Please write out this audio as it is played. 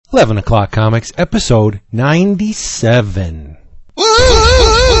11 O'Clock Comics, episode 97.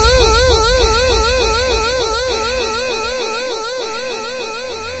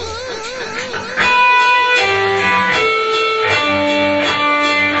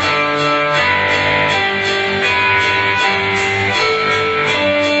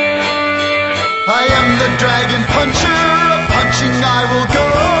 I am the dragon puncher, punching I will go.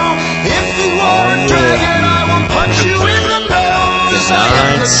 If you are a dragon, I will punch you in the nose.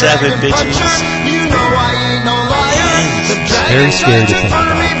 9-7 bitches. You know I ain't no liar. It's very scary to think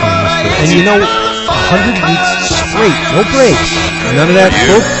about. And you know, 100 weeks straight, no breaks. None of that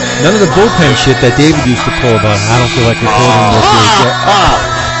none of the bullpen shit that David used to pull about. I don't feel like recording this week yet.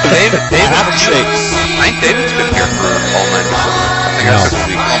 David, I think David's been here for all 97. I think I took a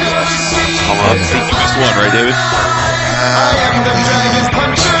week off. I think you missed one, right, David? I am the dragon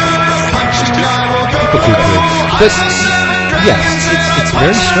puncher, punching I will go. But yes, it's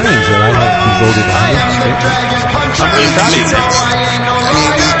very strange that I have been voted on this straight. I'm really proud of you, Vince.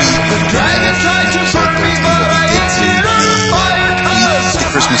 The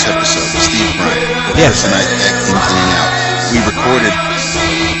Christmas episode with Steve Bryant. Yes. And I came clean out. We recorded,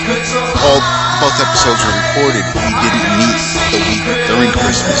 both episodes were recorded. We didn't meet the week during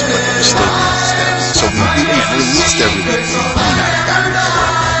Christmas, but it was still released. So we've released every week. We may not have gotten it.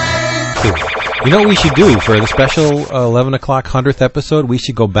 You know what we should do for the special 11 o'clock 100th episode? We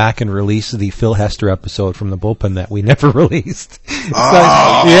should go back and release the Phil Hester episode from the bullpen that we never released.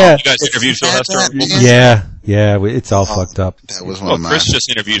 Yeah. You guys interviewed Phil Hester? Yeah, it's all fucked up. That was one of mine. Chris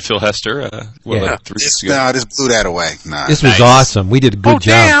just interviewed Phil Hester, like 3 weeks ago. No, just blew that away. Nah. This was awesome. We did a good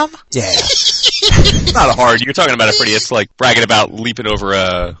job. Damn. Yeah. Not hard. You're talking about it pretty. It's like bragging about leaping over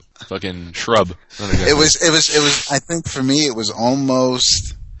a fucking shrub. It was, I think for me, it was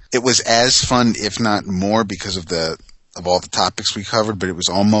as fun, if not more, because of all the topics we covered, but it was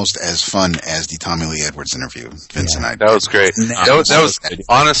almost as fun as the Tommy Lee Edwards interview. Vince and I. That was great. That was good.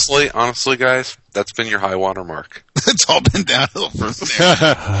 honestly, guys, that's been your high water mark. It's all been downhill from there.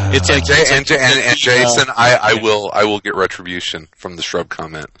 It's like and Jason, I will get retribution from the shrub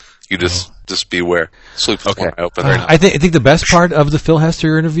comment. You just beware. Sleep with one eye open. I think the best part of the Phil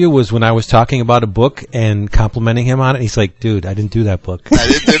Hester interview was when I was talking about a book and complimenting him on it. He's like, "Dude, I didn't do that book." I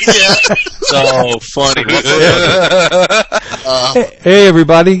didn't do it. so funny. Hey,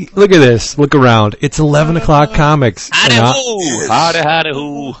 everybody, look at this. Look around. It's 11 o'clock comics.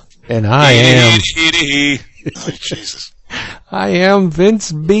 Howdy-ho. And I am... Oh, Jesus. I am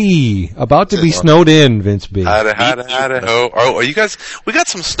Vince B. About to be snowed in, Vince B. Ho. Oh, you guys, we got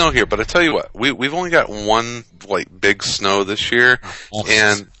some snow here, but I tell you what, we've only got one big snow this year,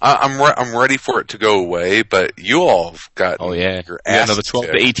 and I'm ready for it to go away. But you all have got your ass another 12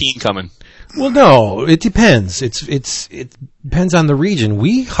 to 18 coming. Well, no, it depends. It depends on the region.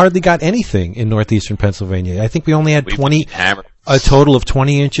 We hardly got anything in northeastern Pennsylvania. I think we only had a total of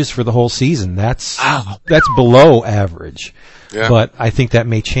 20 inches for the whole season. That's below average. Yeah. But I think that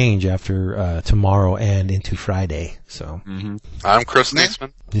may change after tomorrow and into Friday. So I'm Chris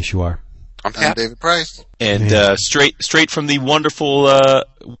Neesman. Yes, you are. I'm David Price. And straight from the wonderful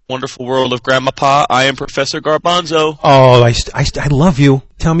world of Grandmapa, I am Professor Garbanzo. Oh, I love you.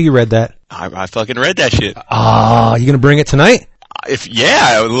 Tell me you read that. I fucking read that shit. You gonna bring it tonight? At least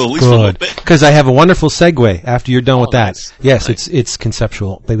a little Good, bit. Because I have a wonderful segue after you're done with that. Nice. Yes, nice. It's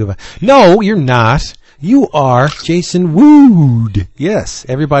conceptual. No, you're not. You are Jason Wood. Yes,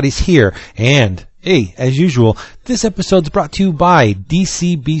 everybody's here. And, hey, as usual, this episode's brought to you by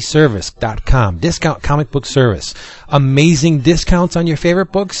DCBService.com. Discount comic book service. Amazing discounts on your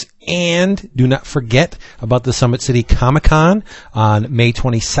favorite books. And do not forget about the Summit City Comic-Con on May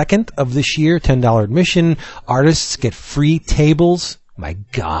 22nd of this year. $10 admission. Artists get free tables. My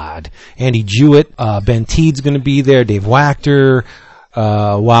God. Andy Jewett, Ben Teed's going to be there. Dave Wachter.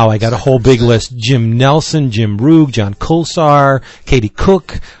 Wow, I got a whole big list. Jim Nelson, Jim Roog, John Colsar, Katie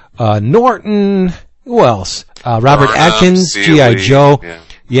Cook, Norton. Who else? Robert Atkins, G.I. Joe.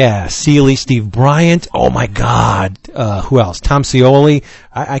 Yeah, Seeley, Steve Bryant. Oh my God. Who else? Tom Scioli.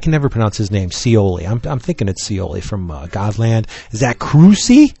 I can never pronounce his name. Scioli. I'm thinking it's Scioli from Godland. Zach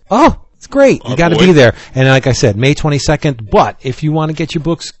Crucy. Oh, it's great. You got to be there. And like I said, May 22nd. But if you want to get your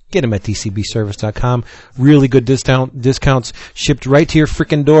books, get them at DCBService.com. Really good discounts shipped right to your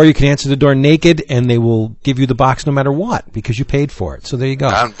freaking door. You can answer the door naked, and they will give you the box no matter what because you paid for it. So there you go.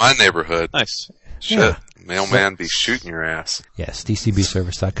 Not in my neighborhood. Nice. Shit. Yeah. Mailman be shooting your ass. Yes,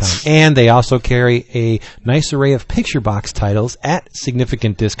 DCBService.com. And they also carry a nice array of picture box titles at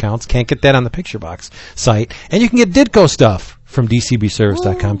significant discounts. Can't get that on the picture box site. And you can get Ditko stuff from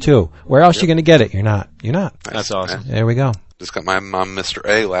DCBService.com too. Where else are you going to get it? You're not. That's awesome. There we go. Just got my Mr.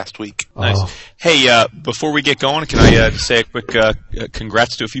 A last week. Nice. Oh. Hey, before we get going, can I just say a quick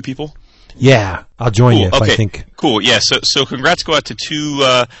congrats to a few people? Yeah, I'll join you if Okay. I think. Cool. Yeah. So congrats go out to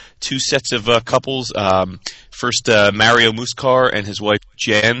two sets of couples. First, Mario Muscar and his wife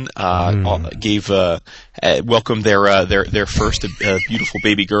Jan gave welcomed their first beautiful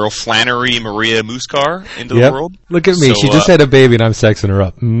baby girl, Flannery Maria Muscar, into the world. Look at me. So, She just had a baby and I'm sexing her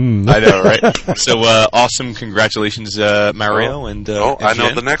up. I know, right? So awesome! Congratulations, Mario and I know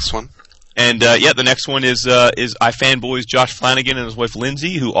Jen. the next one. And the next one is iFanboys Josh Flanagan and his wife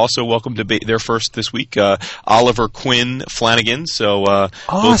Lindsay, who also welcomed their first this week, Oliver Quinn Flanagan. So both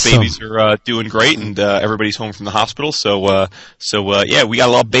Awesome. babies are doing great, and everybody's home from the hospital. So we got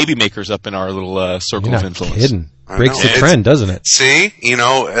a lot of baby makers up in our little circle You're of not influence. kidding. I Breaks know. the trend, doesn't it? See,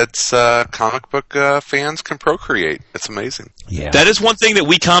 it's comic book fans can procreate. It's amazing. Yeah. That is one thing that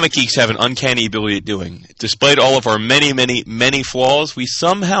we comic geeks have an uncanny ability at doing. Despite all of our many, many, many flaws, we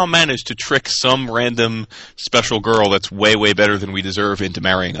somehow manage to trick some random special girl that's way, way better than we deserve into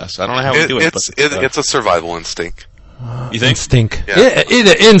marrying us. I don't know how we do it. It's a survival instinct. You think? Instinct. Yeah.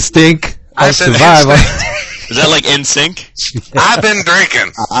 Instinct. I of said survival. Is that like NSYNC? I've been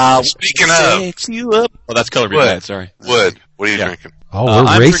drinking. Speaking of, Fix you up. Oh, that's Color Me Wood. Bad. Sorry. Wood, what are you Yeah. drinking? Oh, we're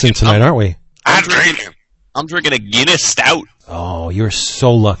I'm racing drinking- tonight, aren't we? I'm drinking. I'm drinking a Guinness Stout. Oh, you're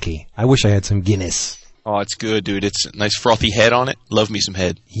so lucky. I wish I had some Guinness. Oh, it's good, dude. It's a nice frothy head on it. Love me some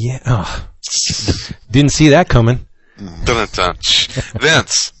head. Yeah. Oh. Didn't see that coming. Dun-dun-dun.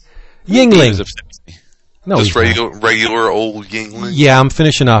 Vince, Yingling. Is upset with me. No, just he's not. regular old Yingling. Yeah, I'm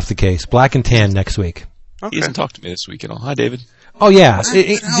finishing off the case. Black and tan next week. He Okay. hasn't talked to me this week at all. Hi, David. Oh yeah, How are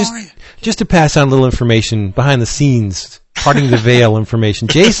you? just to pass on a little information behind the scenes, parting the veil information.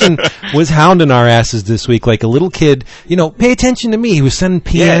 Jason was hounding our asses this week like a little kid. Pay attention to me. He was sending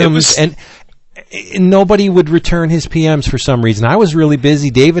PMs Yeah, it was- and nobody would return his PMs for some reason. I was really busy.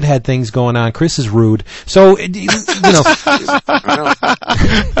 David had things going on. Chris is rude. So I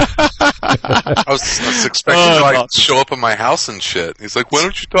was expecting to show up at my house and shit. He's like, "Why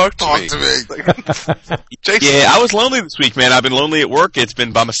don't you talk to me?" Jason, Yeah, I was lonely this week, man. I've been lonely at work. It's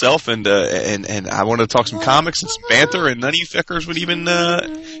been by myself, and I wanted to talk some comics and some banter, and none of you fuckers would even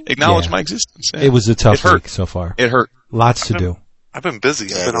acknowledge Yeah. my existence. it was a tough It hurt. week so far. It hurt. Lots to do. I've been busy.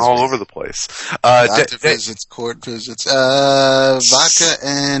 Yeah, I've been it was all busy. over the place. Doctor visits, court visits, vodka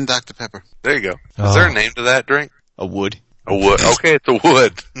and Dr. Pepper. There you go. Oh. Is there a name to that drink? A wood. A wood. Okay, it's a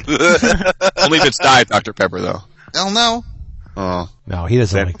wood. Only if it's Diet Dr. Pepper, though. Hell no. Oh, No, he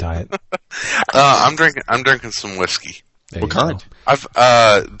doesn't like diet. I'm drinking some whiskey. There what you go. kind? I've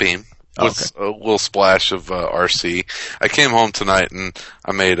Beam Oh, with a little splash of RC. I came home tonight and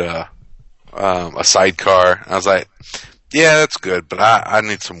I made a sidecar. I was like, yeah, that's good, but I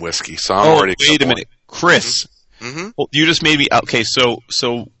need some whiskey, so I'm already. Wait a minute, Chris. Mm-hmm. Well, you just made me okay. So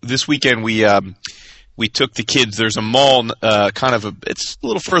this weekend we took the kids. There's a mall, it's a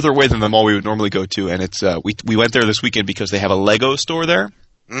little further away than the mall we would normally go to, and it's we went there this weekend because they have a Lego store there.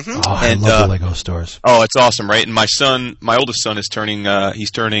 Mm-hmm. Oh, I And, love the Lego stores. Oh, it's awesome, right? And my oldest son is turning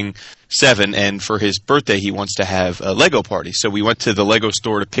 7, and for his birthday, he wants to have a Lego party. So we went to the Lego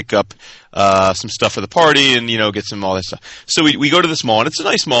store to pick up some stuff for the party and, get some all that stuff. So we go to this mall, and it's a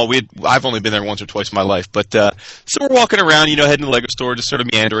nice mall. I've only been there once or twice in my life, but so we're walking around, heading to the Lego store, just sort of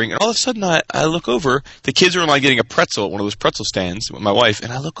meandering, and all of a sudden I look over. The kids are getting a pretzel at one of those pretzel stands with my wife,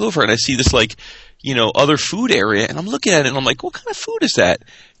 and I look over and I see this other food area, and I'm looking at it and I'm like, what kind of food is that?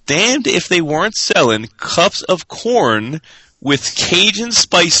 Damned if they weren't selling cups of corn with Cajun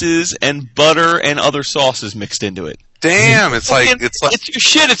spices and butter and other sauces mixed into it. Damn, it's like It's your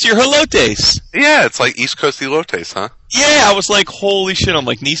shit. It's your elotes. yeah, it's like East Coast elotes, huh? Yeah, I was like, holy shit. I'm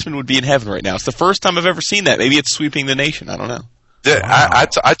like, Niesman would be in heaven right now. It's the first time I've ever seen that. Maybe it's sweeping the nation. I don't know.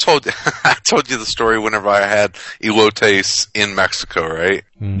 I told you the story whenever I had elotes in Mexico, right?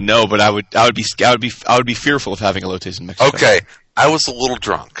 No, but I would be fearful of having elotes in Mexico. Okay, I was a little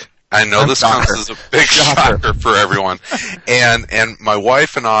drunk. I know this Shocker. comes as a big shocker for everyone, and my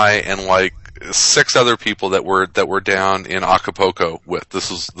wife and I and like 6 other people that were down in Acapulco with this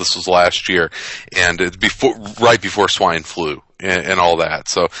was last year, and right before swine flu and all that.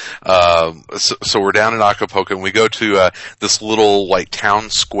 So we're down in Acapulco and we go to this little like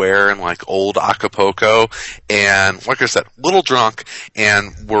town square in like old Acapulco, and like I said, little drunk,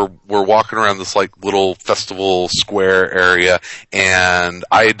 and we're walking around this like little festival square area, and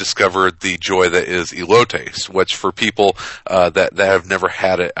I had discovered the joy that is elotes, which for people that have never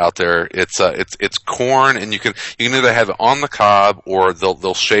had it out there, it's corn, and you can either have it on the cob or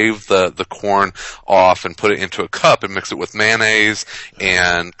they'll shave the corn off and put it into a cup and mix it with mayonnaise mayonnaise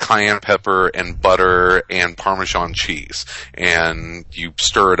and cayenne pepper and butter and Parmesan cheese, and you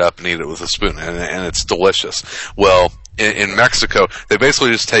stir it up and eat it with a spoon, and it's delicious. Well, in Mexico, they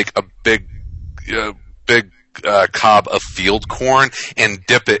basically just take a big cob of field corn and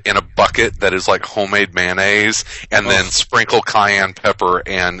dip it in a bucket that is like homemade mayonnaise, and then sprinkle cayenne pepper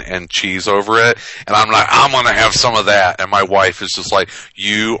and cheese over it. And I'm like, I'm gonna have some of that. And my wife is just like,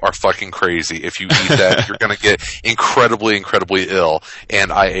 you are fucking crazy. If you eat that, you're gonna get incredibly, incredibly ill.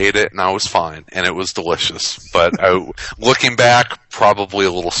 And I ate it, and I was fine, and it was delicious. But looking back, probably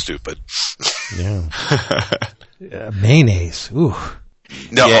a little stupid. Yeah. Mayonnaise. Ooh.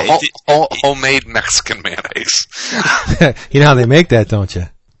 No, homemade Mexican mayonnaise. You know how they make that, don't you?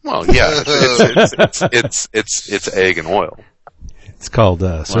 Well, yeah, it's egg and oil. It's called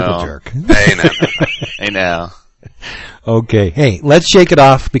circle jerk. Hey now. Okay, hey, let's shake it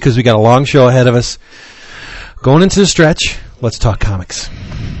off because we got a long show ahead of us. Going into the stretch, let's talk comics.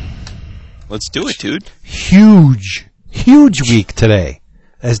 Let's do it, dude. Huge week today.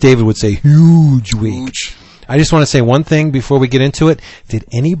 As David would say, huge week. Huge. I just want to say one thing before we get into it. Did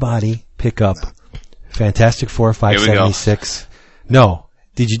anybody pick up Fantastic Four 576? No.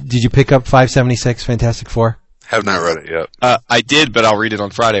 Did you pick up 576 Fantastic Four? Have not read it yet. I did, but I'll read it on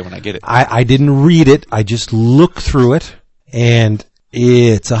Friday when I get it. I didn't read it. I just looked through it, and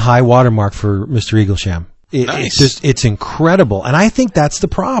it's a high watermark for Mr. Eaglesham. Nice. It's incredible. And I think that's the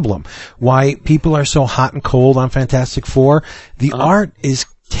problem. Why people are so hot and cold on Fantastic Four. The art is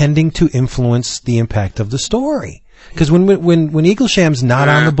tending to influence the impact of the story. Because when Eaglesham's not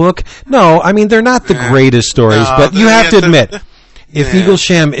on the book, no, I mean, they're not the greatest stories, but you have to admit, if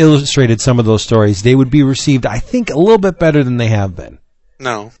Eaglesham illustrated some of those stories, they would be received, I think, a little bit better than they have been.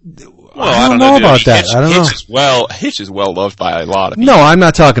 No. Well, I don't know about that. I don't know. Hitch is well loved by a lot of people. No, I'm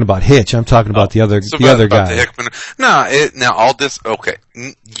not talking about Hitch. I'm talking about the other guy. The Hickman. Now all this. Okay,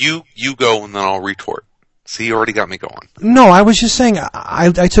 you go and then I'll retort. See, you already got me going. No, I was just saying.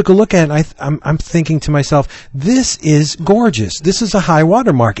 I took a look at it. And I'm thinking to myself, this is gorgeous. This is a high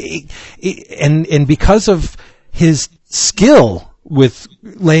watermark, and because of his skill with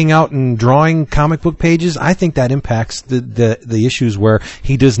laying out and drawing comic book pages, I think that impacts the issues where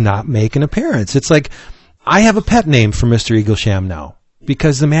he does not make an appearance. It's like, I have a pet name for Mr. Eaglesham now,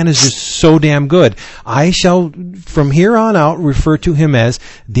 because the man is just so damn good. I shall, from here on out, refer to him as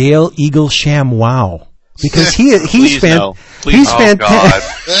Dale Eaglesham Wow. Because he's fantastic. God.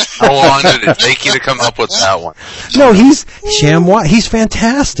 How long did it take you to come up with that one? No, he's ShamWow. He's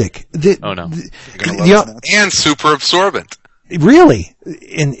fantastic. And super absorbent. Really,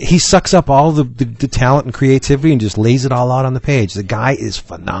 and he sucks up all the talent and creativity and just lays it all out on the page. The guy is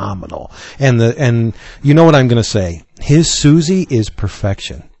phenomenal, and you know what I'm going to say? His Susie is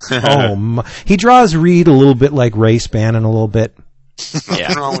perfection. He draws Reed a little bit like Ray Spann a little bit.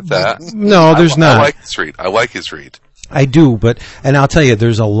 Nothing wrong with that. No, there's not. I like his Reed. I do, and I'll tell you,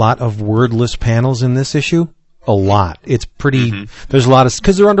 there's a lot of wordless panels in this issue. A lot. It's pretty. There's a lot of,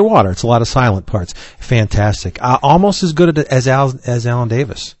 because they're underwater. It's a lot of silent parts. Fantastic. Almost as good as Alan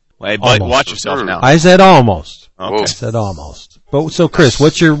Davis. Wait, but watch yourself now. I said almost. Okay. I said almost. But so, Chris,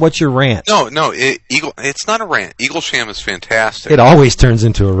 what's your rant? No, it's not a rant. Eaglesham is fantastic. It always turns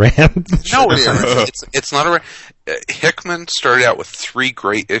into a rant. No, it's not a rant. Hickman started out with 3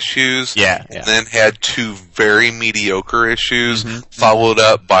 great issues, and then had 2 very mediocre issues, followed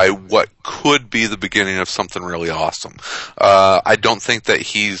up by what could be the beginning of something really awesome. I don't think that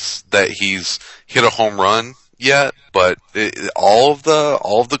he's hit a home run yet, but all of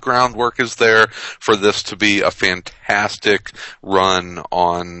the groundwork is there for this to be a fantastic run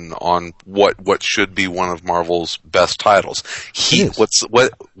on what should be one of Marvel's best titles.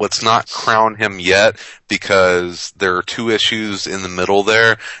 Let's not crown him yet, because there are 2 issues in the middle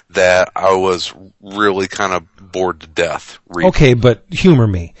there that I was really kind of bored to death reading. Okay, but humor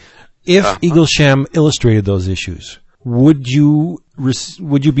me. If Eaglesham illustrated those issues, would you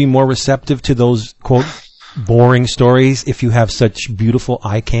be more receptive to those, quote, boring stories if you have such beautiful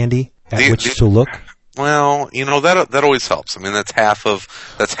eye candy at which to look? Well, that always helps. I mean, that's half of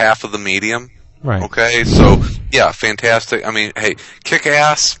the medium. Right. Okay, so yeah, fantastic. I mean, hey,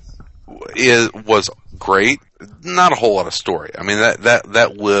 Kick-Ass was great. Not a whole lot of story. I mean,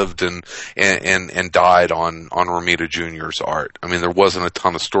 that lived and died on Romita Jr.'s art. I mean, there wasn't a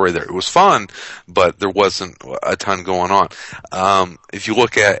ton of story there. It was fun, but there wasn't a ton going on. If you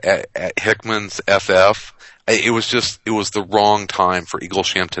look at Hickman's FF, it was the wrong time for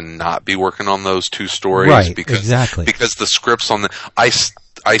Eaglesham to not be working on those 2 stories. Right, because exactly. Because the scripts on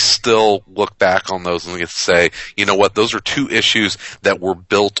I still look back on those and get to say, you know what, those are 2 issues that were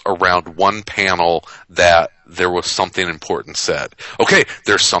built around one panel that there was something important said. Okay,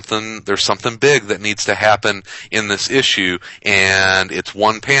 there's something big that needs to happen in this issue, and it's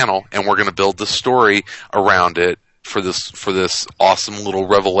one panel, and we're going to build the story around it for this awesome little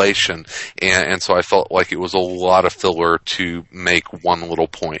revelation. And so I felt like it was a lot of filler to make one little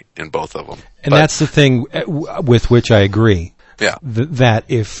point in both of them. And that's the thing with which I agree. Yeah. That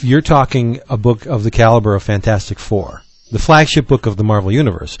if you're talking a book of the caliber of Fantastic Four, the flagship book of the Marvel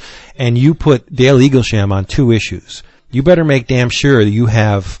Universe, and you put Dale Eaglesham on 2 issues, you better make damn sure that you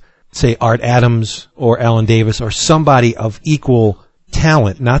have, say, Art Adams or Alan Davis or somebody of equal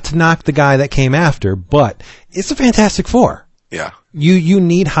talent, not to knock the guy that came after, but it's a Fantastic Four. Yeah. You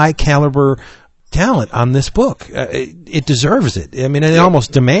need high caliber talent on this book. It deserves it. I mean, it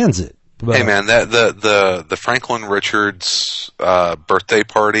almost demands it. But, hey man, the Franklin Richards birthday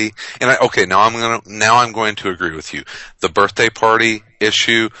party, and now I'm going to agree with you. The birthday party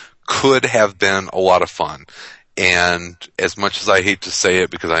issue could have been a lot of fun. And as much as I hate to say it,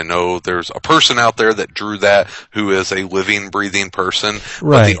 because I know there's a person out there that drew that who is a living, breathing person,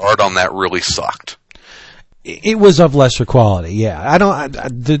 right. But the art on that really sucked. It was of lesser quality, yeah.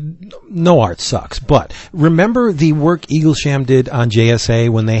 No art sucks, but remember the work Eaglesham did on JSA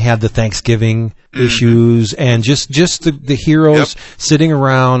when they had the Thanksgiving issues and just the heroes sitting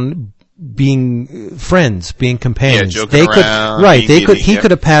around being friends, being companions. Yeah, joking around, He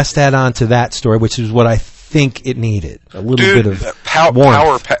could have passed that on to that story, which is what I think it needed. A little bit of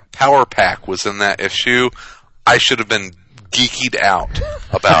warmth. Power Pack was in that issue. I should have been geekied out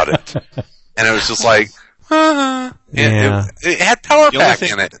about it. And it was just like, it had Power Pack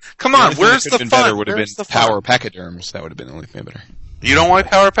in it. Come on, where's the fun? Would have been Power Pachyderms. That would have been the only thing better. You don't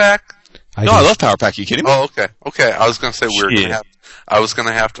like Power Pack? I love Power Pack. You kidding me? Oh, okay. I was gonna say I was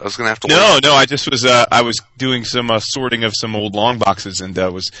gonna have to. No. I just was. I was doing some sorting of some old long boxes, and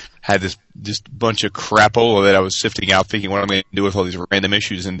had this just bunch of crapola that I was sifting out, thinking what I'm going to do with all these random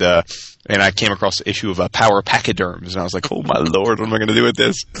issues, and I came across the issue of Power Pachyderms, and I was like, oh my lord, what am I going to do with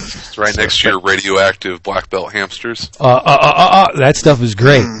this? It's right next to your radioactive black belt hamsters. That stuff is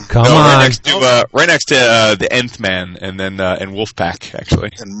great. Come on, right next to the Nth Man, and then and Wolfpack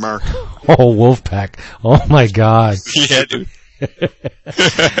actually, and Merc. Oh, Wolfpack! Oh my god! Yeah, dude.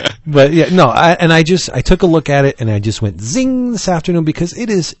 But yeah, no, I took a look at it and I just went zing this afternoon because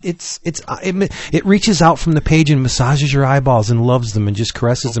it reaches out from the page and massages your eyeballs and loves them and just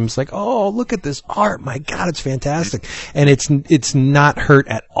caresses them. It's like, oh, look at this art. My God, it's fantastic. And it's not hurt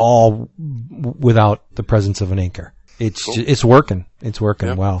at all without the presence of an inker. It's cool. It's working. It's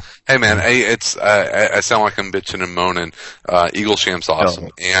working well. Hey man, I sound like I'm bitching and moaning. Eaglesham's awesome,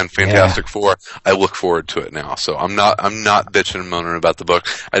 and Fantastic Four. I look forward to it now. So I'm not bitching and moaning about the book.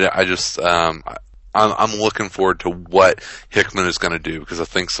 I'm looking forward to what Hickman is going to do because I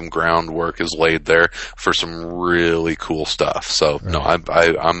think some groundwork is laid there for some really cool stuff. So right. No,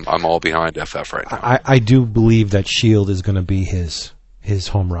 I'm all behind FF right now. I do believe that S.H.I.E.L.D. is going to be his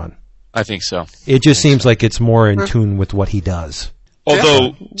home run. I think so. It just seems like it's more in tune with what he does.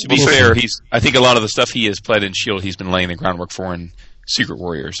 Although, to be fair, I think a lot of the stuff he has played in S.H.I.E.L.D., he's been laying the groundwork for in Secret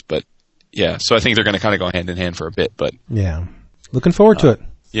Warriors. But, yeah, so I think they're going to kind of go hand in hand for a bit. But yeah. Looking forward to it.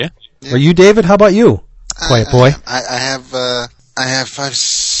 Yeah. Are you, David? How about you? Quiet boy. I have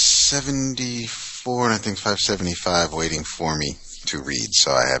 574 and I think 575 waiting for me to read,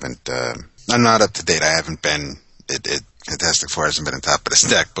 so I haven't, I'm not up to date. I haven't been, Fantastic Four hasn't been on top of the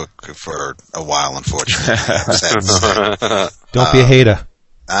stack book for a while, unfortunately. Don't be a hater.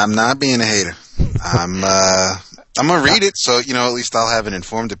 I'm not being a hater. I'm gonna read it, so at least I'll have an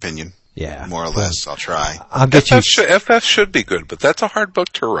informed opinion. Yeah, more or less. I'll try. I'll get FF should be good, but that's a hard book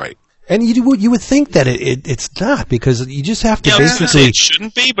to write. And you would think that it's not, because you just have to basically. It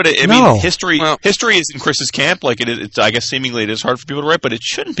shouldn't be, but I mean, history is in Chris's camp. Like it's I guess seemingly it is hard for people to write, but it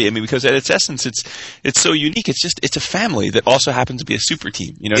shouldn't be. I mean, because at its essence, it's so unique. It's a family that also happens to be a super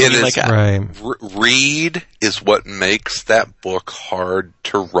team. You know what I mean? Like, right. Reed is what makes that book hard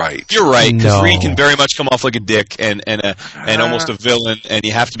to write. You're right, because Reed can very much come off like a dick and almost a villain, and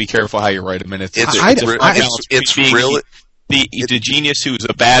you have to be careful how you write him. And it's really. The genius who's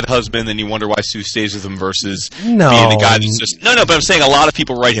a bad husband, and you wonder why Sue stays with him versus being the guy that's just no. But I'm saying a lot of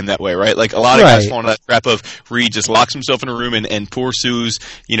people write him that way, right? Like a lot of guys fall into that trap of Reed just locks himself in a room, and poor Sue's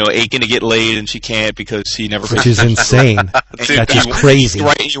aching to get laid, and she can't because he never. Which is insane. That's just crazy,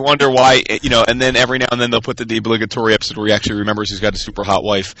 right? And you wonder why, and then every now and then they'll put the obligatory episode where he actually remembers he's got a super hot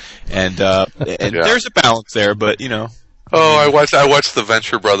wife, and there's a balance there, but Oh, I watched the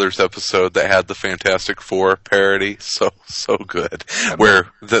Venture Brothers episode that had the Fantastic Four parody. So good.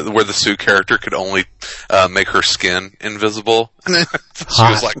 Where the Sue character could only make her skin invisible. She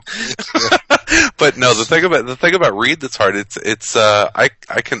was like, but no, the thing about Reed that's hard. It's I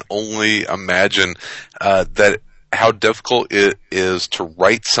can only imagine that how difficult it is to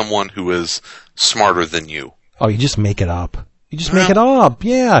write someone who is smarter than you. Oh, you just make it up. You just make it up,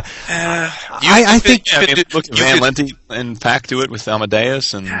 yeah. I think look at Van Lente and Pack do it with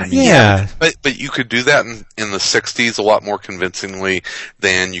Amadeus, and but you could do that in the '60s a lot more convincingly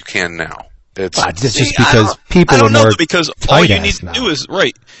than you can now. It's just because people are more because all you need to do is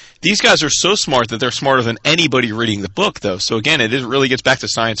These guys are so smart that they're smarter than anybody reading the book, though. So again, it really gets back to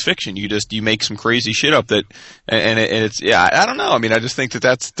science fiction. You make some crazy shit up and it's I don't know. I mean, I just think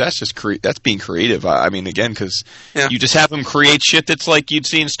that's being creative. I mean, again, because you just have them create shit that's like you'd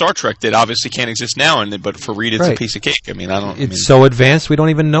see in Star Trek that obviously can't exist now, but for Reed it's a piece of cake. I mean, it's so advanced we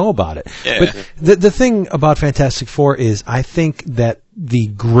don't even know about it. Yeah. But the thing about Fantastic Four is I think that the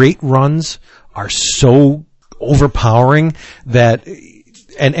great runs are so overpowering that.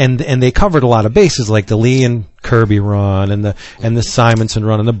 And they covered a lot of bases, like the Lee and Kirby run and the Simonson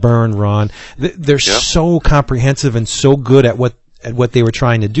run and the Byrne run. They're so comprehensive and so good at what they were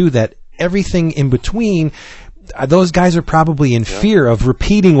trying to do that everything in between, those guys are probably in fear of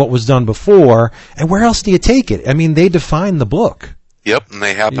repeating what was done before. And where else do you take it? I mean, they define the book. Yep, and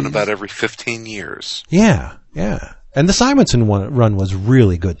they happen about every 15 years. Yeah. And the Simonson run was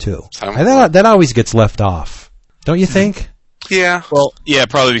really good too. That always gets left off, don't you think? Yeah. Well, yeah,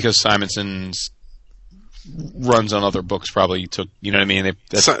 probably because Simonson's runs on other books probably took, you know what I mean?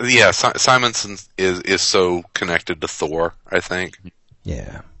 Simonson is so connected to Thor, I think.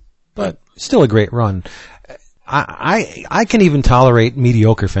 Yeah. But still a great run. I can even tolerate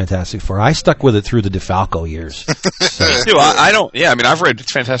mediocre Fantastic Four. I stuck with it through the DeFalco years. So. Me too. I don't. Yeah, I mean, I've read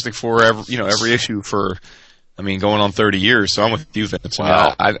Fantastic Four every issue for, going on 30 years. So I'm with you, Vince.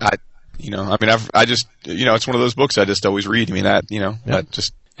 Wow. It's one of those books I just always read. I mean,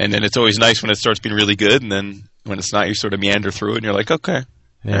 and then it's always nice when it starts being really good, and then when it's not, you sort of meander through it, and you're like, okay.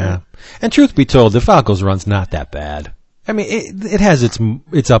 Yeah. And truth be told, DeFalco's run's not that bad. I mean, it has its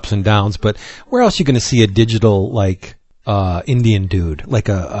ups and downs, but where else are you going to see a digital, Indian dude? Like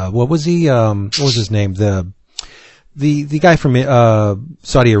what was he, what was his name? The guy from,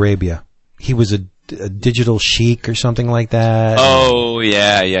 Saudi Arabia. He was a digital chic or something like that. Oh,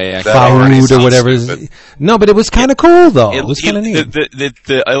 yeah. Farood or whatever. No, but it was kind of cool, though. It was kind of neat.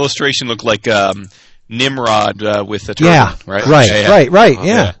 The illustration looked like Nimrod with a turban, right? Right.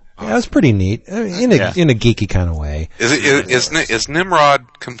 Yeah, it was pretty neat in a geeky kind of way. Is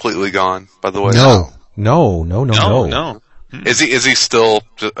Nimrod completely gone? By the way, no. Is he still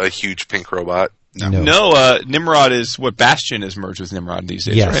a huge pink robot? No, Nimrod is what Bastion is merged with Nimrod these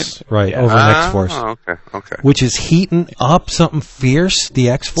days, yes, right? Yeah. Over in X-Force. Oh, okay. Which is heating up something fierce, the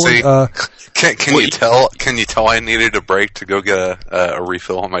X-Force. Can you tell I needed a break to go get a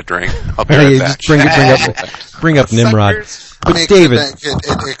refill on my drink? I'll be right back. Bring up Nimrod. But David,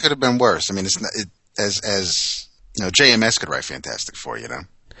 it could have been worse. I mean, as JMS could write Fantastic Four, again,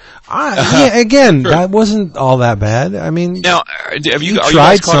 that wasn't all that bad. I mean, now have you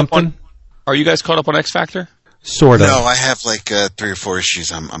tried something? Are you guys caught up on X Factor? Sort of. No, I have 3 or 4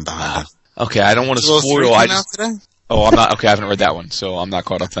 issues. I'm behind. Okay, I don't want to spoil. Today? Oh, I'm not. Okay, I haven't read that one, so I'm not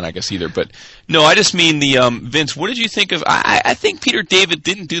caught up then, I guess, either. But no, I just mean the Vince. What did you think of? I think Peter David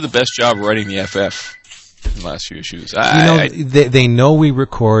didn't do the best job writing the FF in the last few issues. They know we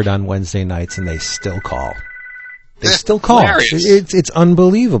record on Wednesday nights, and they still call. They still call. It's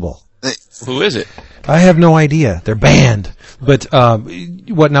unbelievable. Who is it? I have no idea. They're banned. But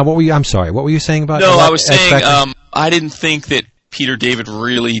what were you? I'm sorry. What were you saying about? No, I was saying I didn't think that Peter David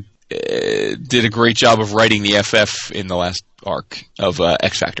really did a great job of writing the FF in the last arc of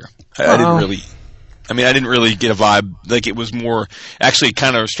X Factor. I didn't really get a vibe. Like it was more. Actually, it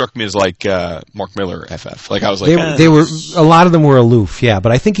kind of struck me as like Mark Millar FF. Like I was like, they were. A lot of them were aloof. Yeah,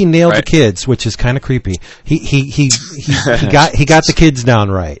 but I think he nailed the kids, which is kind of creepy. He got the kids down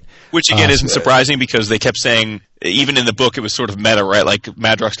right. Which again isn't surprising because they kept saying, even in the book, it was sort of meta, right? Like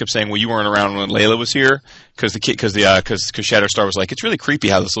Madrox kept saying, "Well, you weren't around when Layla was here," because Shatterstar was like, "It's really creepy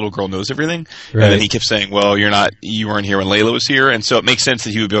how this little girl knows everything," right. And then he kept saying, "Well, you weren't here when Layla was here," and so it makes sense that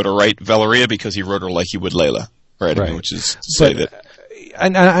he would be able to write Valeria because he wrote her like he would Layla, right? I mean, which is to say that.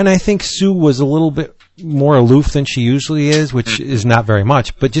 And I think Sue was a little bit more aloof than she usually is, which is not very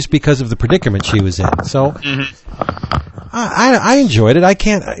much, but just because of the predicament she was in. So. Mm-hmm. I enjoyed it.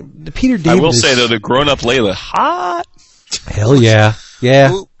 Peter David. I will say though, the grown-up Layla, hot. Hell yeah, yeah.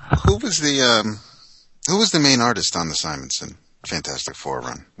 Who was the Who was the main artist on the Simonson Fantastic Four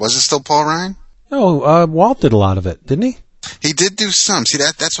run? Was it still Paul Ryan? No, Walt did a lot of it, didn't he? He did do some. See,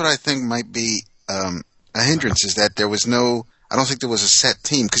 that's what I think might be a hindrance, is that there was no... I don't think there was a set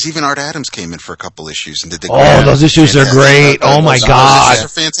team, because even Art Adams came in for a couple issues and did the... Oh, those issues are great. Oh, my God. Those are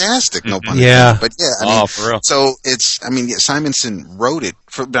fantastic. No pun Yeah. intended. But yeah, I mean, for real. so it's... I mean, yeah, Simonson wrote it.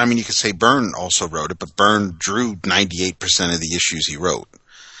 But I mean, you could say Byrne also wrote it, but Byrne drew 98% of the issues he wrote.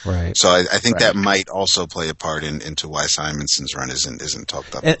 Right. So I think that might also play a part into why Simonson's run isn't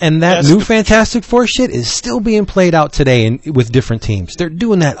talked up. And that new Fantastic Four shit is still being played out today with different teams. They're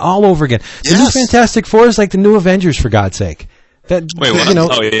doing that all over again. The new Fantastic Four is like the new Avengers, for God's sake. Wait, what? You know,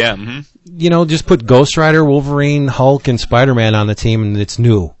 oh, yeah. Mm-hmm. You know, just put Ghost Rider, Wolverine, Hulk, and Spider-Man on the team, and it's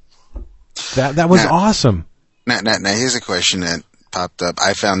new. That was awesome. Now, here's a question that popped up.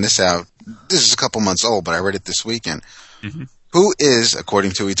 I found this out. This is a couple months old, but I read it this weekend. Mm-hmm. Who is,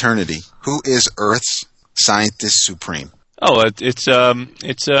 according to Eternity, who is Earth's scientist supreme? Oh, it's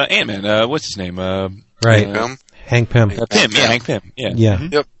Ant-Man. What's his name? Right. Hank Pym. Hank Pym. Yeah. Yeah.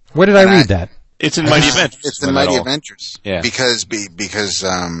 Yep. Where did I read that? It's in Mighty Avengers. It's in Mighty Avengers. Yeah. Because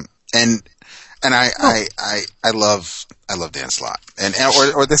I love Dan Slott,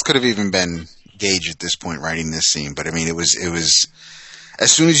 or this could have even been Gage at this point writing this scene, but I mean it was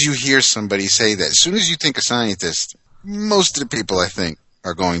as soon as you hear somebody say that, as soon as you think a scientist, most of the people I think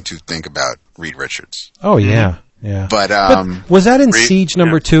are going to think about Reed Richards. Oh yeah, yeah. But was that in Siege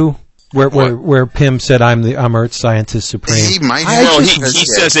number 2? Where Pym said I'm Earth Scientist Supreme. He might have. Well, he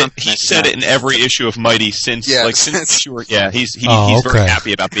says it. He said it in every issue of Mighty since since you were. Yeah, he's very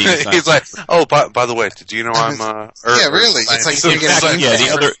happy about being. He's like, oh, by the way, did you know I'm Earth? Yeah, really. It's like the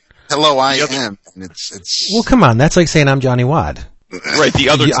other. Hello, I am. And it's. Well, come on. That's like saying I'm Johnny Wad. Right. The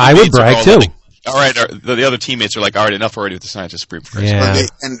other. I would brag too. All right. The other teammates are like, all right, enough already with the Scientist Supreme. Yeah.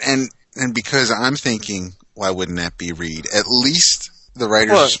 And because I'm thinking, why wouldn't that be Reed? At least. The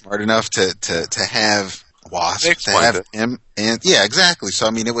writers are smart enough to have Wasp, to have him, and yeah, exactly. So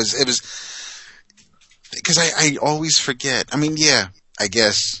I mean, it was because I always forget. I mean, yeah, I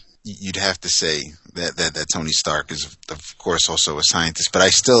guess you'd have to say that Tony Stark is of course also a scientist, but I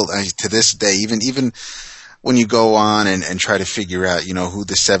to this day, even when you go on and try to figure out, you know, who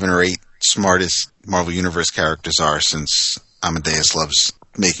the 7 or 8 smartest Marvel Universe characters are, since Amadeus loves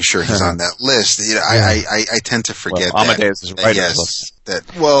making sure he's on that list. You know, I tend to forget that. Amadeus is right. Yes,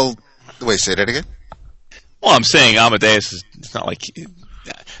 well, wait, say that again? Well, I'm saying Amadeus is, it's not like,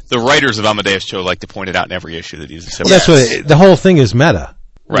 the writers of Amadeus Cho like to point it out in every issue that he's a separate. Well, that's what, the whole thing is meta.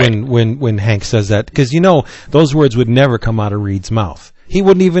 Right. When Hank says that, because you know, those words would never come out of Reed's mouth. He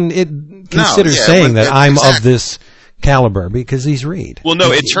wouldn't even consider saying that I'm of this caliber, because he's Reed. Well,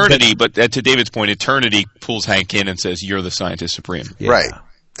 no, Eternity, but to David's point, Eternity pulls Hank in and says, "You're the Scientist Supreme." Yeah. Right.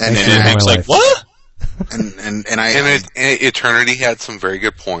 And then Hank's like, "What?" And Eternity had some very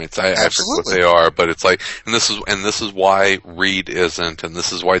good points. I forget what they are, but it's like, and this is why Reed isn't, and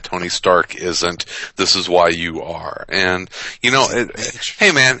this is why Tony Stark isn't. This is why you are. And you know,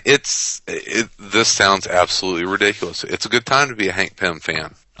 hey man, this sounds absolutely ridiculous. It's a good time to be a Hank Pym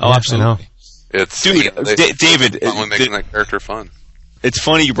fan. Oh, absolutely. It's David. Only making that character fun. It's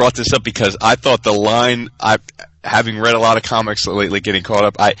funny you brought this up because I thought the line, having read a lot of comics lately, getting caught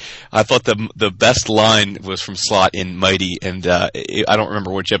up, I thought the best line was from Slott in Mighty, and I don't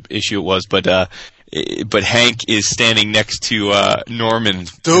remember which issue it was, but Hank is standing next to Norman.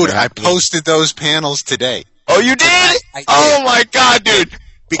 Dude, I posted those panels today. Oh, you did? I did. Oh my God, dude!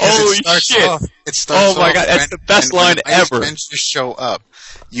 Because holy shit! It starts my God, that's the best line ever. Avengers show up.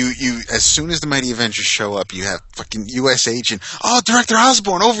 You as soon as the Mighty Avengers show up, you have fucking U.S. agent. Oh, Director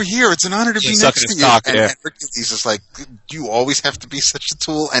Osborn over here. It's an honor to be next to you. And he's just like, do you always have to be such a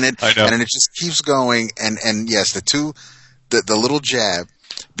tool? And it just keeps going. And yes, the little jab,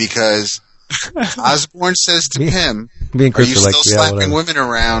 because Osborn says to Pym, "Are you still slapping women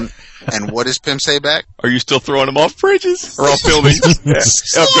around?" And what does Pym say back? Are you still throwing them off bridges or off buildings? Damn.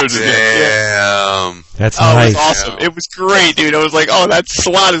 That's nice. It was awesome. It was great, dude. I was like, oh, that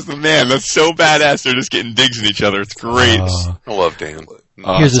Slott is the man. That's so badass. They're just getting digs in each other. It's great. I love Dan.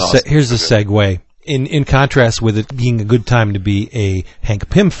 Here's a segue. In contrast with it being a good time to be a Hank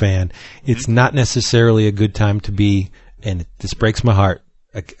Pym fan, it's not necessarily a good time to be, and this breaks my heart,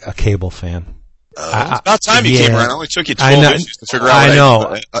 a Cable fan. It's about time you came around. It only took you 12 issues to figure out I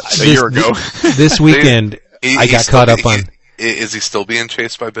know. A year ago. This weekend, I got caught up on... Is he still being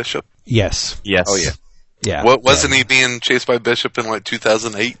chased by Bishop? Yes. Oh, yeah. Yeah. Wasn't he being chased by Bishop in like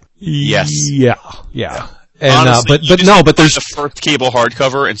 2008? Yes. Yeah. And, honestly, but there's the first Cable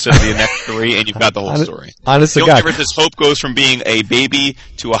hardcover instead of the next 3, and you've got the whole story. Honestly, God, his hope goes from being a baby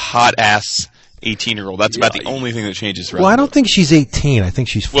to a hot ass 18-year-old. That's about the only thing that changes. Well, I don't think she's 18. I think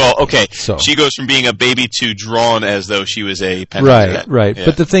she's 14. Well, okay. So she goes from being a baby to drawn as though she was a Penn. Right. Yeah.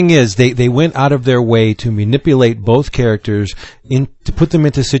 But the thing is, they went out of their way to manipulate both characters to put them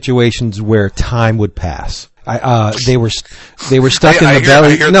into situations where time would pass. They were stuck in the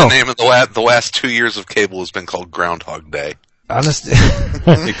belly. I hear the name of the last 2 years of cable has been called Groundhog Day. Honestly,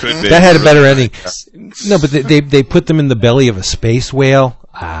 it could be. That had a better ending. No, but they put them in the belly of a space whale.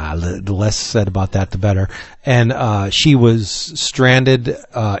 The less said about that, the better. And she was stranded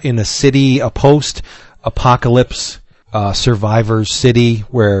in a city, a post-apocalypse survivors city,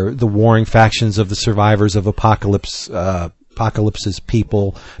 where the warring factions of the survivors of Apocalypse's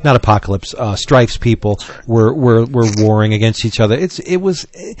people, not Apocalypse, Strife's people were warring against each other.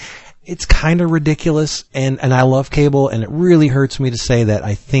 It's kind of ridiculous, and I love cable, and it really hurts me to say that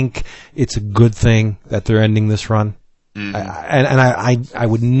I think it's a good thing that they're ending this run. Mm-hmm. I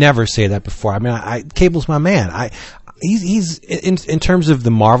would never say that before. I mean, Cable's my man. He's in terms of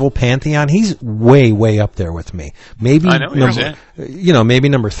the Marvel pantheon, he's way up there with me. Maybe maybe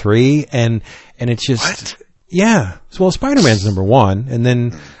number 3, and it's just what? Yeah. Well, Spider-Man's number 1, and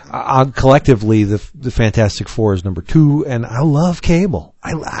then collectively the Fantastic Four is number 2, and I love Cable.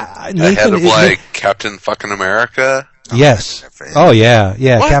 Ahead of Captain fucking America. Yes. Oh yeah.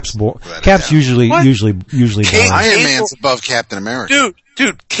 What? Cap's usually gone. Iron Man's above Captain America.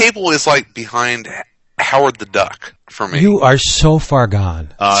 Dude, Cable is like behind Howard the Duck for me. You are so far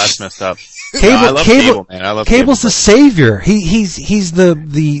gone. Oh, that's messed up. I love Cable, man. I love Cable's the savior. He's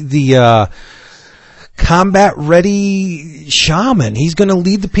the combat ready shaman. He's going to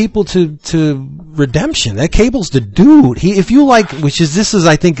lead the people to redemption. That Cable's the dude. I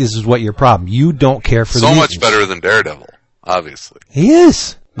think this is what your problem. You don't care for so much better than Daredevil, obviously. He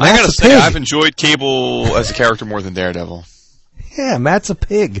is. I gotta say, I've enjoyed Cable as a character more than Daredevil. Yeah, Matt's a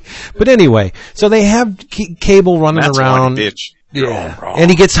pig. But anyway, so they have Cable running Matt's around. A bitch. Yeah, and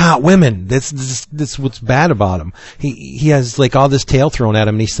he gets hot women. That's what's bad about him. He has like all this tail thrown at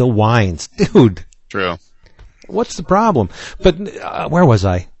him, and he still whines, dude. True. What's the problem? But where was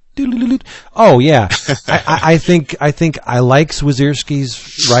I? Oh yeah, I think I like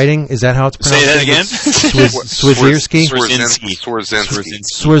Swazierski's writing. Is that how it's pronounced? Say that again.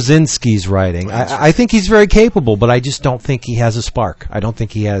 Swazinski's writing. I think he's very capable, but I just don't think he has a spark. I don't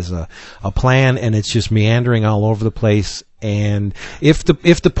think he has a plan, and it's just meandering all over the place. And if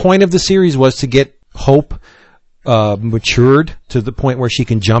the point of the series was to get Hope matured to the point where she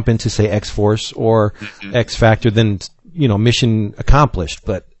can jump into, say, X-Force or X Factor, then mission accomplished.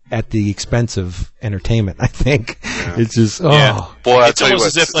 But at the expense of entertainment, I think. It's just Boy, it's almost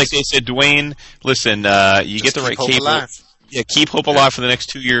as if like they said, Dwayne, listen, you get the right Cable. Yeah, keep Hope alive for the next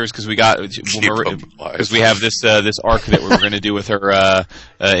 2 years because we have this arc that we're going to do with her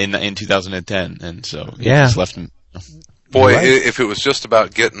in 2010, and so just left him. Boy, if it was just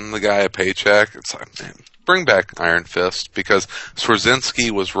about getting the guy a paycheck, it's like, man, bring back Iron Fist, because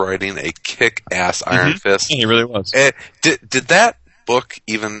Swazinski was writing a kick-ass Iron Fist. Yeah, he really was. Did that book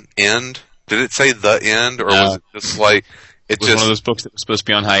even end? Did it say the end, or was it just like it was one of those books that was supposed to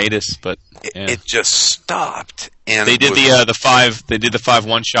be on hiatus, but it just stopped? And they did the 5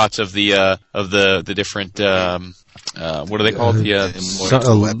 one shots of the different what are they called?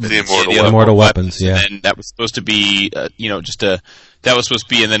 The Immortal Weapons. Yeah, and that was supposed to be that was supposed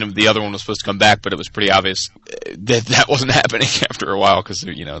to be, and then the other one was supposed to come back, but it was pretty obvious that wasn't happening after a while because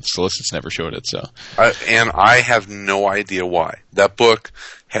the solicits never showed it. So, and I have no idea why. That book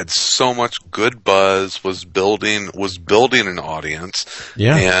had so much good buzz, was building an audience,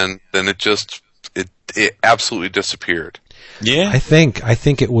 and then it absolutely disappeared. Yeah, Yeah. I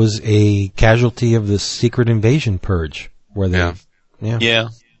think it was a casualty of the Secret Invasion purge where they. Yeah.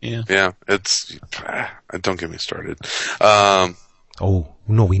 It's don't get me started. Oh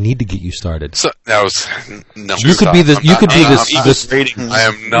no, we need to get you started. So that was no. You could be the. You could be the. I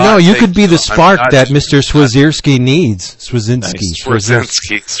am not. No, you could be the spark that Mr. Swazierski needs. Swazinski.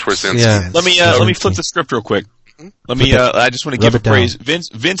 Yeah. Let me flip the script real quick. I just want to give a praise.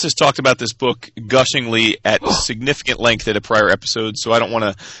 Vince has talked about this book gushingly at significant length at a prior episode, so I don't want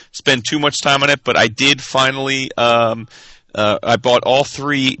to spend too much time on it. But I did finally. I bought all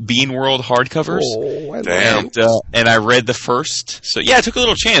 3 Bean World hardcovers, and I read the first. So I took a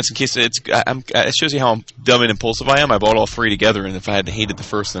little chance in case it shows you how dumb and impulsive I am. I bought all 3 together, and if I had hated the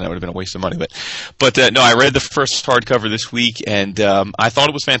first, then that would have been a waste of money. But no, I read the first hardcover this week, and I thought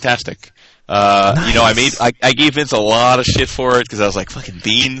it was fantastic. Nice. I gave Vince a lot of shit for it because I was like, fucking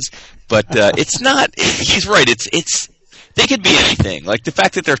beans, but it's not. He's right. It's they could be anything. Like the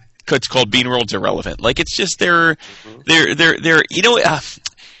fact that it's called Bean World's irrelevant. Like it's just they're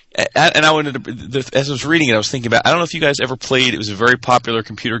and I wanted to, as I was reading it, I was thinking about, I don't know if you guys ever played, it was a very popular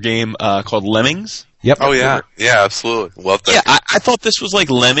computer game called Lemmings. Yep. Oh yeah, yeah, absolutely. Love that. Yeah, I thought this was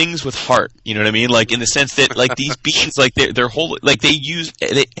like Lemmings with heart. You know what I mean? Like in the sense that like these beings, like their whole, like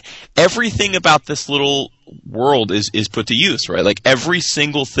everything about this little world is put to use, right? Like every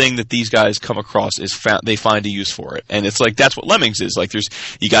single thing that these guys come across they find a use for it, and it's like that's what Lemmings is. Like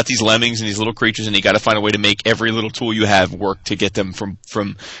you got these lemmings and these little creatures, and you got to find a way to make every little tool you have work to get them from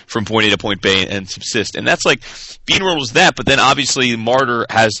point A to point B and subsist. And that's like Bean World was that, but then obviously Martyr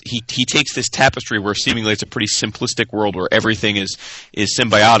he takes this tapestry where seemingly it's a pretty simplistic world where everything is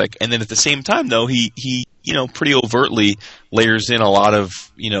symbiotic, and then at the same time though he pretty overtly layers in a lot of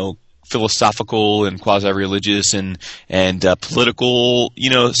philosophical and quasi-religious and political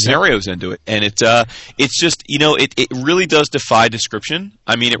scenarios into it, and it's just it really does defy description.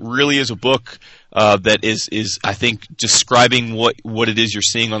 I mean, it really is a book that is I think describing what it is you're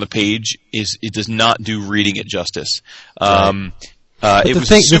seeing on the page it does not do reading it justice. Right.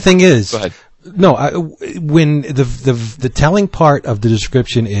 The thing is, go ahead. No, when the telling part of the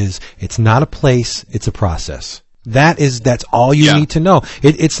description is it's not a place, it's a process. That's all you need to know.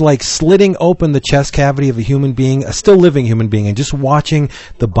 It's like slitting open the chest cavity of a human being, a still living human being, and just watching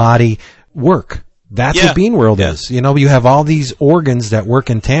the body work. That's what Bean World is. You have all these organs that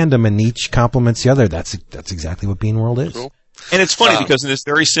work in tandem and each complements the other. That's exactly what Bean World is. Cool. And it's funny because in this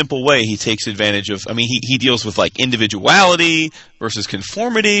very simple way, he takes advantage of, he deals with like individuality versus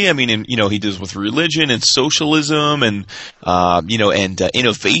conformity. He deals with religion and socialism and,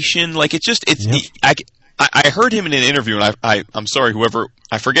 innovation. Like I heard him in an interview, and I'm sorry,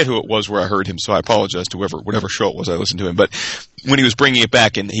 I forget who it was where I heard him, so I apologize to whatever show it was I listened to him. But when he was bringing it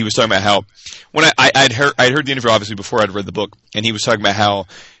back, and he was talking about how, when I'd heard the interview obviously before I'd read the book, and he was talking about how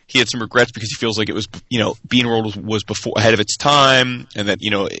he had some regrets because he feels like it was, Bean World was before ahead of its time, and that,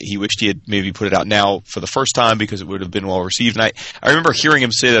 he wished he had maybe put it out now for the first time because it would have been well received. And I remember hearing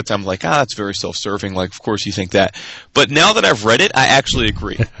him say that, I'm like, that's very self-serving. Like, of course you think that. But now that I've read it, I actually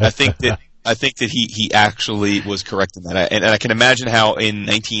agree. I think that he actually was correct in that. And I can imagine how in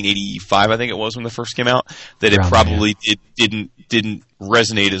 1985, I think it was when the first came out, that it probably didn't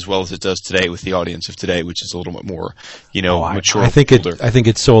resonate as well as it does today with the audience of today, which is a little bit more, mature. I think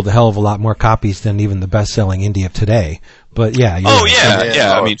it sold a hell of a lot more copies than even the best-selling indie of today. But yeah.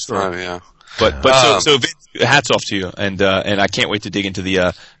 So Vince, hats off to you, and I can't wait to dig into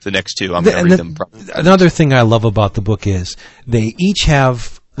the next two. I'm going to read them. Another thing I love about the book is they each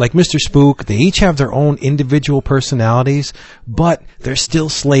have, like Mr. Spook, they each have their own individual personalities, but they're still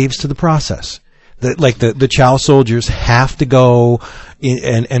slaves to the process. The Chow soldiers have to go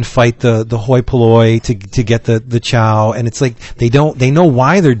and fight the hoi polloi to get the Chow, and it's like they know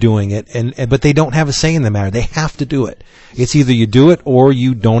why they're doing it, but they don't have a say in the matter. They have to do it. It's either you do it or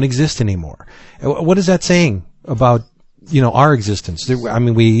you don't exist anymore. What is that saying about our existence?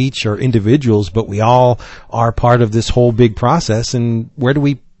 We each are individuals, but we all are part of this whole big process. And where do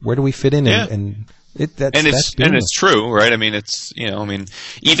we fit in? Yeah. And it's true, right? No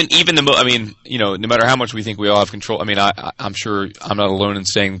matter how much we think we all have control. I'm sure I'm not alone in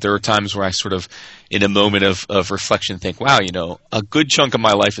saying there are times where I sort of, in a moment of reflection, think, wow, a good chunk of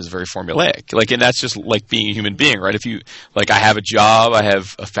my life is very formulaic. Like, and that's just like being a human being, right? If you, like, I have a job, I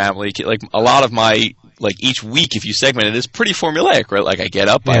have a family, like a lot of my, like each week, if you segment it, is pretty formulaic, right? Like I get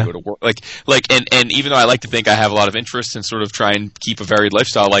up, I go to work, and even though I like to think I have a lot of interests and sort of try and keep a varied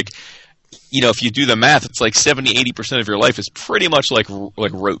lifestyle, like, if you do the math, it's like 70-80% of your life is pretty much like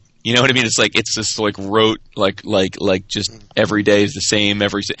rote. You know what I mean? It's like, it's just like rote, like just every day is the same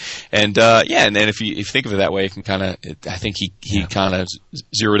and then if you think of it that way, it can I think he kind of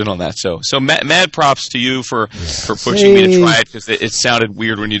zeroed in on that. So mad props to you for pushing me to try it, because it sounded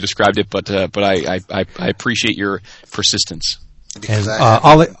weird when you described it, but I appreciate your persistence. And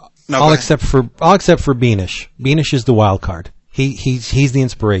all except for Beanish. Beanish is the wild card. He's the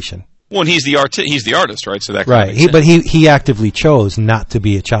inspiration. Well, and he's the artist, right? So that right. He actively chose not to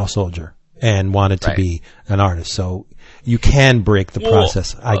be a Chow soldier and wanted to be an artist. So you can break the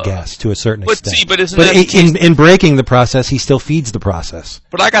process, I guess, to a certain extent. In breaking the process, he still feeds the process.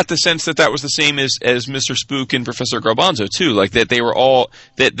 But I got the sense that was the same as Mr. Spook and Professor Garbanzo too. Like that they were all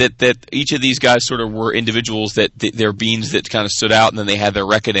that each of these guys sort of were individuals that they're beings that kind of stood out, and then they had their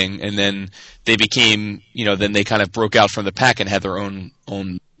reckoning, and then they became, then they kind of broke out from the pack and had their own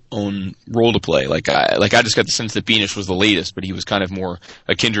role to play. Like I just got the sense that Beanish was the latest, but he was kind of more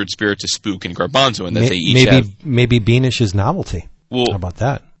a kindred spirit to Spook and Garbanzo, and that they each maybe Beanish is novelty. Well, how about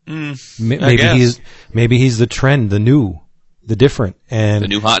that? Maybe he's the trend, the new. the different, and The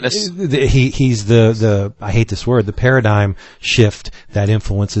new hotness? He's the I hate this word, the paradigm shift that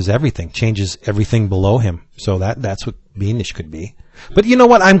influences everything, changes everything below him. So that's what Beanish could be. But you know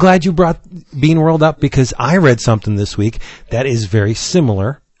what? I'm glad you brought Bean World up, because I read something this week that is very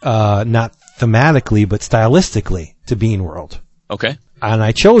similar, not thematically but stylistically, to Bean World. Okay. And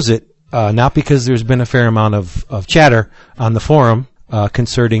I chose it not because there's been a fair amount of chatter on the forum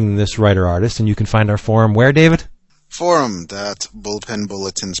concerning this writer-artist, and you can find our forum where, David?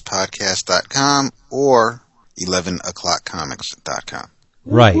 Forum.bullpenbulletinspodcast.com or 11o'clockcomics.com.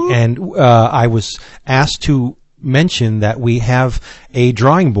 Right, and I was asked to mention that we have a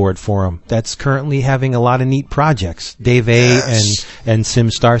drawing board forum that's currently having a lot of neat projects. Dave A. and Sim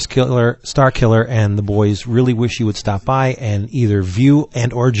Starkiller and the boys really wish you would stop by and either view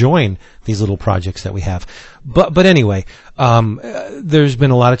and or join these little projects that we have. But anyway, there's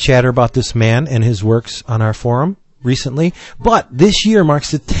been a lot of chatter about this man and his works on our forum recently. But this year marks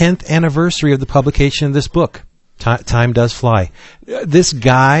the 10th anniversary of the publication of this book. Time does fly. This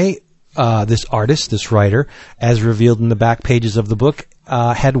guy, this artist, this writer, as revealed in the back pages of the book,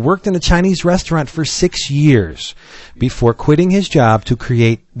 had worked in a Chinese restaurant for 6 years before quitting his job to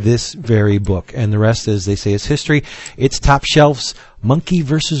create this very book. And the rest, as they say, is history. It's top shelf's Monkey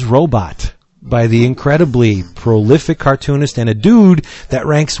vs. Robot by the incredibly prolific cartoonist and a dude that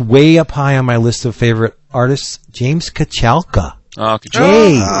ranks way up high on my list of favorite artists, James Kachalka. Oh, could you?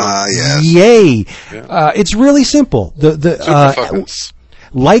 Yay! Yes. Yay! Yeah. It's really simple. Super fucking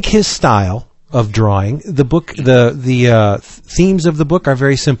Like his style of drawing, the book, the themes of the book are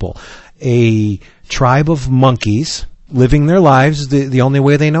very simple. A tribe of monkeys living their lives the only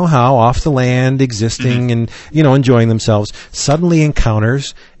way they know how, off the land, existing and, enjoying themselves, suddenly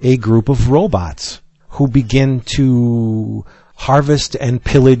encounters a group of robots who begin to harvest and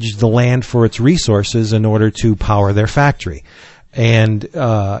pillage the land for its resources in order to power their factory. And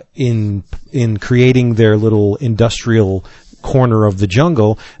in creating their little industrial corner of the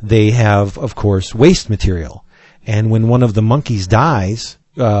jungle, they have, of course, waste material. And when one of the monkeys dies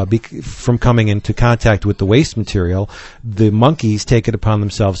from coming into contact with the waste material, the monkeys take it upon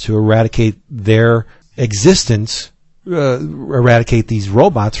themselves to eradicate their existence, eradicate these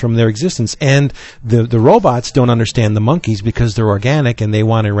robots from their existence. And the robots don't understand the monkeys because they're organic and they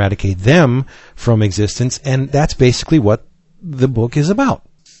want to eradicate them from existence. And that's basically what the book is about.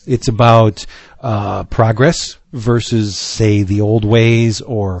 It's about progress versus, say, the old ways,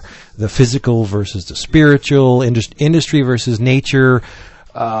 or the physical versus the spiritual, industry versus nature.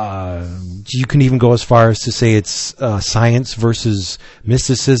 You can even go as far as to say it's science versus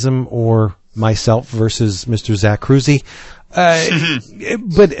mysticism, or myself versus Mr. Zach Cruzy.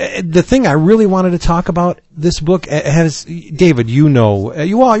 But the thing I really wanted to talk about this book has, David, you're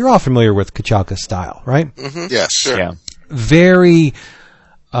all familiar with Kachalka's style, right? Mm-hmm. Yes. Sure. Yeah. Very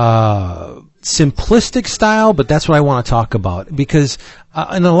simplistic style, but that's what I want to talk about, because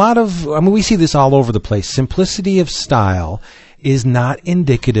in a lot of, we see this all over the place. Simplicity of style is not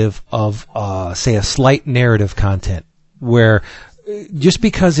indicative of, say, a slight narrative content, where just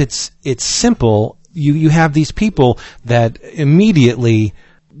because it's simple, you have these people that immediately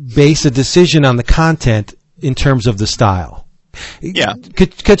base a decision on the content in terms of the style. Yeah.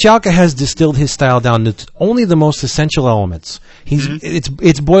 Kachalka has distilled his style down to only the most essential elements.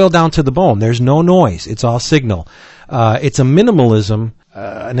 It's boiled down to the bone. There's no noise. It's all signal. It's a minimalism,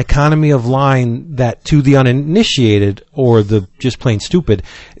 an economy of line that, to the uninitiated or the just plain stupid,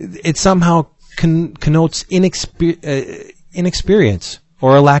 it somehow connotes inexperience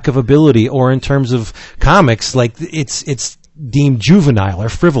or a lack of ability, or in terms of comics, like it's deemed juvenile or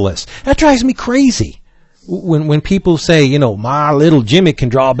frivolous. That drives me crazy. When people say, my little Jimmy can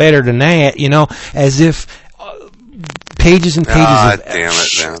draw better than that, as if pages and pages of... damn it,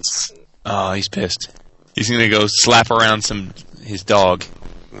 Vance. Oh, he's pissed. He's going to go slap around his dog.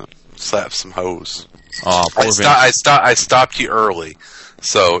 Slap some hose. Oh, poor Vince. I stopped you early.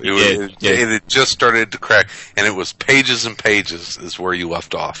 So it had just started to crack, and it was pages and pages is where you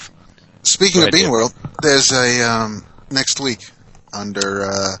left off. Speaking of Bean World, there's a next week under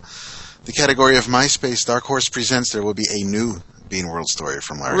the category of MySpace Dark Horse Presents, there will be a new Bean World story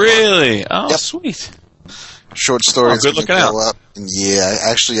from Larry. Really? Oh, Yep. Sweet. Short stories. Good looking out. Up. And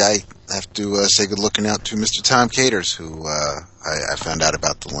I have to say good looking out to Mr. Tom Caters, who I found out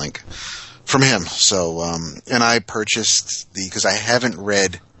about the link from him. So, and I purchased because I haven't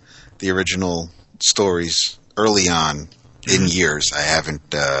read the original stories early on in years. I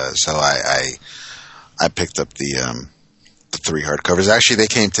haven't, so I picked up the 3 hardcovers. Actually, they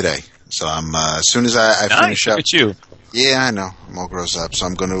came today. So I'm as soon as I finish up. Look at you. Yeah, I know. I'm all grows up, so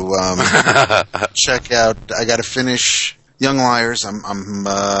I'm going to check out. I got to finish Young Liars. I'm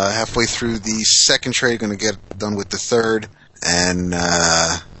halfway through the second trade. Going to get done with the third and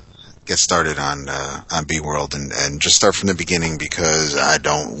get started on B World and just start from the beginning because I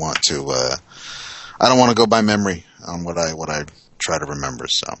don't want to go by memory on what I try to remember.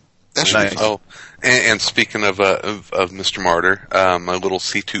 So that should be fun. Oh, and speaking of Mr. Martyr, my little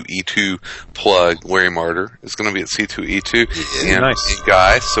C2E2 plug, Larry Martyr, is going to be at C2E2, Yeah, and nice. and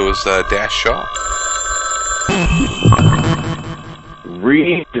Guy, so is Dash Shaw.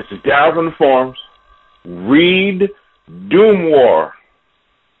 Read, this is Down from the Forums, read Doom War.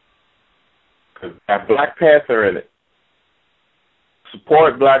 Because got Black Panther in it.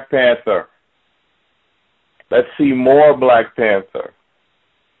 Support Black Panther. Let's see more Black Panther.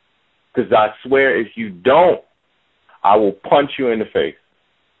 Because I swear if you don't, I will punch you in the face.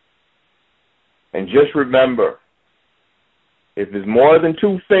 And just remember, if there's more than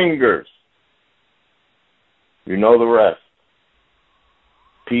 2 fingers, you know the rest.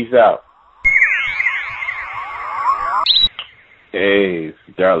 Peace out. Hey,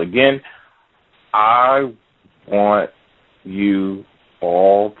 Darryl again. I want you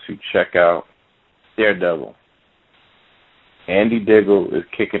all to check out Daredevil. Andy Diggle is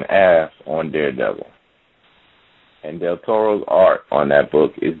kicking ass on Daredevil. And Del Toro's art on that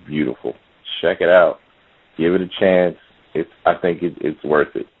book is beautiful. Check it out. Give it a chance. I think it's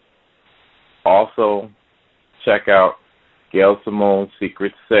worth it. Also, check out Gail Simone's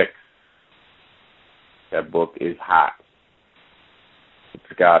Secret 6. That book is hot.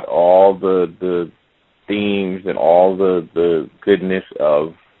 It's got all the themes and all the goodness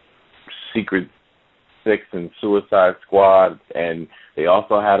of Secret 6 and Suicide Squad, and they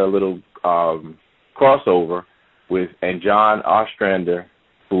also had a little crossover with John Ostrander,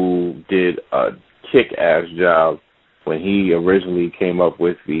 who did a kick-ass job when he originally came up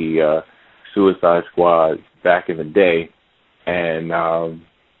with the Suicide Squad back in the day, and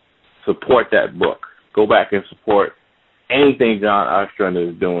support that book. Go back and support anything John Ostrander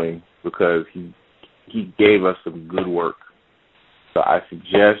is doing because he gave us some good work. So I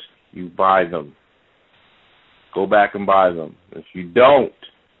suggest you buy them. Go back and buy them. If you don't,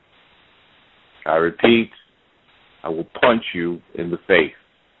 I repeat, I will punch you in the face.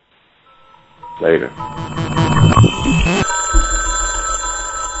 Later.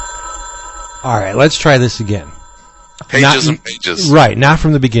 All right, let's try this again. Pages and pages. Right, not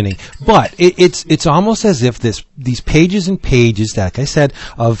from the beginning. But it's almost as if these pages and pages, like I said,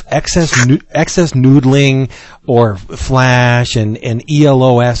 of excess noodling or Flash and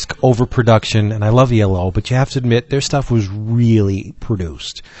ELO-esque overproduction, and I love ELO, but you have to admit their stuff was really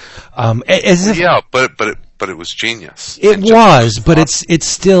produced. As if, Yeah, but it was genius. it And just- was, but it's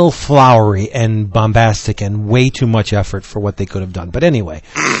still flowery and bombastic and way too much effort for what they could have done. But anyway,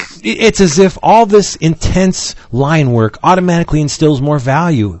 it's as if all this intense line work automatically instills more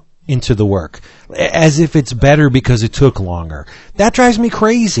value into the work, as if it's better because it took longer. That drives me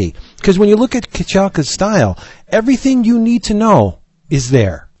crazy, because when you look at Kochalka's style, everything you need to know is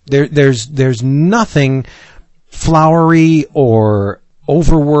there. There's nothing flowery or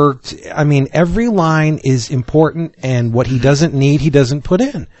overworked. I mean, every line is important, and what he doesn't need, he doesn't put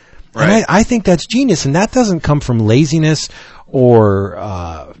in. Right. And I think that's genius, and that doesn't come from laziness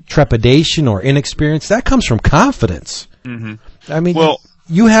or trepidation or inexperience. That comes from confidence. Mhm. I mean, Well-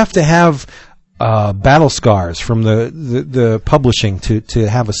 you have to have battle scars from the publishing to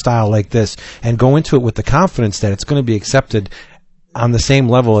have a style like this and go into it with the confidence that it's going to be accepted on the same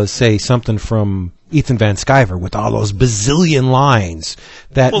level as, say, something from Ethan Van Sciver with all those bazillion lines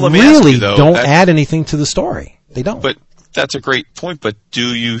that Well, let me ask really you, though, don't that- add anything to the story. They don't. But that's a great point. But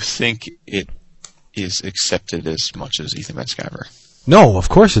do you think it is accepted as much as Ethan Van Sciver? No, of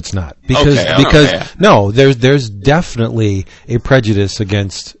course it's not. Because Okay. no, there's definitely a prejudice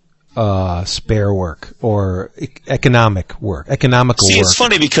against spare work or economical work. See, it's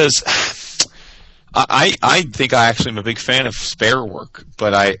funny because I think I actually am a big fan of spare work,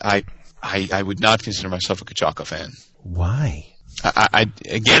 but I would not consider myself a Kochalka fan. Why?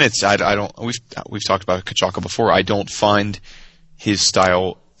 Again, I don't. We've talked about Kochalka before. I don't find his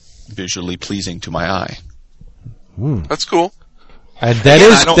style visually pleasing to my eye. That's cool.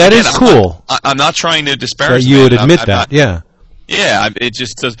 That is cool. I'm not trying to disparage. That you would him. admit I'm that, not- yeah. Yeah, it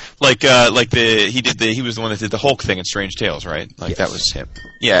just does. He was the one that did the Hulk thing in Strange Tales, right? Like, Yes. that was him.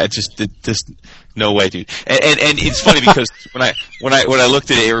 Yeah, it just no way, dude. And it's funny because when I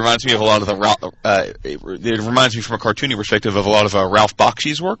looked at it, it reminds me of a lot of it reminds me from a cartoony perspective of a lot of Ralph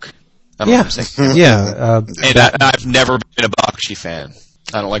Bakshi's work. I don't know what I'm saying. Yeah. And I've never been a Bakshi fan.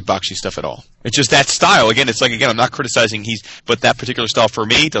 I don't like Bakshi stuff at all. It's just that style. Again, it's like, I'm not criticizing but that particular style for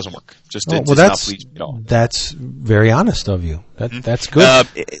me doesn't work. It's not pleasing at all. That's very honest of you. That's good.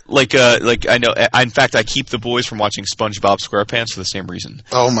 I know. In fact, I keep the boys from watching SpongeBob SquarePants for the same reason.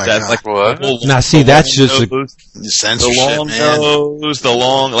 Oh my god! Like what? Now, see, that's just censorship, the long man. nose, the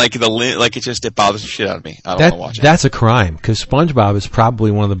long, it bothers the shit out of me. I don't want to watch it. That's a crime, because SpongeBob is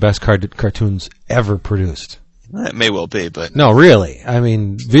probably one of the best cartoons ever produced. It may well be, but No, really. I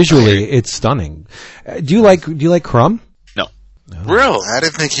mean, visually, it's stunning. Do you like Crumb? no. Really? I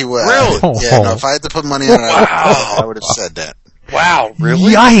didn't think he would. Really? Yeah, no, if I had to put money on it, I would have said that. Wow,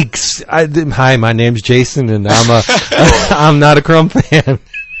 really? Yikes! Hi, my name's Jason, and I'm not a Crumb fan.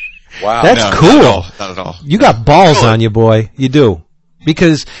 Wow. That's No, cool. Not at all. You got balls on you, boy. You do.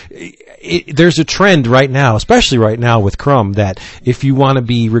 Because there's a trend right now, especially right now with Crumb, that if you want to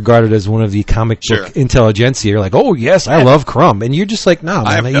be regarded as one of the comic book intelligentsia, you're like, oh yes, I love Crumb, and you're just like, no,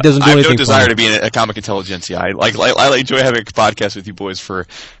 man, he doesn't do anything. I have no desire for to be a comic intelligentsia. I enjoy having a podcast with you boys for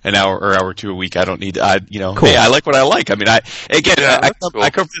an hour or two a week. I don't need, Cool. Hey, I like what I like. I mean, I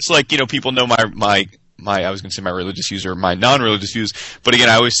cool. come this people know my I was going to say my religious views or my non-religious views, but again,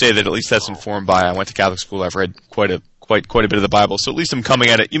 I always say that at least that's informed by, I went to Catholic school, I've read quite a bit of the Bible, so at least I'm coming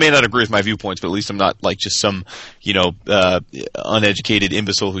at it. You may not agree with my viewpoints, but at least I'm not like just some, uneducated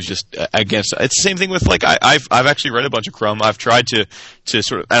imbecile who's just against. It's the same thing with I've actually read a bunch of Crumb. I've tried to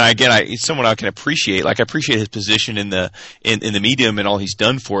sort of, and again, it's someone I can appreciate. Like, I appreciate his position in the medium and all he's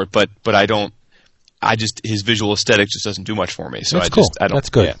done for it, but I don't. His visual aesthetic just doesn't do much for me. So That's cool. I don't.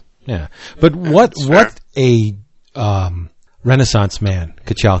 That's good. Yeah. But what a Renaissance man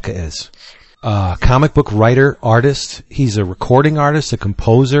Kachalka is. Comic book writer, artist. He's a recording artist, a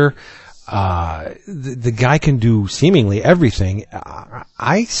composer. The guy can do seemingly everything.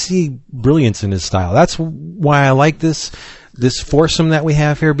 I see brilliance in his style. That's why I like this foursome that we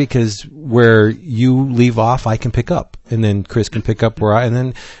have here, because where you leave off, I can pick up, and then Chris can pick up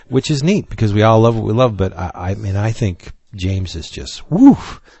which is neat, because we all love what we love. But I mean, I think James is just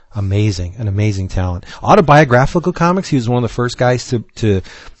amazing, an amazing talent. Autobiographical comics, he was one of the first guys to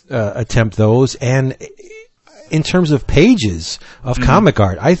attempt those, and in terms of pages of comic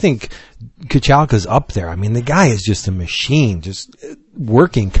art, I think Kachalka's up there. I mean, the guy is just a machine, just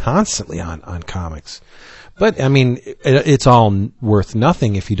working constantly on comics. But I mean, it's all worth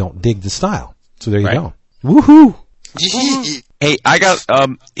nothing if you don't dig the style. So there you go. Woohoo! Hey, I got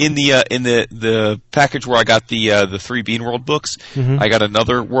in the package where I got the 3 Bean World books. I got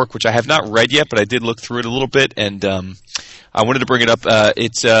another work which I have not read yet, but I did look through it a little bit, and I wanted to bring it up.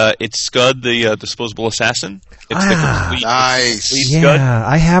 It's Scud, the disposable assassin. It's the complete nice. Scud. Yeah,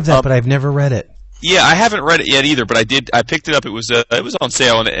 I have that, but I've never read it. Yeah, I haven't read it yet either, but I did. I picked it up. It was on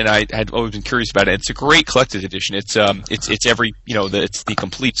sale, and I had always been curious about it. It's a great collector's edition. It's every it's the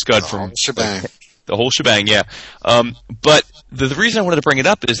complete Scud from shebang. The whole shebang, yeah. But the reason I wanted to bring it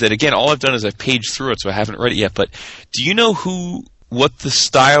up is that, again, all I've done is I've paged through it, so I haven't read it yet. But do you know what the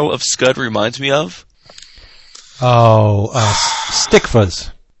style of Scud reminds me of? Oh, Stickfuzz.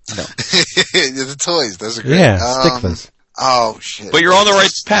 No. The toys, those are great. Yeah, Stickfuzz. Oh shit! But you're on the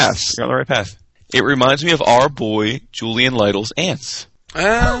right path. You're on the right path. It reminds me of our boy Julian Lytle's ants.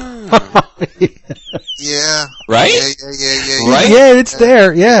 Yeah. Right? Yeah. Right? Yeah, it's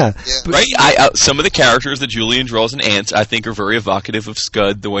there. Yeah. Right. Some of the characters that Julian draws in Ants, I think, are very evocative of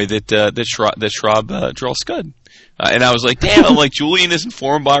Scud, the way that Schraub draws Scud. And I was like, damn, I'm like, Julian is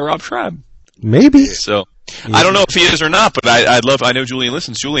informed by Rob Schraub. Maybe. So I don't know if he is or not, but I know Julian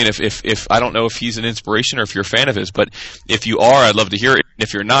listens. Julian, if I don't know if he's an inspiration or if you're a fan of his, but if you are, I'd love to hear it.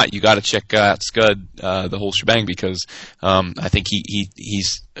 If you're not, you got to check out Scud, the whole shebang, because I think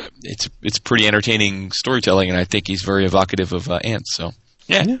it's pretty entertaining storytelling, and I think he's very evocative of Ants. So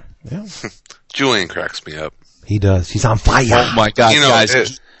yeah. Julian cracks me up. He does. He's on fire. Oh my God,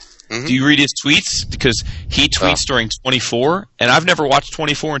 guys! Mm-hmm. Do you read his tweets? Because he tweets during 24, and I've never watched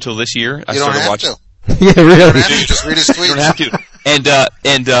 24 until this year. You don't have to. Yeah, really. You don't have to. Just read his tweets. You don't have to.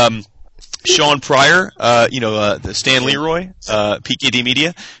 And Sean Pryor, the Stan Leroy, PKD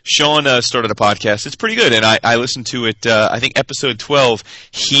Media. Sean started a podcast. It's pretty good, and I listened to it. I think episode 12.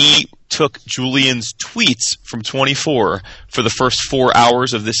 He took Julian's tweets from 24 for the first 4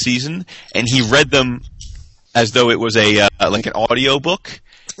 hours of this season, and he read them as though it was like an audio book.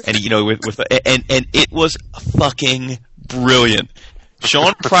 And and it was fucking brilliant.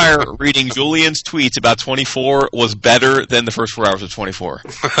 Sean Pryor reading Julian's tweets about 24 was better than the first 4 hours of 24.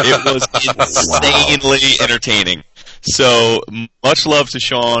 It was insanely entertaining. So much love to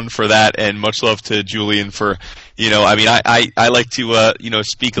Sean for that, and much love to Julian for, I like to,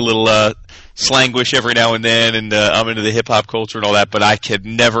 speak a little Slanglish every now and then, and I'm into the hip hop culture and all that, but I could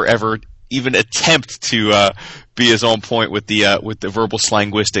never ever even attempt to be as on point with the verbal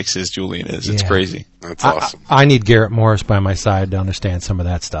slanguistics as Julian is. It's crazy. That's awesome. I need Garrett Morris by my side to understand some of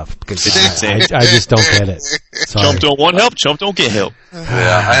that stuff because I just don't get it. Sorry. Chump don't want help. Chump don't get help.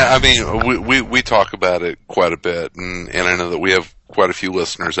 Yeah, I mean, we talk about it quite a bit, and I know that we have quite a few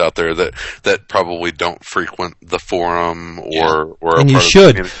listeners out there that probably don't frequent the forum or and you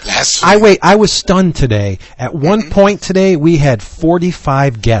should. I was stunned today. At one point today, we had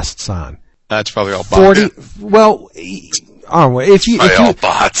 45 guests on. That's probably all bots. Well, if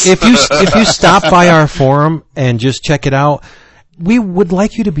you stop by our forum and just check it out, we would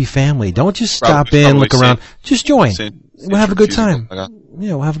like you to be family. Don't just stop in, look around. Just join. We'll have a good time.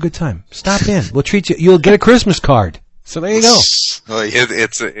 Yeah, we'll have a good time. Stop in. We'll treat you. You'll get a Christmas card. So there you go.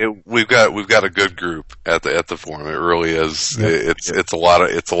 We've got a good group at the forum. It really is. Yep. It's a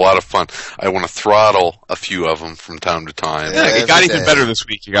lot of fun. I want to throttle a few of them from time to time. Yeah, it got even better this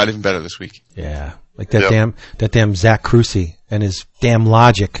week. Yeah, like that damn Zach Crucy and his damn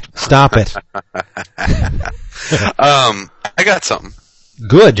logic. Stop it. I got something.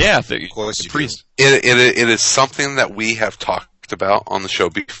 Good. Yeah, of course you priest. It is something that we have talked about on the show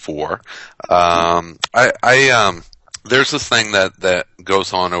before. There's this thing that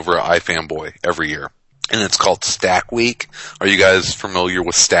goes on over at iFanboy every year, and it's called Stack Week. Are you guys familiar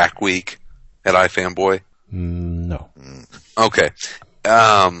with Stack Week at iFanboy? No. Okay.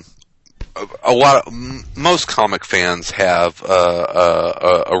 Most comic fans have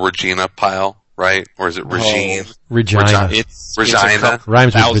a Regina pile, right? Or is it Regine? Regina. It's Regina.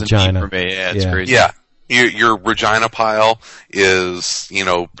 Rhymes with vagina. For me. Yeah, it's crazy. Yeah. Your Regina pile is,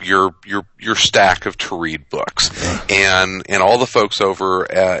 your stack of to read books. And all the folks over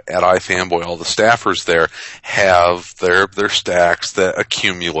at iFanboy, all the staffers there have their stacks that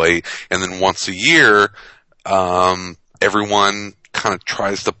accumulate, and then once a year, everyone kind of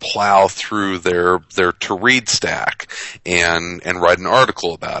tries to plow through their to read stack and write an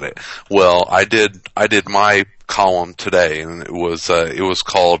article about it. Well, I did my column today, and it was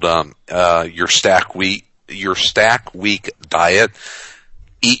called your Stack Week Diet.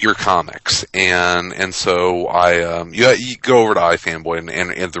 Eat your comics, and so you go over to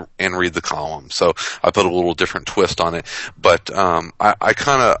iFanboy and read the column. So I put a little different twist on it, but I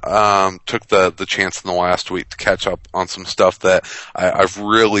kind of took the chance in the last week to catch up on some stuff that I've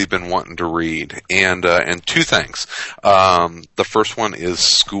really been wanting to read, and two things. The first one is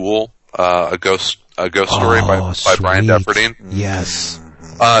School, a ghost story by Brian Dufresne. Yes.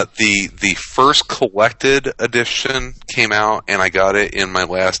 The first collected edition came out, and I got it in my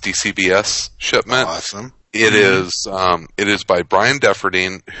last DCBS shipment. Awesome. It is by Brian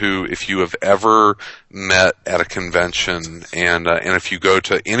Dufresne, who, if you have ever met at a convention, and if you go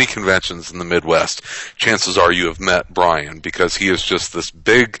to any conventions in the Midwest, chances are you have met Brian, because he is just this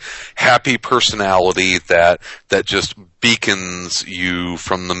big, happy personality that just beacons you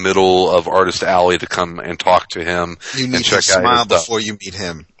from the middle of Artist Alley to come and talk to him. You need and to check out smile his stuff. before you meet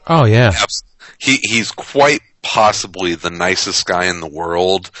him. Oh yeah. He's quite possibly the nicest guy in the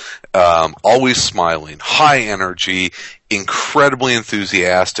world. Always smiling, high energy, incredibly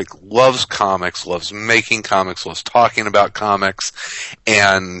enthusiastic, loves comics, loves making comics, loves talking about comics,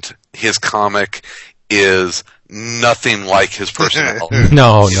 and his comic is nothing like his personality.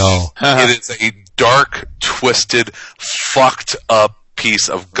 No. It is a dark, twisted, fucked up piece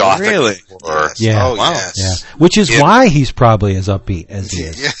of gothic horror. Yes. Yeah. Oh, Wow. yes. Yeah. Which is why he's probably as upbeat as he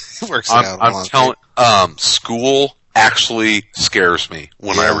is. Yeah, it works out. I'm telling. School actually scares me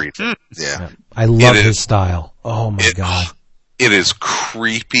when I read it. Yeah. I love his style. Oh my god. It is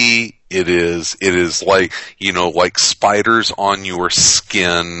creepy. It is like, like spiders on your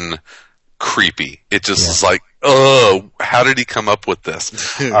skin creepy. It just is like, oh, how did he come up with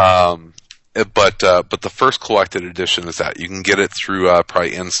this? But the first collected edition is out. You can get it through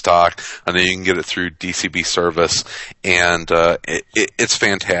probably in stock, and then you can get it through DCB service, and it's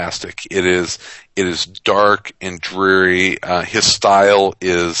fantastic. It is dark and dreary. His style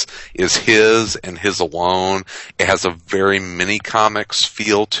is his and his alone. It has a very mini comics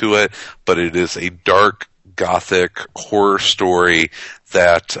feel to it, but it is a dark gothic horror story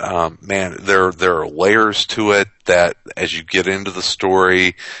that there are layers to it that as you get into the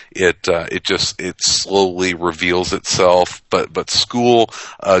story it slowly reveals itself. But School,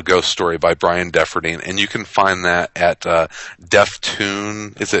 Ghost Story by Brian Dufresne, and you can find that at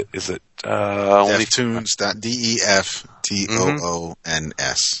Deftoon. Is it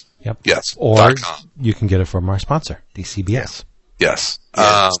Deftoons.deftoons. Yep. Yes. Or .com. you can get it from our sponsor, DCBS. Yes.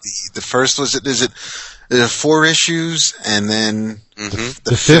 Yeah, the first is it 4 issues, and then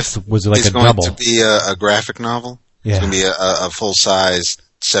The fifth was like is a going double. to be a graphic novel. Yeah. It's going to be a full-size,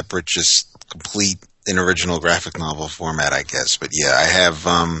 separate, just complete in original graphic novel format, I guess. But yeah, I have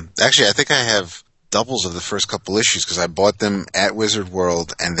actually I think I have doubles of the first couple issues because I bought them at Wizard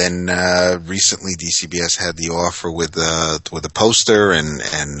World, and then recently DCBS had the offer with the poster and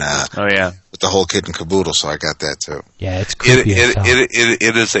Oh yeah. with the whole kit and caboodle, so I got that too. Yeah, it's creepy as hell.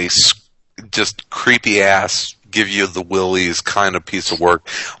 It is a just creepy ass, give you the willies kind of piece of work,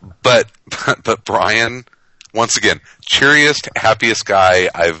 but Brian, once again, cheeriest, happiest guy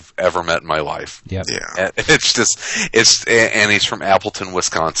I've ever met in my life. Yep. Yeah. And he's from Appleton,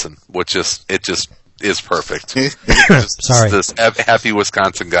 Wisconsin, which is perfect. Sorry. This happy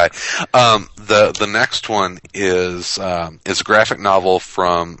Wisconsin guy. The next one is a graphic novel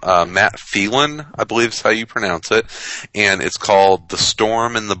from Matt Phelan, I believe is how you pronounce it, and it's called The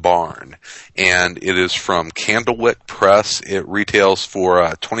Storm in the Barn, and it is from Candlewick Press. It retails for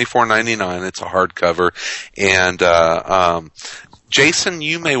 $24.99. It's a hardcover, and Jason,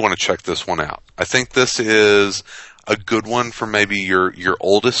 you may want to check this one out. I think this is a good one for maybe your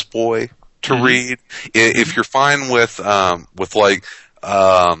oldest boy to read. If you're fine with like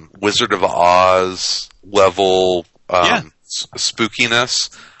Wizard of Oz level spookiness.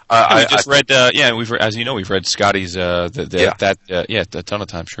 We just read. As you know, we've read Scotty's. A ton of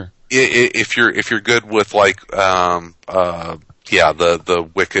times. Sure. If you're good with like the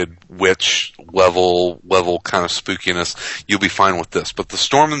Wicked Witch level kind of spookiness, you'll be fine with this. But The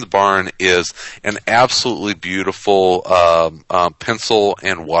Storm in the Barn is an absolutely beautiful pencil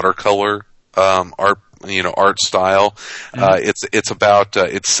and watercolor art style. It's about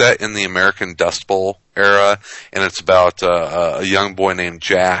it's set in the American Dust Bowl era, and it's about a young boy named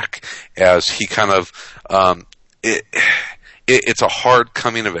Jack as he kind of it's a hard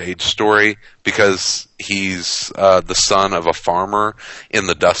coming of age story because he's the son of a farmer in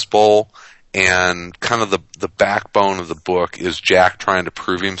the Dust Bowl, and kind of the backbone of the book is Jack trying to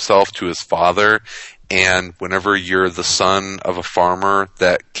prove himself to his father. And whenever you're the son of a farmer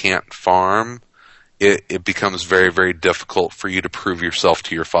that can't farm, it becomes very, very difficult for you to prove yourself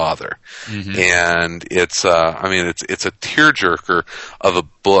to your father. Mm-hmm. And it's a tearjerker of a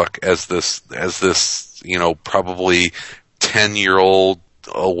book as this, probably 10-year-old,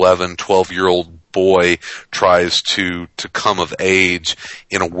 11, 12-year-old boy tries to come of age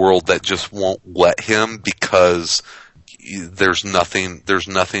in a world that just won't let him because there's nothing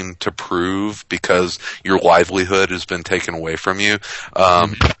to prove because your livelihood has been taken away from you.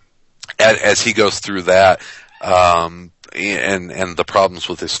 As he goes through that, and the problems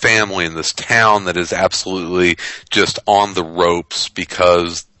with his family and this town that is absolutely just on the ropes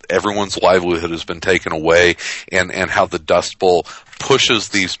because everyone's livelihood has been taken away, and how the Dust Bowl pushes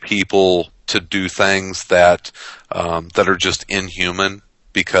these people to do things that are just inhuman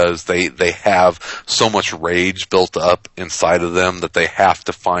because they have so much rage built up inside of them that they have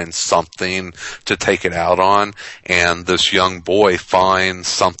to find something to take it out on. And this young boy finds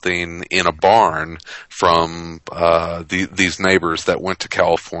something in a barn from these neighbors that went to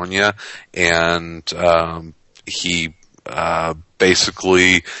California, and he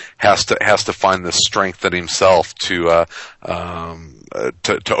basically has to find the strength in himself to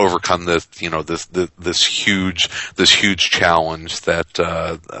overcome this this huge challenge that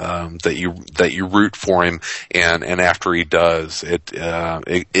you root for him, and after he does it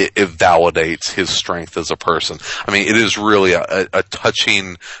validates his strength as a person. I mean, it is really a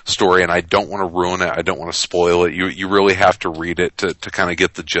touching story, and I don't want to ruin it. I don't want to spoil it. You really have to read it to kind of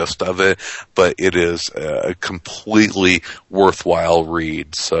get the gist of it, but it is a completely worthwhile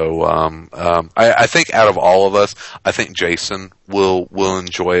read. So I think out of all of us, I think Jason will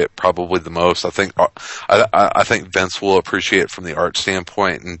enjoy it probably the most. I think Vince will appreciate it from the art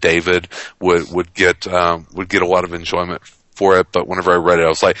standpoint, and David would get a lot of enjoyment for it. But whenever I read it, I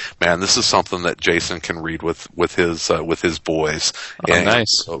was like, man, this is something that Jason can read with his boys, and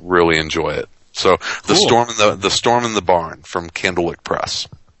nice. Really enjoy it. So cool. The Storm in the Barn from Candlewick Press.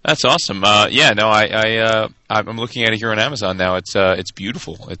 That's awesome. I'm looking at it here on Amazon now. It's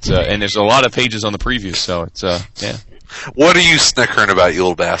beautiful. And there's a lot of pages on the previews, so it's yeah. What are you snickering about, you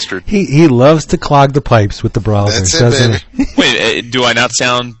little bastard? He loves to clog the pipes with the browsers, doesn't he? Wait, do I not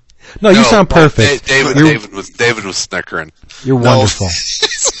sound? No, you sound perfect. David was snickering. You're wonderful.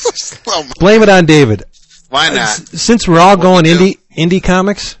 Blame it on David. Why not? Since we're all going indie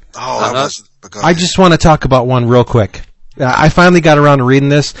comics, I just want to talk about one real quick. I finally got around to reading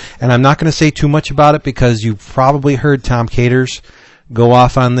this, and I'm not going to say too much about it because you've probably heard Tom Caters go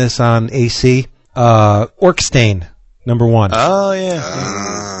off on this on AC. Orkstain, number 1. Oh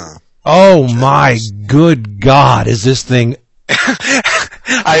yeah. Oh my good God, is this thing...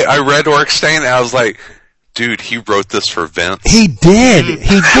 I read Orkstain and I was like, dude, he wrote this for Vince. He did.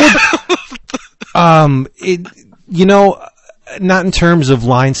 Not in terms of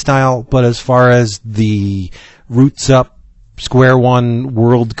line style, but as far as the roots up, square one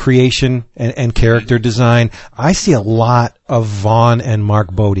world creation and character design, I see a lot of Vaughn and Mark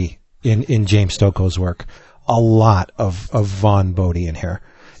Bodie in James Stokoe's work. A lot of Vaughn Bodie in here.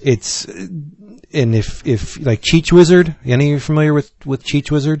 And if like Cheech Wizard, any of you familiar with Cheech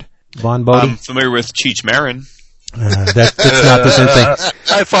Wizard? Vaughn Bodie? I'm familiar with Cheech Marin. That's not the same thing.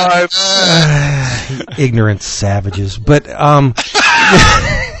 High five. Ignorant savages. But,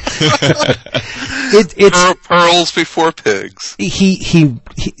 it's pearls before pigs.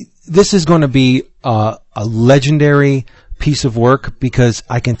 This is going to be a legendary piece of work because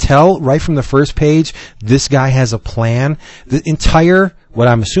I can tell right from the first page this guy has a plan. The entire, what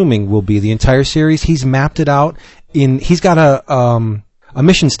I'm assuming will be the entire series, he's mapped it out he's got a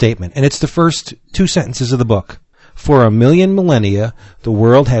mission statement, and it's the first 2 sentences of the book. For 1 million millennia, the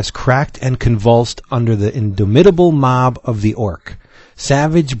world has cracked and convulsed under the indomitable mob of the orc.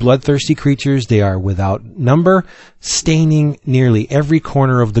 Savage, bloodthirsty creatures, they are without number, staining nearly every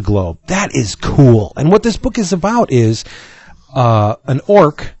corner of the globe. That is cool. And what this book is about is an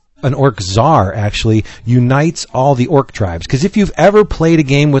orc czar, actually, unites all the orc tribes. Because if you've ever played a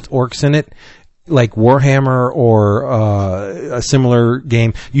game with orcs in it, like Warhammer or a similar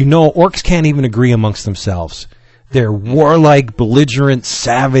game, orcs can't even agree amongst themselves. They're warlike, belligerent,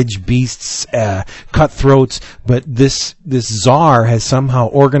 savage beasts, cutthroats, but this czar has somehow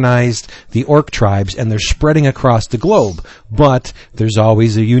organized the orc tribes, and they're spreading across the globe. But there's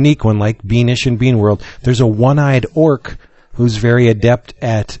always a unique one, like Beanish in Bean World. There's a one-eyed orc who's very adept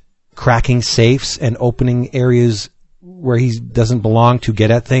at cracking safes and opening areas where he doesn't belong to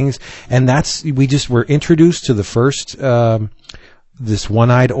get at things. And we just were introduced to the first... this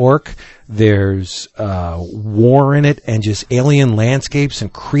one-eyed orc. There's war in it and just alien landscapes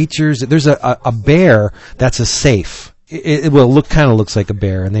and creatures. There's a bear that's a safe. It kind of looks like a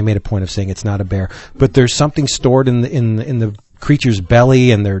bear, and they made a point of saying it's not a bear. But there's something stored in the creature's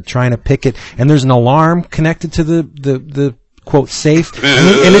belly, and they're trying to pick it. And there's an alarm connected to the quote safe,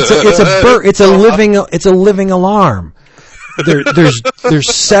 and it's a living alarm.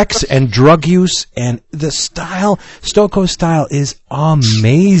 There's sex and drug use, and the style, Stokoe's style, is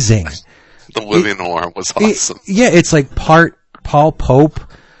amazing. The living alarm was awesome. It's like part Paul Pope.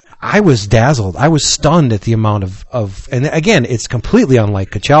 I was dazzled. I was stunned at the amount of and again, it's completely unlike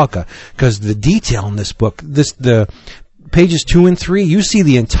Kachalka, because the detail in this book, the pages 2 and 3, you see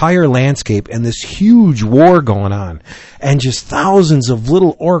the entire landscape and this huge war going on, and just thousands of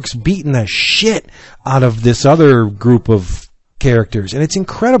little orcs beating the shit out of this other group of characters, and it's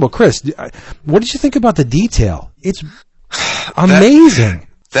incredible. Chris, what did you think about the detail? It's amazing.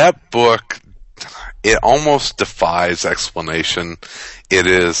 That book, it almost defies explanation. It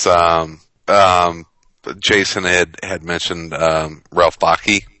is, Jason had mentioned Ralph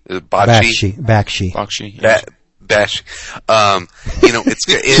Bakshi. Bakshi. Yeah. Bash. It's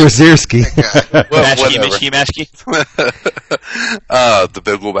Wazierski. The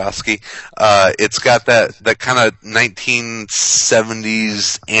Big Lebowski. It's got that kind of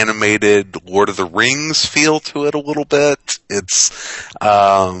 1970s animated Lord of the Rings feel to it a little bit. It's,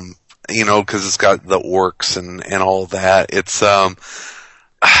 because it's got the orcs and all that. It's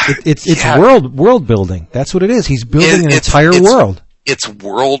world building. That's what it is. He's building an entire world. It's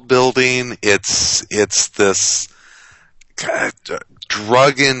world building. It's this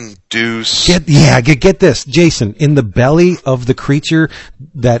drug-induced. Get this, Jason. In the belly of the creature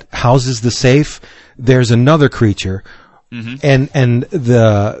that houses the safe, there's another creature, and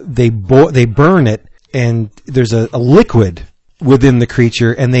they burn it, and there's a liquid within the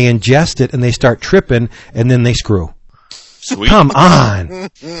creature, and they ingest it, and they start tripping, and then they screw. Sweet. Come on,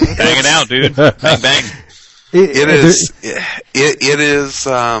 hanging out, dude. Bang bang.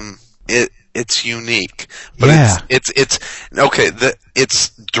 It's unique, but it's okay.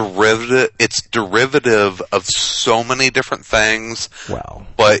 It's derivative of so many different things. Wow.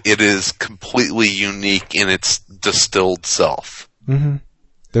 But it is completely unique in its distilled self. Mm-hmm.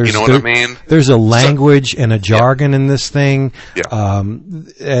 What I mean? There's a language and a jargon in this thing. Yeah.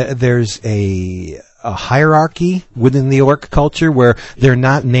 There's a hierarchy within the orc culture where they're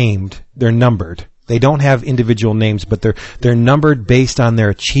not named; they're numbered. They don't have individual names, but they're numbered based on their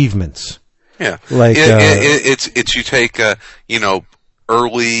achievements. Yeah, like it's you take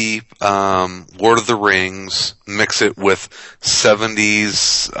early Lord of the Rings, mix it with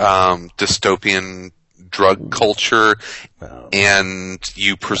 70s dystopian drug culture, and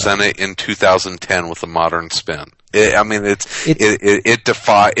you present it in 2010 with a modern spin. It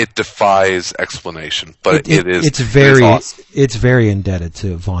defies explanation, but it's awesome. It's very indebted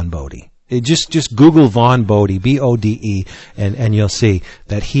to Vaughn Bode. Just Google Vaughn Bode, Bode, and you'll see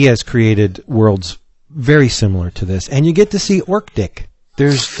that he has created worlds very similar to this, and you get to see orc dick.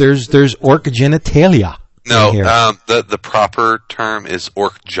 There's orc genitalia. No, the proper term is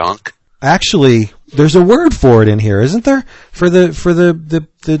orc junk. Actually, there's a word for it in here, isn't there? For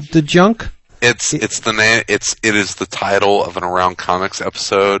the junk. It is the title of an Around Comics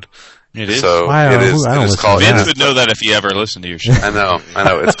episode. It is. So wow, it is. It is called. Vince would know that if he ever listened to your show. I know.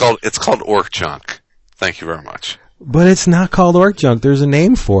 It's called orc junk. Thank you very much. But it's not called orc junk. There's a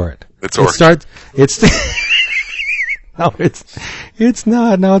name for it. It's orc. No, it's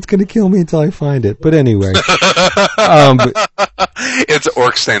not. Now it's going to kill me until I find it. But anyway, it's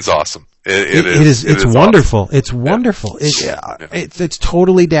Orc Stain's awesome. It is. It's wonderful. Awesome. It's wonderful. Yeah. It's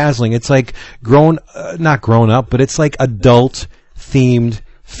totally dazzling. It's like not grown up, but it's like adult themed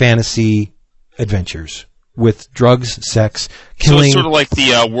fantasy adventures with drugs, sex, killing. So it's sort of like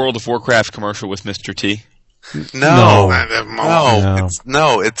the World of Warcraft commercial with Mr. T. No.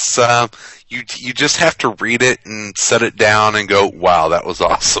 It's you just have to read it and set it down and go, wow, that was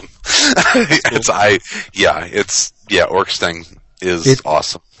awesome. Orksting is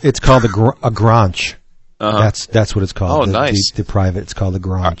awesome. It's called a Granch. That's what it's called. Oh, nice. The private. It's called a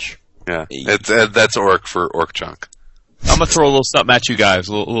Granch. Yeah, that's orc for orc junk. I'm gonna throw a little something at you guys.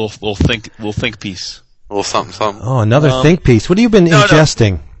 A little think piece. A little something. Oh, another think piece. What have you been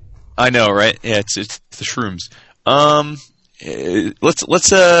ingesting? No. I know, right? Yeah, it's the shrooms. Let's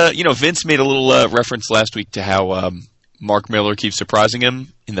Vince made a little reference last week to how Mark Miller keeps surprising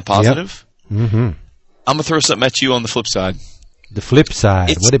him in the positive. Yep. Mm-hmm. I'm gonna throw something at you on the flip side. The flip side.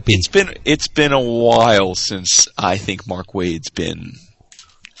 What'd it be? It's been a while since I think Mark Waid's been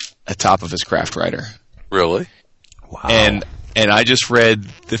atop of his craft writer. Really? Wow. And I just read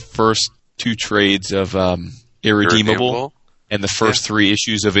the first 2 trades of Irredeemable and the first 3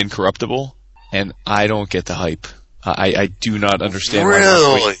 issues of Incorruptible, and I don't get the hype. I do not understand why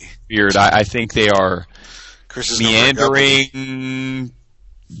Mark Waid is weird. I think they are meandering,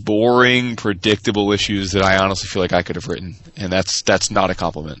 boring, predictable issues that I honestly feel like I could have written, and that's not a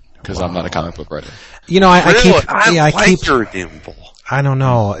compliment because I'm not a comic book writer. I keep Irredeemable. I don't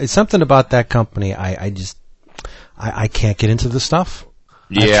know. It's something about that company. I can't get into the stuff.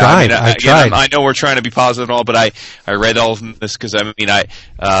 Yeah, I tried. I know we're trying to be positive and all, but I read all of this because a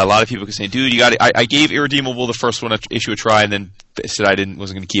lot of people can say, dude, you got. I gave Irredeemable the first one issue a try, and then said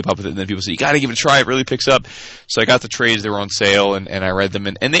wasn't going to keep up with it. And then people said, you got to give it a try. It really picks up. So I got the trades; they were on sale, and I read them,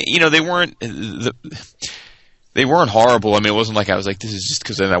 and they they weren't horrible. I mean, it wasn't like I was like, this is just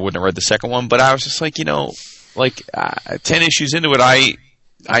because then I wouldn't have read the second one. But I was just like, 10 issues into it,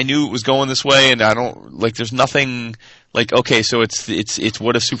 I knew it was going this way, and I don't like. There's nothing. Like, okay, so it's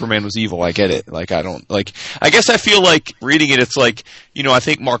what if Superman was evil? I get it. Like, I don't like. I guess I feel like reading it. It's like, I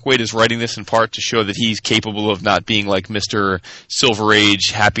think Mark Waid is writing this in part to show that he's capable of not being like Mr. Silver Age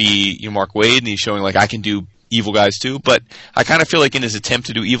happy Mark Waid, and he's showing like I can do evil guys too. But I kind of feel like in his attempt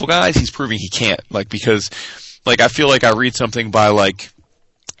to do evil guys, he's proving he can't. Like because, like I feel like I read something by like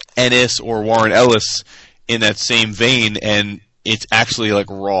Ennis or Warren Ellis in that same vein, and it's actually like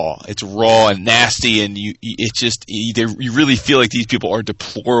raw. It's raw and nasty, and you really feel like these people are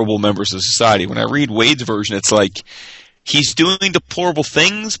deplorable members of society. When I read Wade's version, it's like he's doing deplorable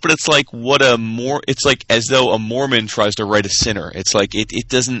things, but it's like it's like as though a Mormon tries to write a sinner. It's like it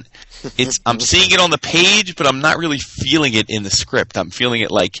doesn't. I'm seeing it on the page, but I'm not really feeling it in the script. I'm feeling it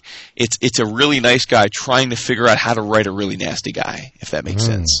like it's a really nice guy trying to figure out how to write a really nasty guy. If that makes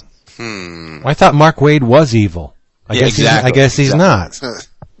sense. I thought Mark Waid was evil. I guess he's not.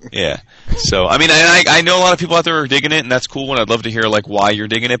 Yeah. So, I know a lot of people out there are digging it, and that's cool, and I'd love to hear, like, why you're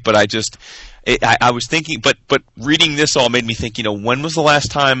digging it, but I was thinking, but reading this all made me think, when was the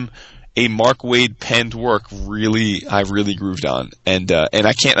last time a Mark Waid penned work I really grooved on? And I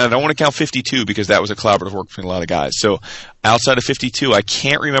don't want to count 52 because that was a collaborative work between a lot of guys. So, outside of 52, I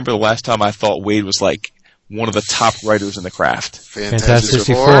can't remember the last time I thought Waid was, like, one of the top writers in the craft. Fantastic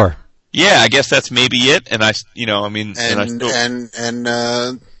Four. Yeah, I guess that's maybe it, and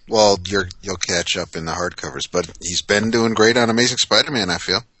well, you'll catch up in the hardcovers, but he's been doing great on Amazing Spider-Man, I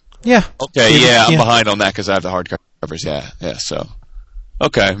feel. Yeah. Okay, I'm behind on that because I have the hardcovers, yeah, so.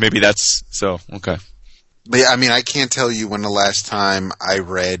 Okay, maybe that's, so, okay. But yeah, I can't tell you when the last time I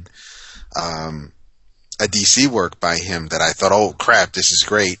read, a DC work by him that I thought, oh crap, this is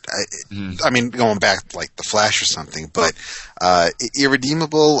great. I mean, going back like The Flash or something, but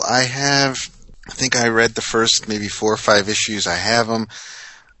Irredeemable, I think I read the first maybe 4 or 5 issues. I have them,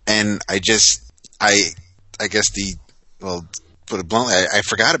 and I guess put it bluntly, I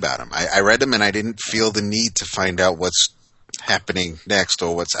forgot about them. I read them and I didn't feel the need to find out what's happening next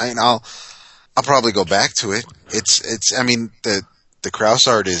or I'll probably go back to it. It's I mean the Krause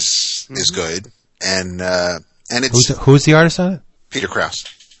art is good, and it's who's the artist on it? Peter Krause.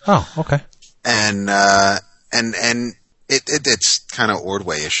 Oh, okay. And it's kind of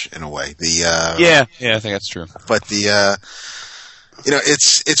Ordway-ish in a way. Yeah, I think that's true. But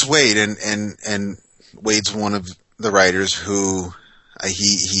it's Wade, and Wade's one of the writers who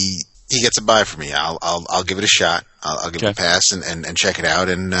he gets a buy for me. I'll give it a shot. I'll give it a pass and check it out.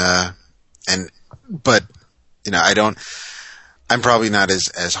 But I'm probably not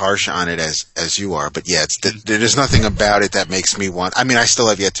as harsh on it as you are. But yeah, there's nothing about it that makes me want. I mean, I still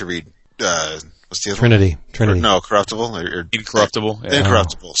have yet to read. What's the other Trinity. one? No, Corruptible or Incorruptible. Yeah.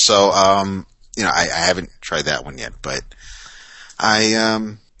 Incorruptible. So I haven't tried that one yet, but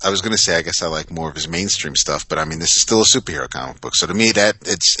I was going to say I guess I like more of his mainstream stuff, but I mean this is still a superhero comic book. So to me that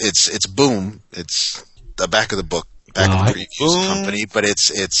it's Boom. It's the back of the book, back of the previews company, but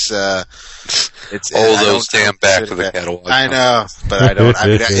it's all those damn back of the catalog. I know, but I don't. I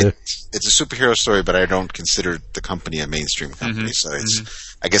mean, it's a superhero story, but I don't consider the company a mainstream company. So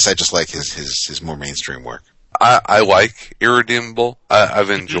I guess I just like his more mainstream work. I like Irredeemable. I've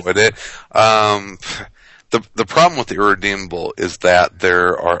enjoyed it. The problem with Irredeemable is that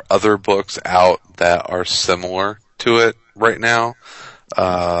there are other books out that are similar to it right now.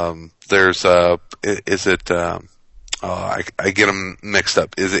 There's I get them mixed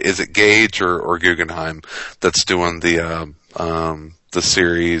up. Is it Gage or Guggenheim that's doing the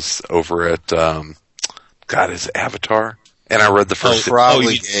series over at is it Avatar? And I read the first.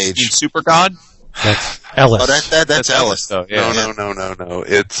 Probably Gage. Super God. That's Ellis. Oh, that's Ellis. Though. Yeah. No.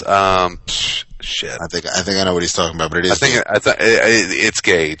 It's shit. I think I know what he's talking about, but it is. It's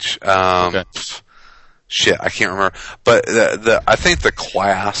Gage. Okay. Shit, I can't remember. But I think the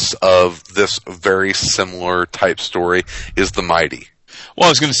class of this very similar type story is the Mighty. Well, I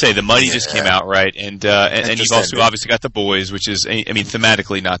was going to say the Mighty just came out, right? And you've also obviously got the Boys, which is, I mean,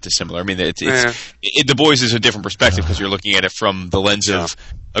 thematically not dissimilar. I mean, the Boys is a different perspective because you're looking at it from the lens of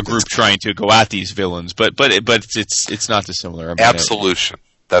a group trying to go at these villains, but it's not dissimilar. I mean, Absolution.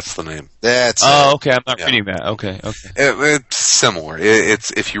 That's the name. Okay. I'm not reading that. Okay. It's similar.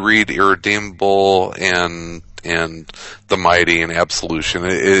 It's if you read Irredeemable and the Mighty and Absolution,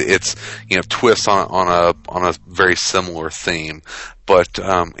 it's twists on a very similar theme. But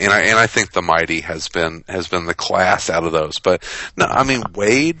and I think the Mighty has been the class out of those. But no, I mean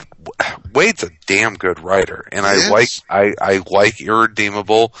Wade's a damn good writer, and I like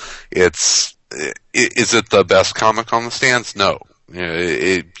Irredeemable. Is it the best comic on the stands? No.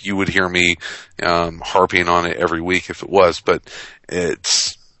 You would hear me harping on it every week if it was, but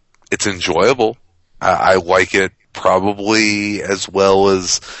it's enjoyable. I like it probably as well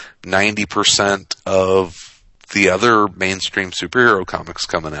as 90% of the other mainstream superhero comics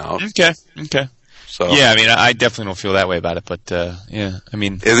coming out. Okay. So yeah, I mean, I definitely don't feel that way about it, but yeah, I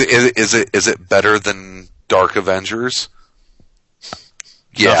mean, is it better than Dark Avengers?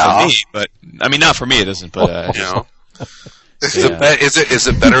 Yeah, not for me, but I mean, not for me, it isn't. But Is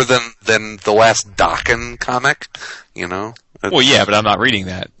it better than the last Dokken comic? Well, yeah, but I'm not reading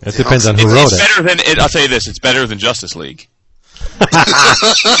that. It depends on who wrote it. Better than I'll tell you this: it's better than Justice League.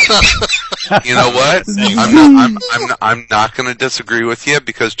 You know what? I'm not going to disagree with you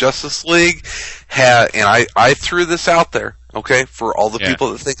because Justice League had, and I threw this out there. Okay, for all the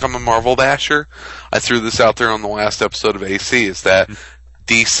people that think I'm a Marvel basher, I threw this out there on the last episode of AC. Is that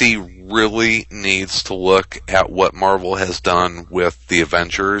DC really needs to look at what Marvel has done with the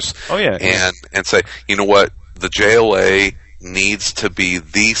Avengers. Oh yeah. And say, you know what, the JLA needs to be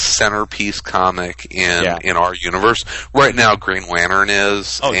the centerpiece comic in our universe. Right now Green Lantern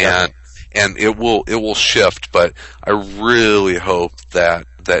is, and it will shift, but I really hope that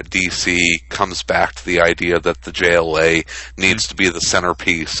DC comes back to the idea that the JLA needs to be the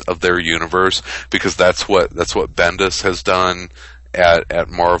centerpiece of their universe, because that's what Bendis has done at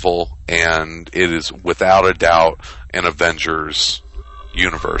Marvel, and it is without a doubt an Avengers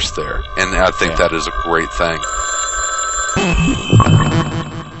universe there, and I think that is a great thing.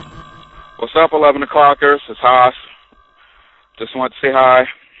 What's up, 11 o'clockers? It's Haas. Just wanted to say hi,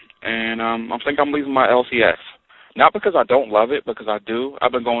 and I think I'm leaving my LCS. Not because I don't love it, because I do.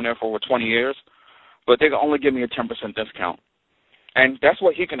 I've been going there for over 20 years, but they can only give me a 10% discount. And that's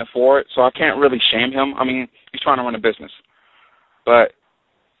what he can afford, so I can't really shame him. I mean, he's trying to run a business. But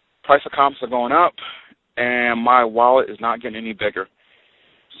price of comics are going up, and my wallet is not getting any bigger.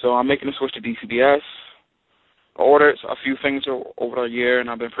 So I'm making a switch to DCBS. I ordered a few things over the year, and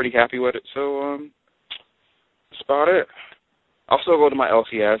I've been pretty happy with it. So that's about it. I'll still go to my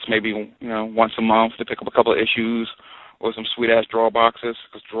LCS maybe once a month to pick up a couple of issues or some sweet-ass draw boxes,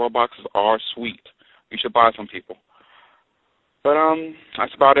 because draw boxes are sweet. You should buy some, people. But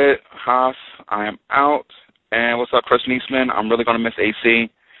that's about it. Haas, I am out. And what's up, Chris Niesman? I'm really going to miss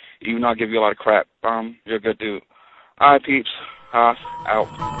AC, even though I give you a lot of crap. You're a good dude. All right, peeps. Haas, out.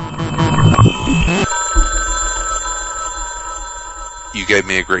 You gave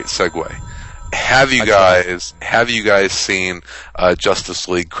me a great segue. Have you guys seen Justice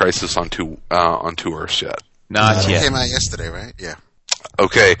League Crisis on Two Earths yet? Not It yet. came out yesterday, right? Yeah.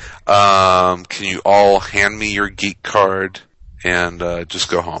 Okay. Can you all hand me your geek card and just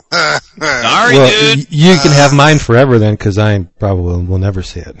go home? Sorry, Well, dude. you can have mine forever then, because I probably will never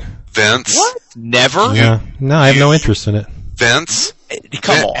see it. Vince? What? Never? Yeah. No, I have no interest in it. Vince?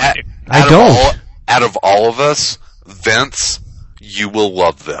 Come on. I don't. Out of all of us, Vince, you will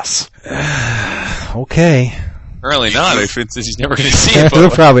love this. Okay. Apparently not. If he's never going to see I it.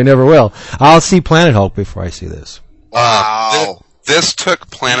 But probably never will. I'll see Planet Hulk before I see this. Wow. This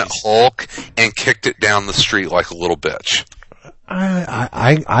took Planet Hulk and kicked it down the street like a little bitch.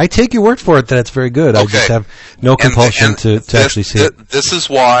 I take your word for it that it's very good. I Okay. just have no compulsion to actually see it. This is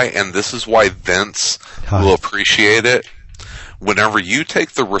why Vince Hi. will appreciate it. Whenever you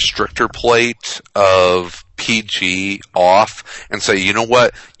take the restrictor plate of PG off and say, you know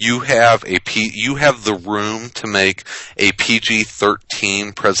what, you have the room to make a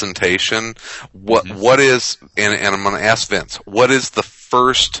PG-13 presentation. What is, and I'm going to ask Vince, what is the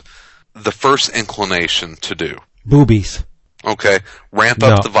first inclination to do? Boobies. Okay, ramp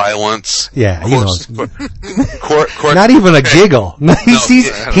up No. the violence. Yeah, Not not even a giggle.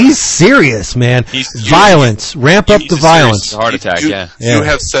 He's serious, man. Violence. Ramp up the violence. Heart attack, yeah. You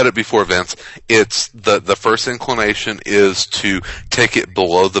have said it before, Vince. It's the first inclination is to take it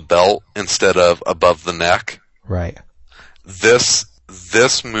below the belt instead of above the neck. Right. This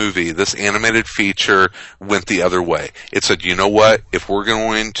movie, this animated feature, went the other way. It said, you know what? If we're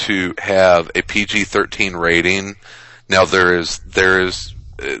going to have a PG-13 rating, now there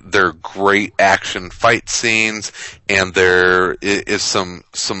are great action fight scenes, and there is some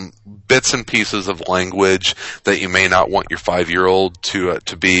bits and pieces of language that you may not want your 5-year-old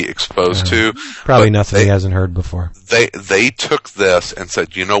to be exposed to. Probably But nothing he hasn't heard before. They took this and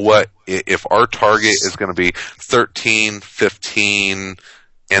said, you know what? If our target is going to be 13, 15,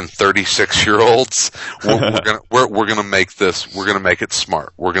 and 36-year-olds, we're gonna make this. We're gonna make it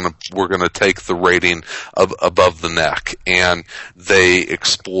smart. We're gonna take the rating above the neck, and they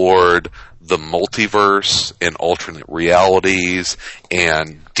explored the multiverse and alternate realities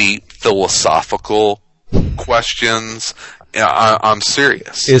and deep philosophical questions. I'm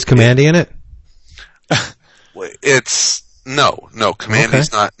serious. Is Commandy in it? It's no.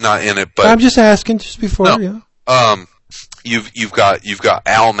 Commandy's not in it, but I'm just asking, just before. No. Yeah. You've got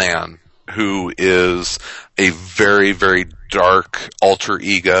Owlman, who is a very, very dark alter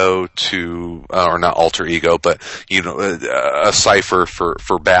ego to, or not alter ego, but a cipher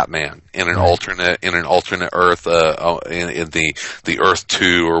for Batman in an alternate Earth, in the Earth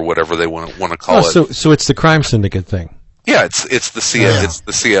 2 or whatever they want to call it. So it's the crime syndicate thing. Yeah, it's the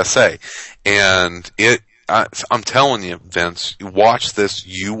CSA, and I'm telling you, Vince, you watch this,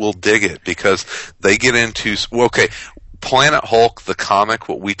 you will dig it, because they get into Planet Hulk, the comic,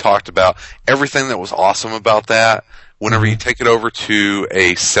 what we talked about, everything that was awesome about that. Whenever you take it over to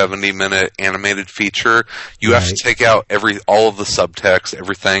a 70-minute animated feature, you have to take out all of the subtext,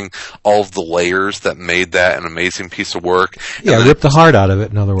 everything, all of the layers that made that an amazing piece of work. Yeah, rip the heart out of it.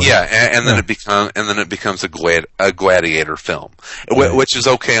 In other words. Yeah, and then it becomes a gladiator film, which is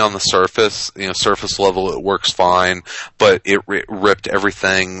okay on the surface. Surface level, it works fine, but it ripped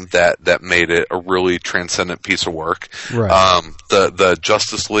everything that made it a really transcendent piece of work. Right. The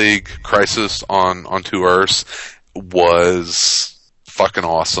Justice League Crisis on Two Earths was fucking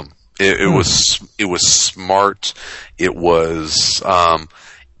awesome. It was smart. It was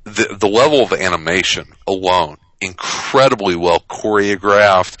the level of animation alone, incredibly well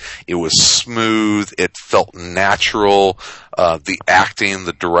choreographed. It was smooth. It felt natural. The acting,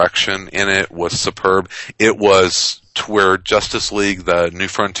 the direction in it was superb. It was to where Justice League, the New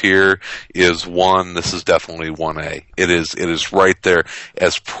Frontier, is 1. This is definitely 1A. It is right there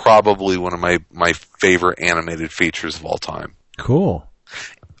as probably one of my favorite animated features of all time. Cool.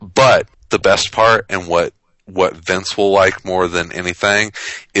 But the best part, and what what Vince will like more than anything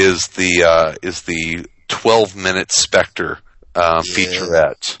is the 12-minute Spectre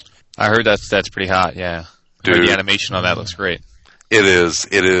featurette. I heard that's pretty hot. Yeah, Dude. The animation on that looks great. It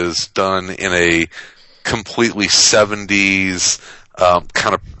is done in a completely 70s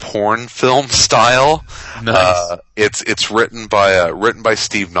kind of porn film style. Nice. It's written by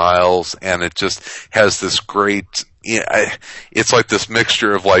Steve Niles, and it just has this great. It's like this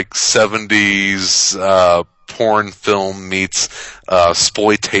mixture of like 70s porn film meets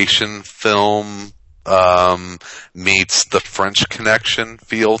exploitation film meets the French Connection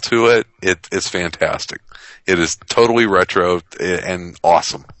feel to it. It's fantastic. It is totally retro and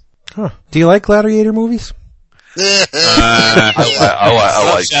awesome. Huh. Do you like Gladiator movies? I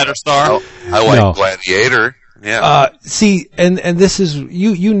like Shatterstar. I like No. Gladiator. Yeah. See, and this is,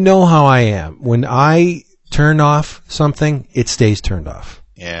 you know how I am. When I turn off something, it stays turned off.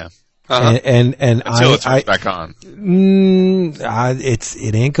 Yeah. Uh-huh. And Until it I turns back on.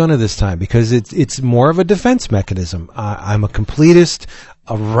 it ain't gonna this time because it's more of a defense mechanism. I'm a completist,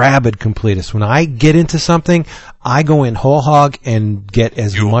 a rabid completist. When I get into something, I go in whole hog and get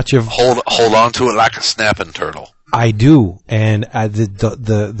as much of. Hold on to it like a snapping turtle. I do, and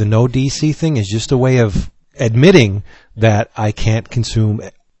the no DC thing is just a way of admitting that I can't consume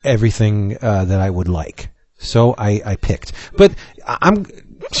everything that I would like. So I picked, but I'm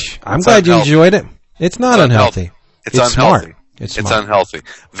glad you enjoyed it. It's not unhealthy. It's unhealthy. Smart. It's smart. unhealthy.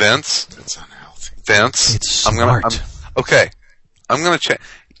 Vince. It's unhealthy. Vince. It's smart. I'm gonna check.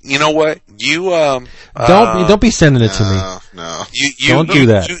 You know what? You Don't be sending it to me. No. You Don't do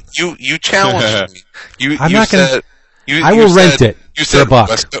that. You challenged me. I'm you not gonna- said, you, I you will said- rent it You for said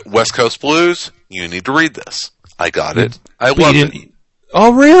 $1. West Coast Blues. You need to read this. I got it. I But you love didn't- it.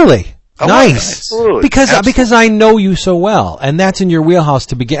 Oh, really? I love it. Nice. Absolutely. Because I know you so well, and that's in your wheelhouse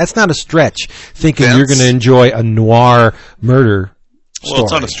to begin. That's not a stretch. Thinking Vince? you're going to enjoy a noir murder story. Well,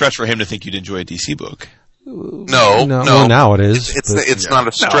 it's not a stretch for him to think you'd enjoy a DC book. No. Well, now it is. It's not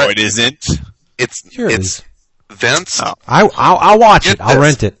a stretch. No, it isn't. It's Sure it it's Vince. Oh. I'll watch Get it. I'll this.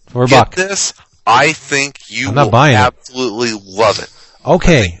 rent it for $1. Get this. I think you I'm not will buying it. absolutely love it.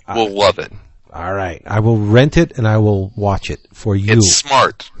 Okay. Will love it. All right. I will rent it and I will watch it for you. It's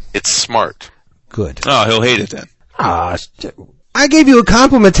smart. It's smart. Good. Oh, he'll hate it then. I gave you a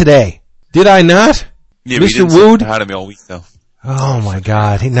compliment today. Did I not? Yeah, but he Mr. didn't Wood? say hi to me all week though. Oh my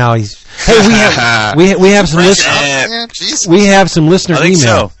God! Now he's. Hey, we have some Man, Jesus. we have some listener I think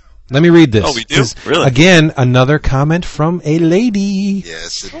email. so. Let me read this. Oh, we do? 'Cause, Really? Again, another comment from a lady.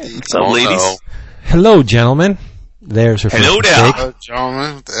 Yes, indeed. What's up, ladies? No. Hello, gentlemen. There's her Hello first there. mistake.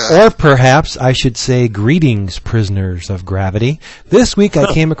 Gentlemen. Or perhaps I should say greetings, prisoners of gravity. This week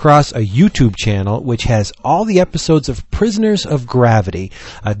I came across a YouTube channel which has all the episodes of Prisoners of Gravity,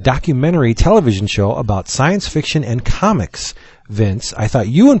 a documentary television show about science fiction and comics. Vince, I thought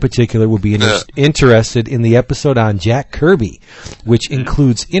you in particular would be interested in the episode on Jack Kirby, which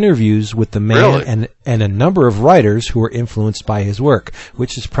includes interviews with the man Really? and a number of writers who were influenced by his work,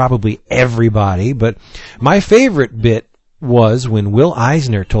 which is probably everybody. But my favorite bit was when Will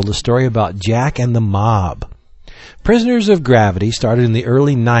Eisner told a story about Jack and the mob. Prisoners of Gravity started in the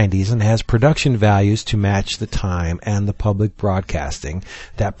early 90s and has production values to match the time and the public broadcasting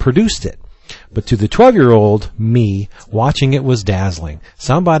that produced it. But to the 12-year-old me, watching it was dazzling.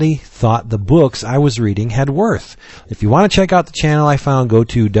 Somebody thought the books I was reading had worth. If you want to check out the channel I found, go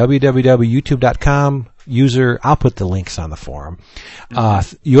to www.youtube.com. I'll put the links on the forum.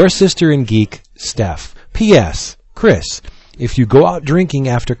 Your sister and geek, Steph. P.S. Chris, if you go out drinking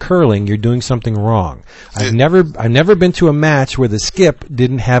after curling, you're doing something wrong. I've never been to a match where the skip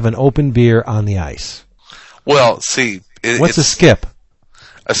didn't have an open beer on the ice. Well, see, What's a skip?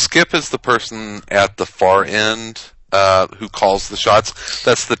 A skip is the person at the far end who calls the shots.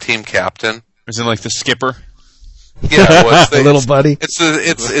 That's the team captain. Isn't it like the skipper? Yeah, well, it's the, Little buddy. It's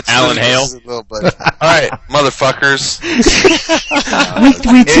Alan the, Hale. Little buddy. All right, motherfuckers.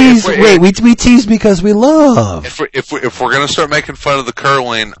 We tease. If We tease because we love. If we're gonna start making fun of the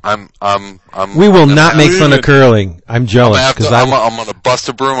curling, We will not make fun of curling. I'm jealous because I'm gonna bust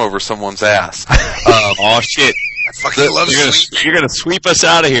a broom over someone's ass. Oh shit! I fucking love sweet. You're gonna sweep us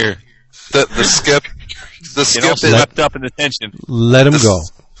out of here. The skip Get all is swept up in the tension. let him go.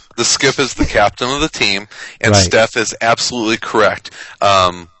 The skip is the captain of the team, and Right. Steph is absolutely correct.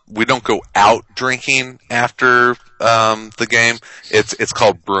 We don't go out drinking after the game. It's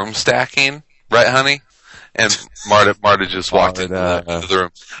called broom stacking, right, honey? And Marta just walked into the room.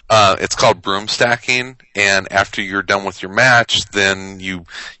 It's called broom stacking, and after you're done with your match, then you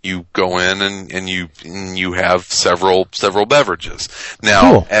go in and you have several beverages. Now,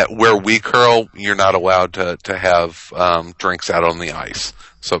 Cool. at where we curl, you're not allowed to have drinks out on the ice.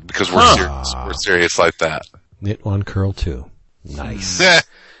 So because we're serious like that. Knit one, curl two. Nice.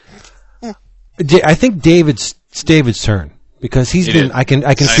 I think David's turn because he's been. I can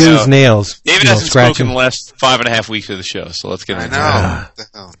feel his nails. David hasn't scratching. spoken the last 5.5 weeks of the show, so let's get into it. What the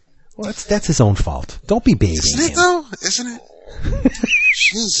hell? Well, that's his own fault. Don't be babying Isn't it him. though? Isn't it?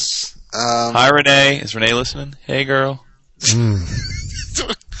 Jesus. Hi, Renee. Is Renee listening? Hey, girl.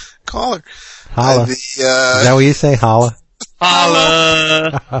 Call her. Holla. Is that what you say? Holla.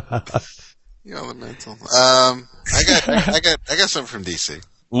 Holla. You're elemental. I got something from DC.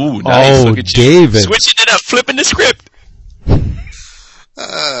 Ooh, nice. Oh, Look at you. David. Switching it up, flipping the script.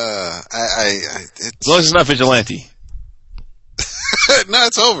 As As long as it's not vigilante. no,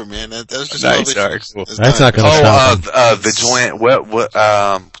 it's over, man. That was just Nice. All right, cool. That's not going to stop him.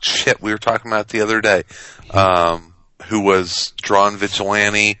 Vigilante. Shit, we were talking about the other day. Who was drawing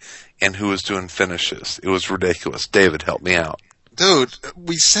Vigilante and who was doing finishes. It was ridiculous. David, help me out. Dude,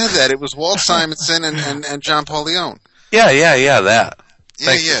 we said that. It was Walt Simonson and John Paul Leone. Yeah, that.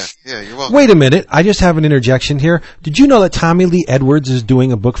 Yeah, you're welcome. Wait a minute. I just have an interjection here. Did you know that Tommy Lee Edwards is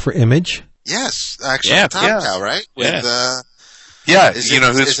doing a book for Image? Yes, actually, Yeah, Top yeah. Cow, right? Yeah. With, Yeah, is you know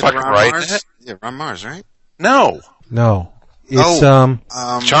who's is fucking Ron writing Mars? it? Yeah, Ron Mars, right? No. No. It's Jonathan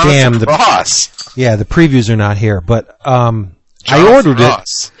damn, Ross. yeah, the previews are not here, but I Jonathan ordered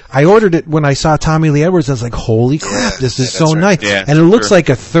Ross. it. I ordered it when I saw Tommy Lee Edwards. I was like, "Holy crap, this is that's so right. nice!" Yeah, and it looks sure. like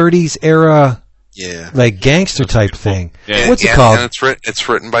a '30s era, Yeah. like gangster type thing. Yeah. What's it And called? it's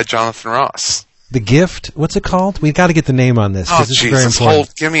written by Jonathan Ross. The Gift. What's it called? We got to get the name on this Oh, because this is very Jesus.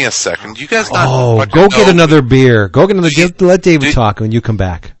 important. Give me a second. You guys not Oh, fucking go know- get another beer. Go get another. Let David Dude. talk when you come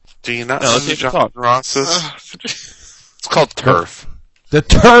back. Do you not No, know let's who take a Jonathan talk. Ross is? It's called Turf. The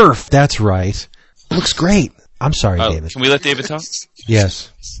Turf. That's right. Looks great. I'm sorry, David. Can we let David talk? Yes.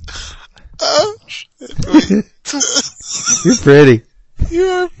 Oh, You're pretty. you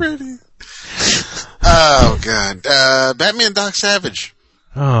are pretty. Oh God, Batman Doc Savage.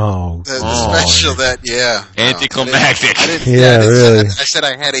 Oh. The special that, yeah. Anticlimactic. I didn't, Yeah, I didn't say really. that. I said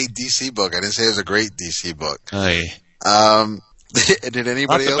I had a DC book. I didn't say it was a great DC book. Hey. Did Not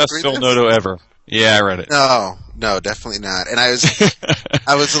anybody the else best read Phil this? Noto ever. Yeah, I read it. No, definitely not. And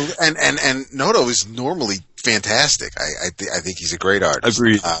and Noto is normally fantastic. I think he's a great artist.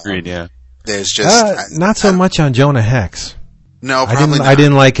 Agreed, yeah. There's just Not so much on Jonah Hex. No, I probably didn't. not. I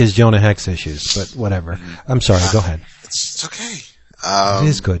didn't like his Jonah Hex issues, but whatever. I'm sorry. Go ahead. It's okay. It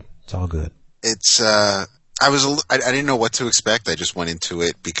is good. It's all good. It's I didn't know what to expect. I just went into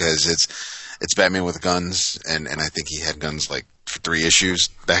it because it's Batman with guns, and I think he had guns like for 3 issues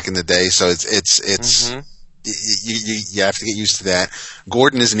back in the day. So it's you have to get used to that.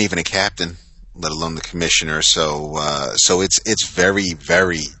 Gordon isn't even a captain, let alone the commissioner. So it's very,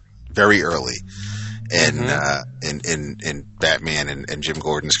 very, very early in Batman and Jim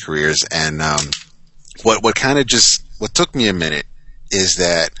Gordon's careers. And what kind of what took me a minute is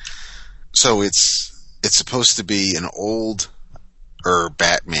that so it's supposed to be an older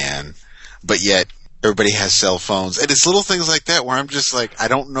Batman, but yet everybody has cell phones, and it's little things like that where I'm just like, I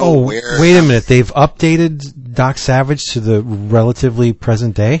don't know where. Wait a minute. They've updated Doc Savage to the relatively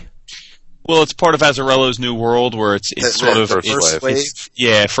present day. Well, it's part of Azzarello's New World, where it's sort of First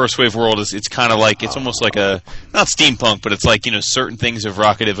Wave. First Wave World is it's kind of like it's almost like a not steampunk, but it's like certain things are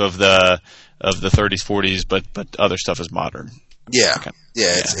evocative of the 30s, 40s, but other stuff is modern. Yeah, Okay.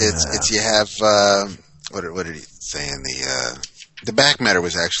 yeah. It's you have what did he say in the back matter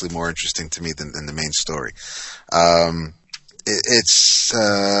was actually more interesting to me than the main story. It's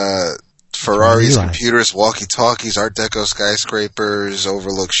Ferraris, Eli. computers, walkie-talkies, Art Deco skyscrapers,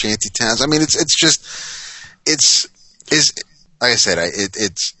 overlook shanty towns. I mean, it's like I said,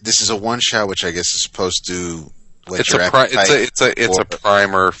 this is a one shot, which I guess is supposed to let It's your a appetite it's a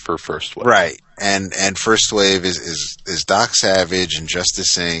primer for First Wave. right. And First Wave is Doc Savage and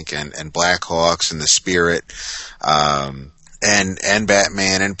Justice Inc. and Blackhawks and the Spirit, and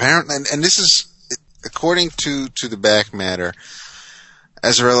Batman, and apparently, and this is according to the back matter.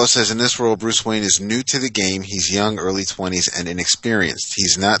 Azzarello says, in this world, Bruce Wayne is new to the game. He's young, early 20s, and inexperienced.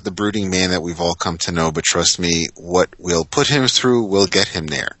 He's not the brooding man that we've all come to know, but trust me, what we'll put him through will get him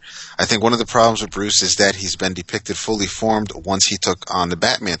there. I think one of the problems with Bruce is that he's been depicted fully formed once he took on the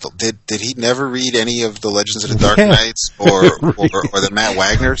Batmantle. Did he never read any of the Legends of the Dark Yeah. Knights or the Matt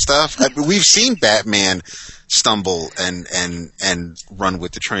Wagner stuff? I mean, we've seen Batman stumble and run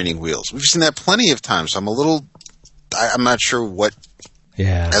with the training wheels. We've seen that plenty of times. So I'm not sure what.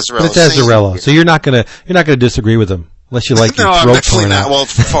 Yeah, Azzarello's but it's Azzarello, so you're not gonna disagree with him unless you like your no, I'm throat definitely torn not. out. Well,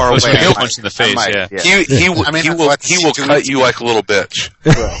 far away. a punch in the face, yeah. He will I mean, he will cut you like a little bitch.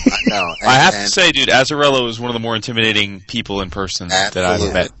 Well, no, I have to say, dude, Azzarello is one of the more intimidating people in person that I've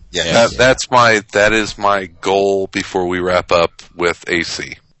Absolutely. met. Yeah. That is my goal before we wrap up with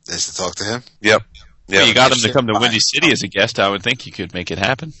AC. Is to talk to him. Yep. Well, you got him to Shit, come to fine. Windy City as a guest. I would think you could make it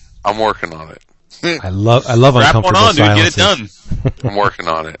happen. I'm working on it. I love Wrap uncomfortable one on, dude. Get it silences. done. I'm working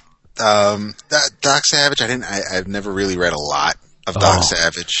on it. Doc Savage. I've never really read a lot of Doc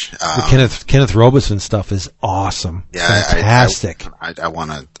Savage. The Kenneth Robeson stuff is awesome. Yeah, Fantastic. I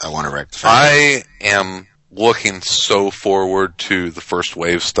want to rectify. I am looking so forward to the first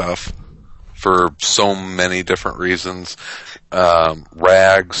wave stuff for so many different reasons.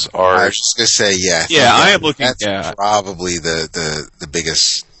 Rags I are was just gonna say, yeah. Yeah, I am looking. That's Yeah, probably the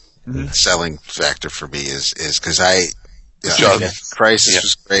biggest selling factor for me is because Crisis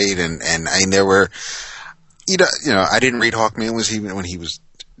was great, and I mean, there were, you know, I didn't read Hawkman when he was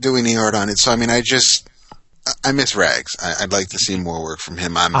doing the art on it, so I mean, I miss Rags. I'd like to see more work from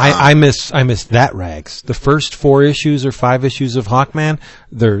him. I miss that Rags. The first 4 issues or 5 issues of Hawkman,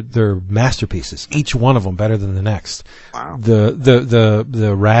 they're masterpieces. Each one of them better than the next. Wow.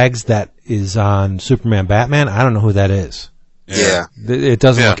 The Rags that is on Superman Batman, I don't know who that is. Yeah. It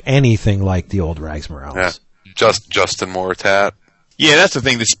doesn't Yeah. look anything like the old Rags Morales. yeah, Justin Moritat. yeah, that's the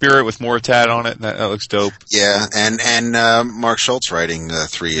thing. The Spirit with Moritat on it. That looks dope. Yeah, and Mark Schultz writing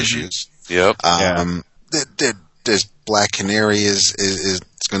 3 issues. Yep. There's Black Canary is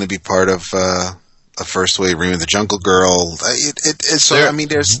going to be part of a first wave. Rima the Jungle Girl. I mean,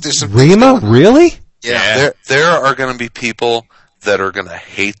 there's some Rima, really? Yeah. There are going to be people that are going to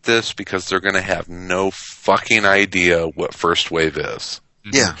hate this because they're going to have no fucking idea what first wave is.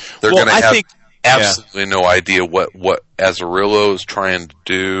 Yeah. They're Well, going to I have think- absolutely no idea what Azzarello is trying to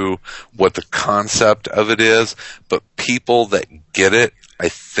do, what the concept of it is. But people that get it, I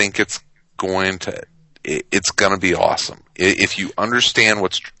think it's going to be awesome. If you understand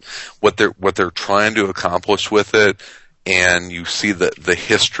what they're trying to accomplish with it, and you see the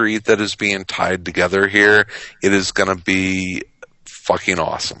history that is being tied together here, it is going to be fucking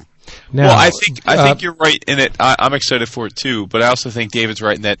awesome. Now, Well, I think you're right in it. I'm excited for it too, but I also think David's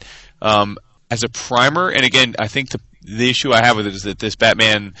right in that as a primer. And again, I think the issue I have with it is that this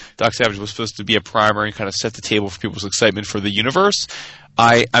Batman Doc Savage was supposed to be a primer and kind of set the table for people's excitement for the universe.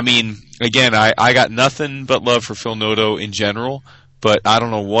 I mean, again, I got nothing but love for Phil Noto in general, but I don't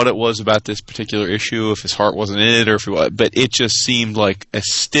know what it was about this particular issue, if his heart wasn't in it or if it was, but it just seemed like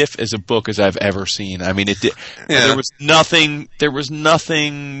as stiff as a book as I've ever seen. I mean, it did. Yeah. There was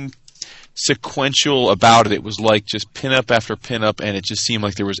nothing sequential about it. It was like just pinup after pinup, and it just seemed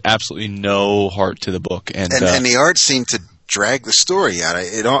like there was absolutely no heart to the book. And the art seemed to drag the story out.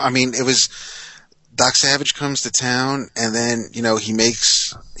 It was Doc Savage comes to town, and then he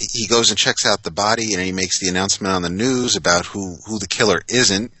goes and checks out the body, and he makes the announcement on the news about who the killer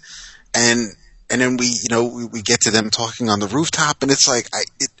isn't, and then we get to them talking on the rooftop, and it's like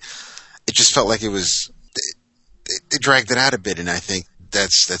it just felt like it dragged it out a bit, and I think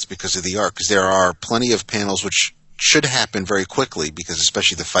that's because of the art, because there are plenty of panels which should happen very quickly, because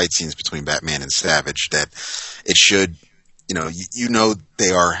especially the fight scenes between Batman and Savage, that it should, they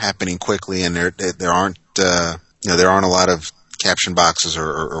are happening quickly, and there aren't a lot of caption boxes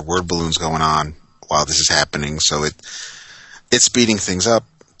or word balloons going on while this is happening, so it's speeding things up,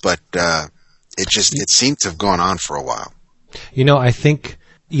 but it seemed to have gone on for a while. I think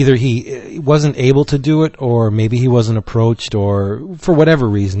either he wasn't able to do it, or maybe he wasn't approached, or for whatever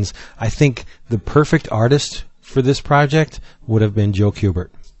reasons. I think the perfect artist for this project would have been Joe Kubert.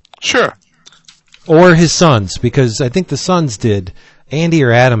 Sure. Or his sons, because I think the sons did. Andy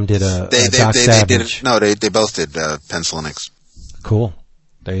or Adam did a Doc Savage. They did it. No, they both did pencil and inks. Cool.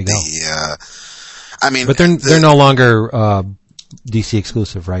 There you go. But they're no longer DC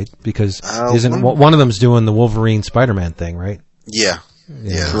exclusive, right? Because isn't one of them's doing the Wolverine Spider-Man thing, right? Yeah.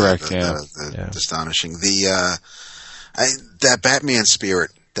 Correct. Astonishing. That Batman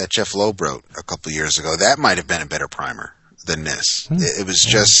Spirit that Jeff Loeb wrote a couple of years ago, that might have been a better primer than this. It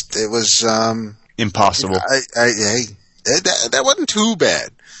was impossible. That wasn't too bad.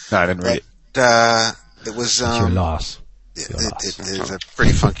 No, I didn't read it. It was It's your loss. It is a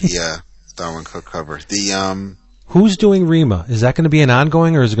pretty funky Darwin Cook cover. Who's doing Rima? Is that going to be an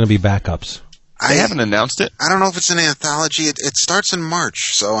ongoing, or is it going to be backups? They haven't announced it. I don't know if it's an anthology. It starts in March,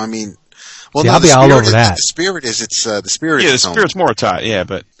 so I mean, I'll be all over that. The Spirit is the Spirit. Yeah, the Spirit's more tight. Yeah,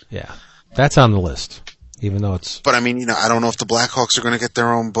 but yeah, that's on the list. even though it's. But I mean, I don't know if the Blackhawks are going to get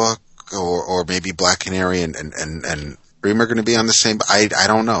their own book, or maybe Black Canary and Ream are going to be on the same. I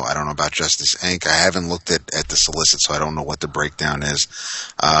don't know. I don't know about Justice Inc. I haven't looked at the solicit, so I don't know what the breakdown is.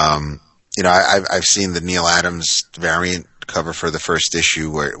 I've seen the Neil Adams variant cover for the first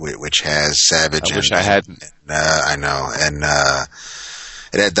issue, which has Savage. I wish I hadn't. I know, and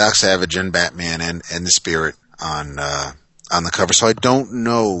it had Doc Savage and Batman and the Spirit on the cover. So I don't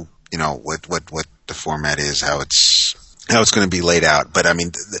know, what the format is, how it's going to be laid out. But I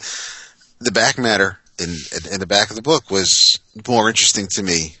mean, the back matter in the back of the book was more interesting to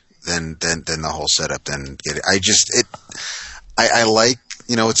me than the whole setup. I like,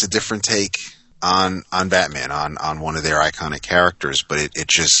 it's a different take on Batman, on one of their iconic characters, but it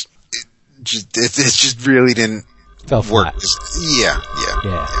just really didn't Fell work. flat. Yeah,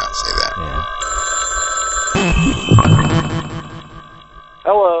 I'll say that. Yeah.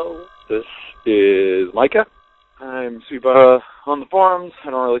 Hello, this is Micah. I'm super on the forums.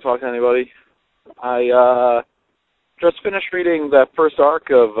 I don't really talk to anybody. I just finished reading that first arc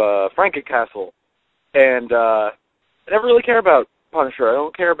of Frankencastle, and I never really care about Punisher. I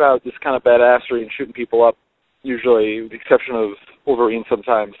don't care about this kind of badassery and shooting people up, usually, with the exception of Wolverine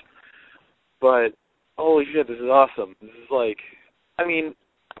sometimes. But, holy shit, this is awesome. This is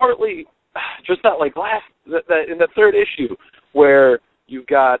partly just that, that in the third issue, where you've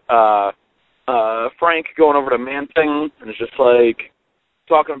got Frank going over to Man-Thing, and it's just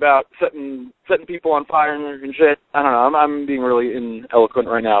talking about setting people on fire and shit. I don't know, I'm being really ineloquent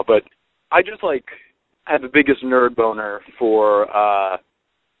right now, but I just, had the biggest nerd boner for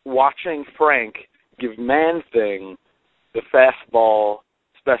watching Frank give Man-Thing the fastball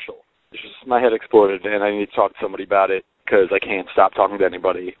special. It's just, my head exploded, and I need to talk to somebody about it, because I can't stop talking to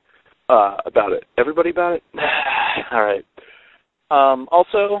anybody about it. Everybody about it? All right.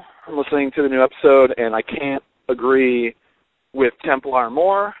 Also, I'm listening to the new episode, and I can't agree with Templar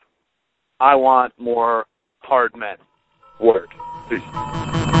more. I want more hard men. Word. Peace.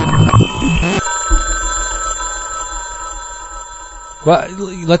 Well,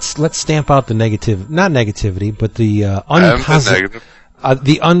 let's stamp out the not negativity, but the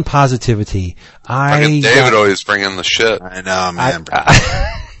the unpositivity. David always bringing the shit. I know, man.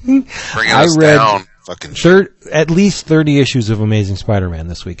 Bringing us read down. Fucking shit. at least 30 issues of Amazing Spider-Man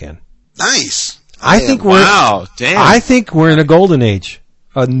this weekend. Nice. I think we're in a golden age,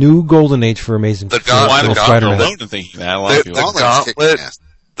 a new golden age for Amazing Spider-Man.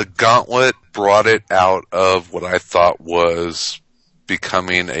 The Gauntlet brought it out of what I thought was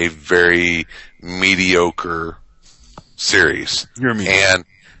becoming a very mediocre series. And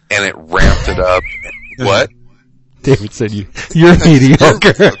it ramped it up. What? David said you're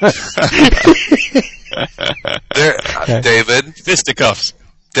mediocre. David. Fisticuffs.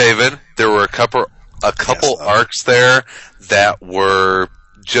 David, there were a couple arcs there that were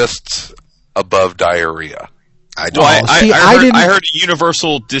just above diarrhea. I heard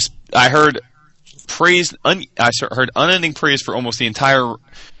universal. I heard praise. I heard unending praise for almost the entire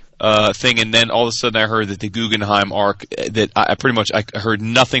thing, and then all of a sudden I heard that the Guggenheim arc. That I heard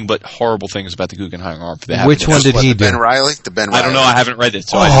nothing but horrible things about the Guggenheim arc. Which one did he do? Ben Reilly. The Ben Reilly. I don't know. I haven't read it.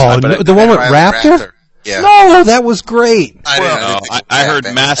 So the one with Raptor. Yeah. No, that was great. I heard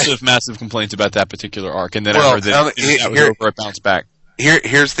massive complaints about that particular arc, and then I heard that that was over. It bounced back.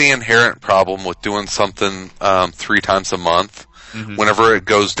 Here's the inherent problem with doing something 3 times a month. Mm-hmm. Whenever it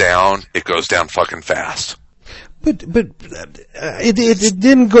goes down fucking fast. But it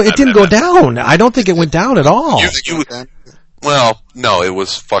didn't go. It didn't go down. I don't think it went down at all. Well, no, it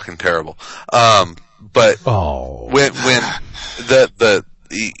was fucking terrible. But when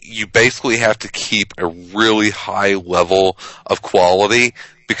you basically have to keep a really high level of quality,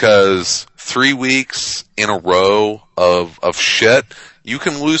 because 3 weeks in a row of shit, you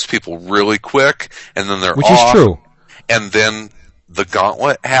can lose people really quick, and then they're off. Which is true. And then the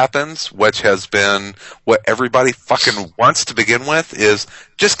Gauntlet happens, which has been what everybody fucking wants to begin with, is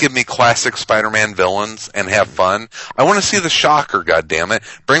just give me classic Spider-Man villains and have fun. I want to see the Shocker, goddammit.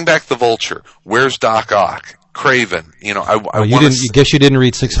 Bring back the Vulture. Where's Doc Ock? Craven. You guess you didn't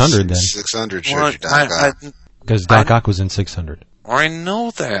read 600 then. 600 shows you Doc Ock. Because Doc Ock was in 600. I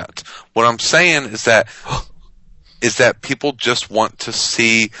know that. What I'm saying is that people just want to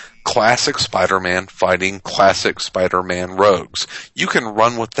see classic Spider-Man fighting classic Spider-Man rogues. You can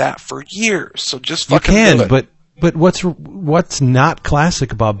run with that for years. So just fucking do it. But what's not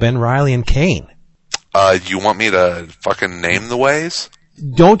classic about Ben Reilly and Kane? You want me to fucking name the ways?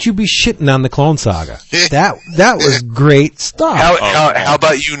 Don't you be shitting on the Clone Saga. That was great stuff. How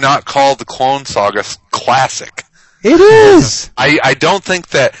about you not call the Clone Saga classic? It is. I don't think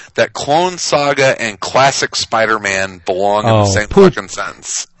that Clone Saga and classic Spider-Man belong in the same fucking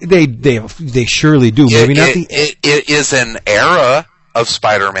sentence. They surely do. Maybe not the. It is an era of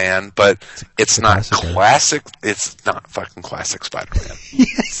Spider-Man, but it's not classic. It's not fucking classic Spider-Man.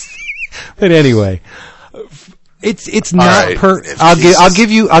 Yes. But anyway, it's not right. I'll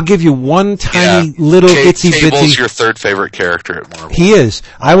give you one tiny little itsy Cable's bitsy. your third favorite character at Marvel. He is.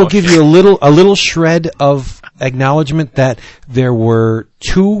 I will give you a little shred of acknowledgement that there were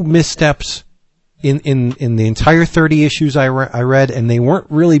 2 missteps in the entire 30 issues I read, and they weren't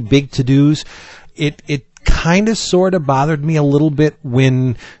really big to-dos. It kind of sort of bothered me a little bit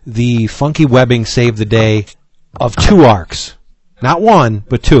when the funky webbing saved the day of 2 arcs. Not 1,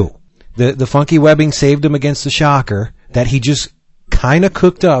 but 2. The funky webbing saved him against the Shocker that he just kind of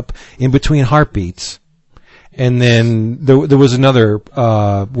cooked up in between heartbeats. And then there was another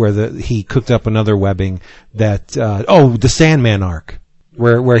where he cooked up another webbing that the Sandman arc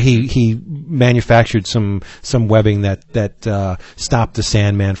where he manufactured some webbing that stopped the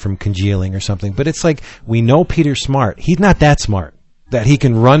Sandman from congealing or something. But it's like, we know Peter's smart. He's not that smart that he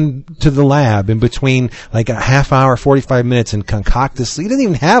can run to the lab in between like a half hour, 45 minutes and concoct this. He doesn't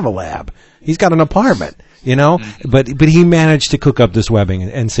even have a lab. He's got an apartment, you know, but he managed to cook up this webbing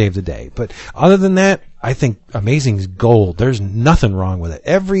and save the day. But other than that, I think Amazing's gold. There's nothing wrong with it.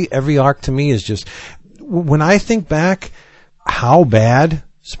 Every arc to me is just, when I think back how bad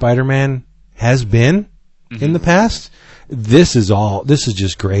Spider-Man has been in the past, this is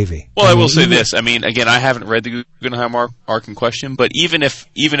just gravy. Well, I will say this. I mean, again, I haven't read the Guggenheim arc in question, but even if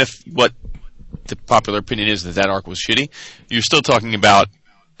what the popular opinion is that arc was shitty, you're still talking about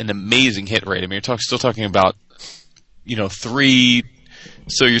an amazing hit rate. I mean, you're still talking about, 3.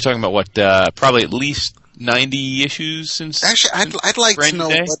 So you're talking about what? Probably at least 90 issues since. Actually, I'd like to know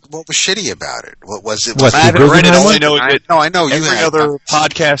what was shitty about it. What was it? I haven't read it. All I know is that I know you every other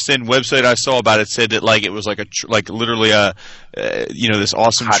podcast and website I saw about it said that it was literally this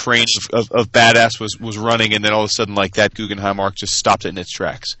awesome train of badass was running, and then all of a sudden that Guggenheim arc just stopped it in its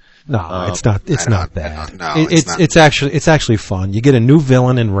tracks. No, it's not. It's not bad. No, it's actually fun. You get a new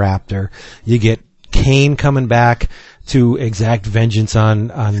villain in Raptor. You get Kane coming back to exact vengeance on.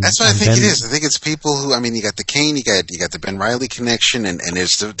 That's what I think it is. I think it's people who. I mean, you got the Kane, you got the Ben Reilly connection, and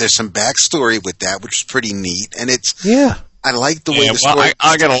there's some backstory with that, which is pretty neat. And it's I like the way the story.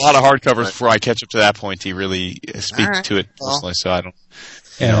 I got a lot of hardcovers before I catch up to that point to really speak to it personally. So I don't.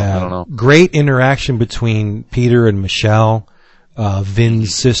 I don't know. Great interaction between Peter and Michelle.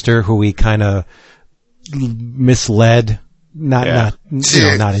 Vin's sister, who we kind of misled, not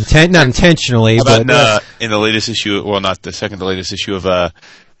intentionally, but in the latest issue, well, not the second to latest issue of the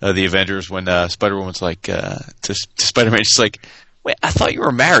Avengers, when Spider-Woman's like to Spider-Man, she's like, "Wait, I thought you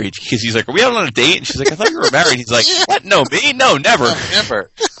were married," because he's like, "Are we out on a date?" And she's like, "I thought you were married." He's like, "What? No, me? No, never,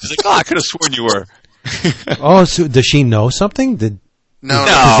 never." She's like, "Oh, I could have sworn you were." Oh, so does she know something? No,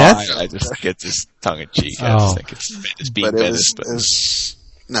 I just get this tongue in cheek. I just think it's being menace.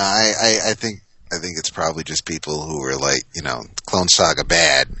 I think it's probably just people who were like, Clone Saga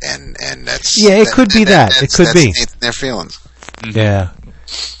bad, and that's it could be that. It could be their feelings. Mm-hmm. Yeah,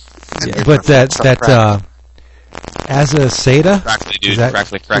 but that Asa Seda, crackly dude,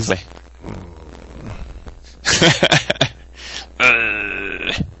 crackly.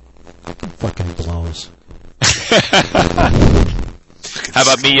 Fucking blows. How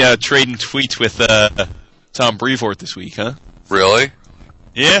about me trading tweets with Tom Brevoort this week, huh? Really?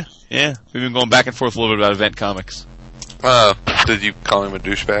 Yeah. We've been going back and forth a little bit about Event Comics. Did you call him a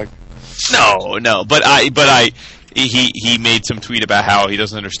douchebag? No. But he made some tweet about how he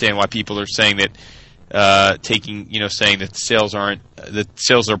doesn't understand why people are saying that saying that sales are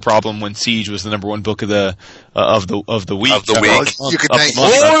a problem when Siege was the number one book of the week. Of the week. You could think,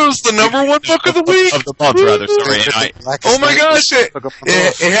 it was the number one book of the week? Of the month, rather. Sorry. Oh my gosh!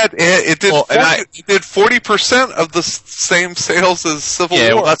 It did 40% of the same sales as Civil War.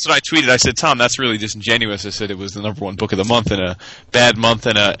 Yeah, well, that's what I tweeted. I said, Tom, that's really disingenuous. I said it was the number one book of the month in a bad month,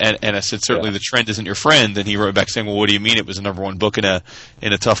 and I said certainly the trend isn't your friend. And he wrote back saying, well, what do you mean it was the number one book in a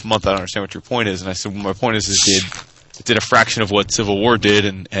tough month? I don't understand what your point is. And I said, well, my point is it did a fraction of what Civil War did,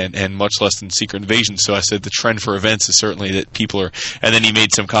 and much less than Secret Invasion. So I said the trend for events is certainly that people are. And then he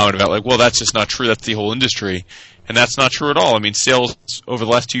made some comment about well, that's just not true. That's the whole industry, and that's not true at all. I mean, sales over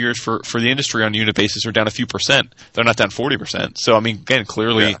the last 2 years for the industry on a unit basis are down a few percent. They're not down 40%. So I mean, again,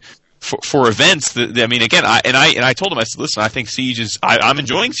 clearly for events, I mean, again, I told him, I said, listen, I think Siege is, I'm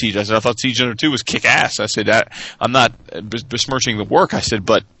enjoying Siege. I said, I thought Siege Under 2 was kick ass. I said, I'm not besmirching the work. I said,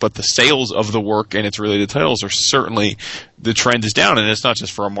 but the sales of the work and its related titles are certainly, the trend is down, and it's not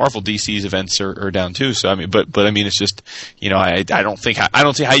just for Marvel. DC's events are down too. So I mean, but I mean, it's just, you know, I don't see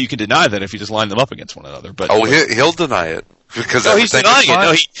how you can deny that if you just line them up against one another. But he'll deny it because he's denying it.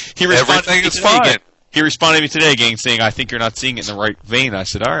 No, he responded everything is fine. Again. He responded to me today again saying, I think you're not seeing it in the right vein. I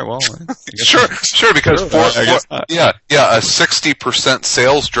said, all right, well. Sure, because a 60%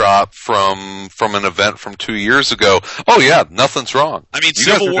 sales drop from an event from 2 years ago. Oh yeah, nothing's wrong. I mean,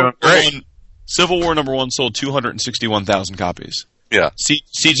 Civil War number 1 sold 261,000 copies. Yeah.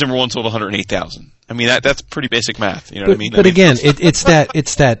 Siege number 1 sold 108,000. I mean, that's pretty basic math. You know what I mean? But again, it's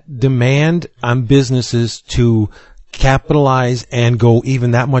that demand on businesses to capitalize and go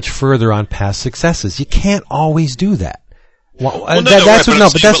even that much further on past successes. You can't always do that. I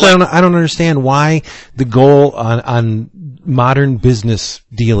don't understand why the goal on modern business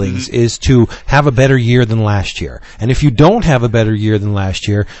dealings is to have a better year than last year. And if you don't have a better year than last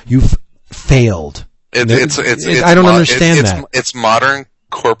year, you've failed. I don't understand that. It's modern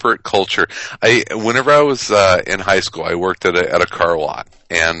corporate culture. Whenever I was in high school, I worked at a car lot,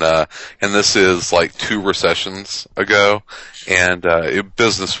 and this is like 2 recessions ago, and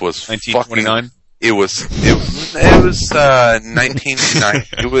business was 1929. It was 1990.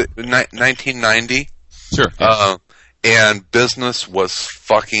 It was 1990. Sure. And business was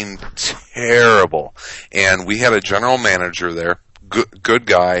fucking terrible, and we had a general manager there, good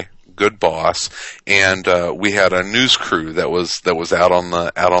guy, good boss, and we had a news crew that was out on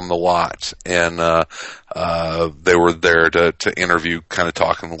the lot, and they were there to interview, kind of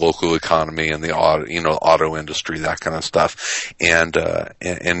talking the local economy and the auto industry, that kind of stuff. And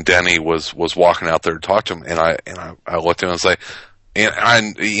Denny was walking out there to talk to him, and I looked at him and say, and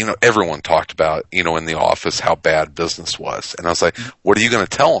everyone talked about, in the office how bad business was, and I was like, what are you going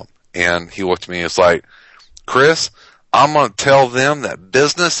to tell them? And he looked at me and was like, Chris, I'm going to tell them that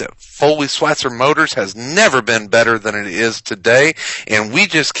business at Foley Swatzer Motors has never been better than it is today, and we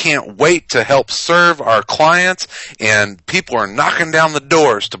just can't wait to help serve our clients, and people are knocking down the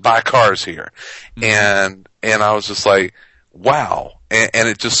doors to buy cars here. Mm-hmm. And I was just like, wow. And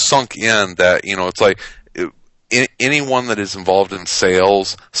it just sunk in that, it's like anyone that is involved in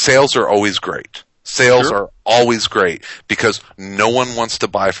sales are always great. Sales are always great because no one wants to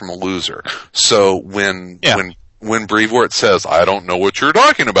buy from a loser. So when Brevoort says, I don't know what you're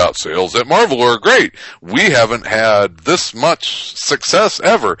talking about, sales at Marvel are great, we haven't had this much success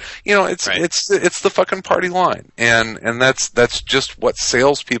ever. It's the fucking party line. And that's just what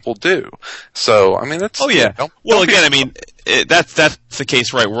salespeople do. So, I mean, that's... Oh, yeah. That's the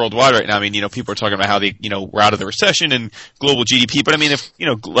case worldwide right now. I mean, people are talking about how we're out of the recession and global GDP. But I mean, if,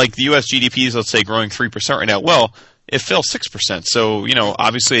 like the U.S. GDP is, let's say, growing 3% right now, well, it fell 6%. So,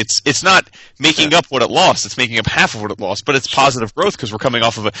 obviously it's not making up what it lost. It's making up half of what it lost, but it's positive growth because we're coming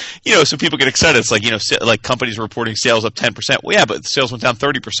off of so people get excited. It's like, like companies are reporting sales up 10%. Well, yeah, but sales went down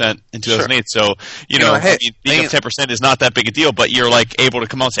 30% in 2008. So, being up 10% is not that big a deal, but you're like able to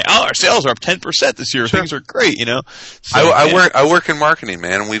come out and say, oh, our sales are up 10% this year. Sure. Things are great, So, I work in marketing,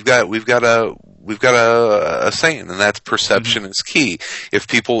 man, and we've got a saying, and that's perception is key. If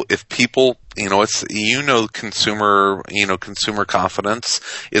people, consumer confidence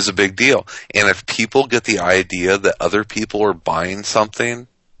is a big deal. And if people get the idea that other people are buying something,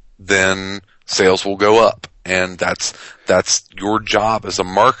 then sales will go up. And that's your job as a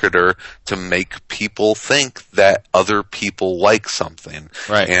marketer, to make people think that other people like something.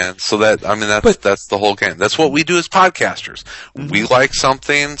 Right. And so that's the whole game. That's what we do as podcasters. Mm-hmm. We like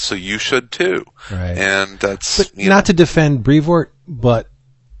something, so you should too. Right. And that's, not to defend Brevoort, but...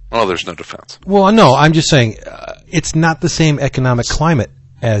 Well, there's no defense. Well, no, I'm just saying, it's not the same economic climate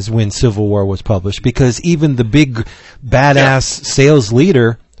as when Civil War was published, because even the big badass sales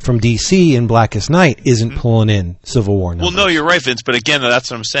leader from DC in Blackest Night isn't pulling in Civil War numbers. Well, no, you're right, Vince, but again, that's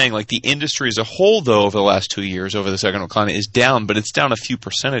what I'm saying. Like, the industry as a whole, though, over the last 2 years, over this economic climate, is down, but it's down a few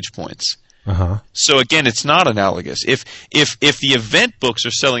percentage points. Uh-huh. So again, it's not analogous. If the event books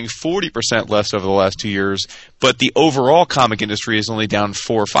are selling 40% less over the last 2 years, but the overall comic industry is only down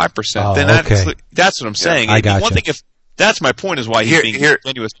 4 or 5%, then that's what I'm saying. I gotcha. One thing, if that's my point, is why he's being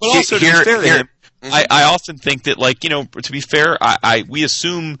continuous. But also, to be fair to him, I often think that, to be fair, we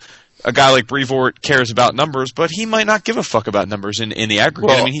assume a guy like Brevoort cares about numbers, but he might not give a fuck about numbers in the aggregate.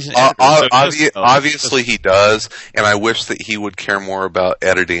 Well, I mean, he's an editor, obviously he does, and I wish that he would care more about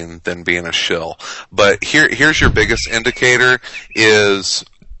editing than being a shill. But here's your biggest indicator is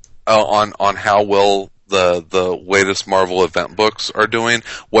on how well the latest Marvel event books are doing.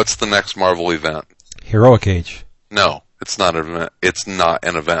 What's the next Marvel event? Heroic Age. No, it's not an event. It's not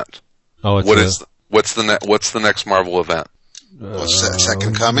an event. Oh, it's what's the next Marvel event?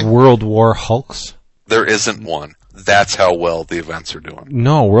 Second Coming? World War Hulks? There isn't one. That's how well the events are doing.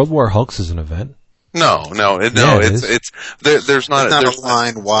 No, World War Hulks is an event. No, there's not a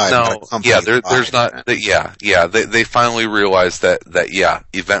line wide. No, there's not. They finally realized that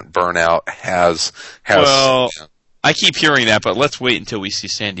event burnout has. Well, I keep hearing that, but let's wait until we see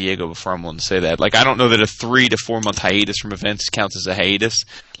San Diego before I'm willing to say that. Like, I don't know that a 3 to 4 month hiatus from events counts as a hiatus.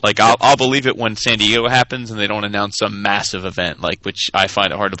 Like, I'll believe it when San Diego happens and they don't announce some massive event, like, which I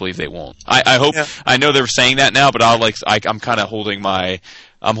find it hard to believe they won't. I hope. Yeah. I know they're saying that now, but I'm kind of holding my.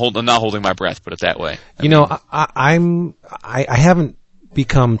 I'm not holding my breath, put it that way. I haven't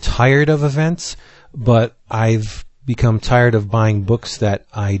become tired of events, but I've become tired of buying books that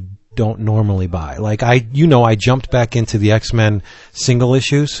I don't normally buy. Like I jumped back into the X-Men single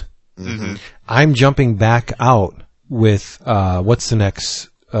issues. Mm-hmm. I'm jumping back out with what's the next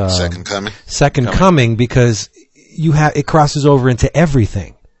Second Coming? Second Coming, because it crosses over into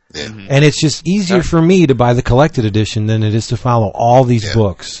everything. Yeah. Mm-hmm. And it's just easier for me to buy the collected edition than it is to follow all these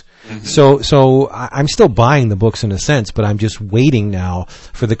books. Mm-hmm. So I'm still buying the books in a sense, but I'm just waiting now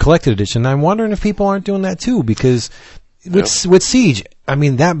for the collected edition. I'm wondering if people aren't doing that too, because with Siege, I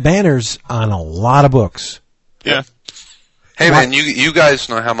mean, that banner's on a lot of books. Yeah. Hey man, you guys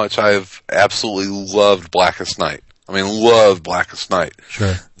know how much I've absolutely loved Blackest Night. I mean, loved Blackest Night.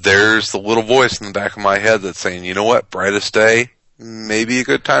 Sure. There's the little voice in the back of my head that's saying, you know what, Brightest Day, maybe a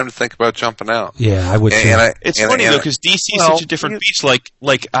good time to think about jumping out. Yeah, I would too. It's funny though, because DC is such a different beast. Like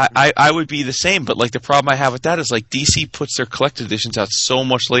I would be the same, but like the problem I have with that is like DC puts their collected editions out so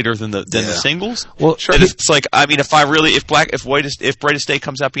much later than the singles. Well, sure. It's like, I mean, if Brightest Day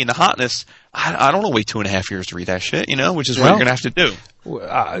comes out being the hotness, I don't want to wait 2.5 years to read that shit, which is what you're gonna have to do.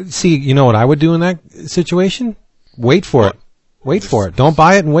 See, you know what I would do in that situation? Wait for it. Wait for it. Don't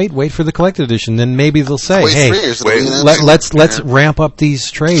buy it and wait for the collected edition. Then maybe they'll say, "Hey, let's ramp up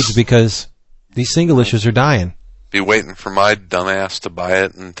these trades because these single issues are dying." Be waiting for my dumbass to buy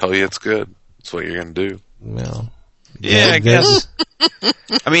it and tell you it's good. That's what you're going to do. Well, I guess.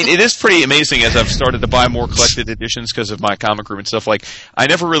 I mean, it is pretty amazing as I've started to buy more collected editions because of my comic group and stuff. Like, I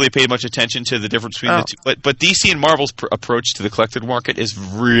never really paid much attention to the difference between the two. But DC and Marvel's approach to the collected market is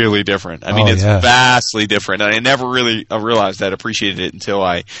really different. I mean, it's vastly different. And I never really realized that, appreciated it until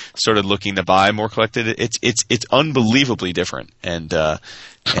I started looking to buy more collected. It's unbelievably different, and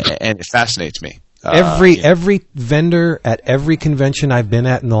it fascinates me. Every vendor at every convention I've been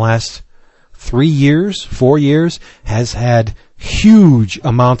at in the last 4 years has had huge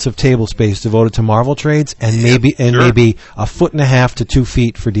amounts of table space devoted to Marvel trades, and maybe a 1.5 to 2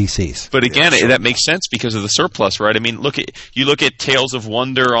 feet for DC's. But again, that makes sense because of the surplus, right? I mean, look at Tales of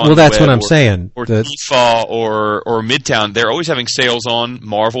Wonder on. Well, that's what I'm saying. Or Tifa or Midtown. They're always having sales on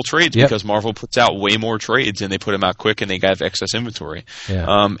Marvel trades because Marvel puts out way more trades and they put them out quick and they have excess inventory.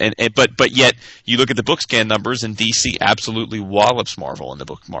 Yeah. But yet you look at the book scan numbers and DC absolutely wallops Marvel in the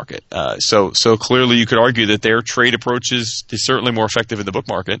book market. So clearly you could argue that their trade approach is certainly more effective in the book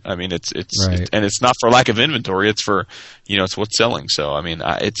market. I mean, it's not for lack of inventory. It's for, it's what's selling. So, I mean,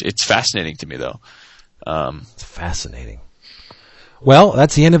 it's fascinating to me though. It's fascinating. Well,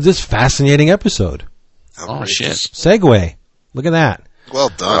 that's the end of this fascinating episode. Oh shit. Segue. Look at that. Well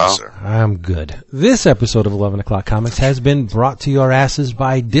done, sir. I'm good. This episode of 11 O'Clock Comics has been brought to your asses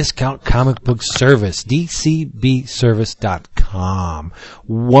by Discount Comic Book Service, DCBService.com.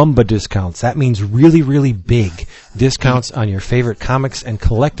 Wumba discounts. That means really, really big discounts on your favorite comics and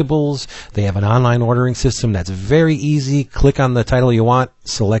collectibles. They have an online ordering system that's very easy. Click on the title you want,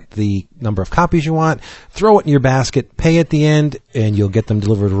 select the number of copies you want, throw it in your basket, pay at the end, and you'll get them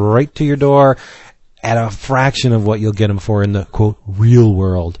delivered right to your door at a fraction of what you'll get them for in the, quote, real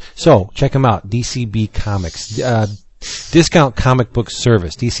world. So, check them out, DCB Comics. Discount Comic Book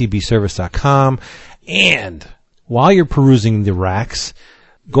Service, DCBService.com. And while you're perusing the racks,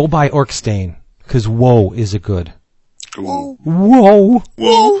 go buy Orkstain, because whoa, is it good. Ooh. Whoa.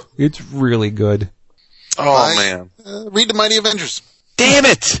 It's really good. Oh, man. Read the Mighty Avengers. Damn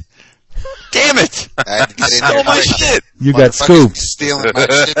it! I had to get in Oh my shit! You got scooped. Stealing my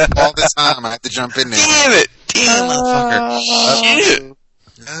shit all the time. I have to jump in there. Damn it, motherfucker!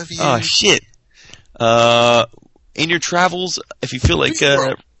 Love you. Oh shit! In your travels, if you feel like,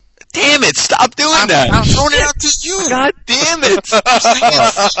 damn it! Stop doing that! I'm throwing it out to you. God damn it!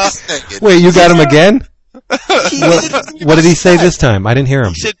 Wait, you got him again? What did he say this time? I didn't hear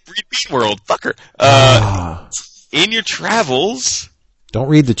him. He said, "Read Bean World, fucker." In your travels. Don't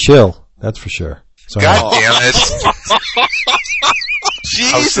read The Chill. That's for sure. Sorry. God damn it!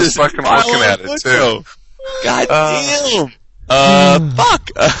 Jesus, I was just fucking looking at it too. God damn. Fuck.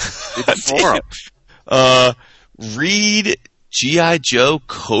 Read G.I. Joe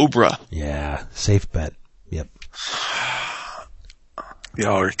Cobra. Yeah, safe bet. Yep.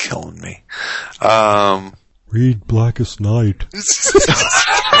 Y'all are killing me. Read Blackest Night.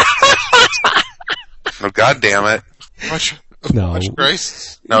 No, God damn it! No.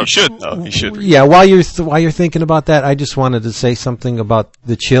 Grace. No, you should though. You should. Yeah, while you're thinking about that, I just wanted to say something about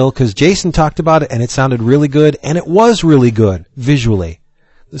The Chill, because Jason talked about it and it sounded really good, and it was really good visually.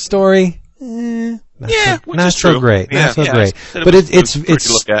 The story, not so great. But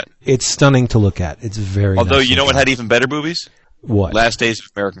it's stunning to look at. It's very. Although nice you know what had even better boobies? What? Last Days of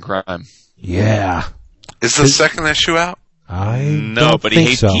American Crime. Yeah. Is the second issue out? No, but think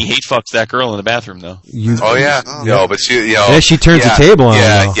he so. hate fucks that girl in the bathroom though. Oh yeah, but she turns the table on.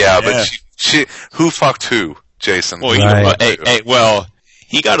 But she who fucked who? Jason. Well, Right.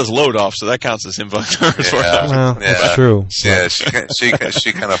 he got his load off, so that counts as him fucking her. Well, that's true. Yeah,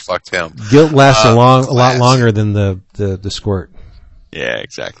 she kind of fucked him. Guilt lasts a lot longer than the squirt. Yeah,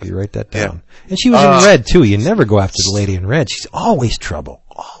 exactly. You write that down. And she was in red too. You never go after the lady in red. She's always trouble.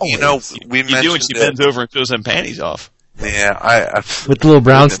 Always. You know, we mentioned do when she bends over and throws them panties off. Yeah, I with the little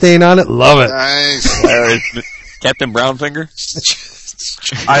brown stain on it. Love it. Nice. Captain Brownfinger.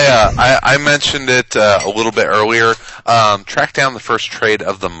 I mentioned it a little bit earlier. Track down the first trade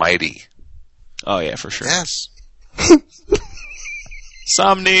of The Mighty. Oh yeah, for sure. Yes.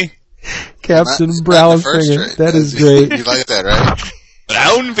 Somni. Captain Not the Brownfinger. first That trade. is great. You like that, right?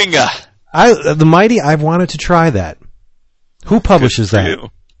 Brownfinger. The Mighty. I've wanted to try that. Who publishes that?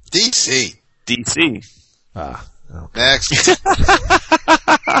 DC. DC. Next.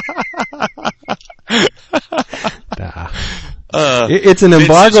 It's an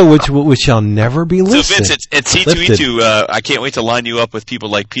embargo which shall never be So lifted. Vince, it's C2E2. I can't wait to line you up with people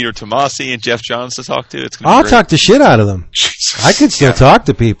like Peter Tomasi and Jeff Johns to talk to. It's gonna be I'll great. talk the shit out of them. I could still talk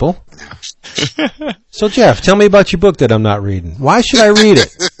to people. So Jeff, tell me about your book that I'm not reading. Why should I read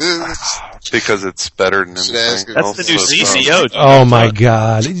it? Because it's better than Should ask anything her. else. That's the new CCO. Oh my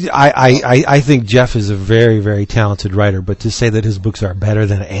God! I think Jeff is a very, very talented writer, but to say that his books are better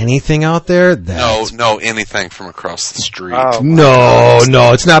than anything out there, that's No, anything from across the street. no,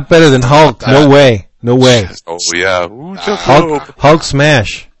 it's not better than Hulk. No way, no way. Oh yeah, Ooh, Hulk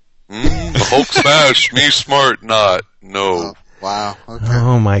smash. The Hulk smash. Me smart, not no. Wow. Okay.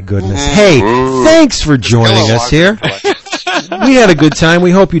 Oh my goodness! Hey, thanks for joining us here. We had a good time.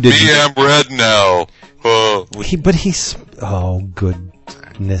 We hope you did. Me am red now. Oh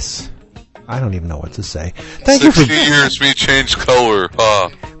goodness! I don't even know what to say. Thank you 60 for. years, me change color.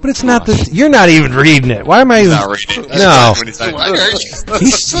 But it's not the. You're not even reading it. Why am I even? Not reading it. No.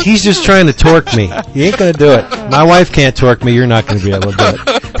 He's just trying to torque me. He ain't gonna do it. My wife can't torque me. You're not gonna be able to do it.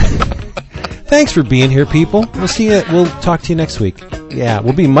 Thanks for being here, people. We'll see you. We'll talk to you next week. Yeah,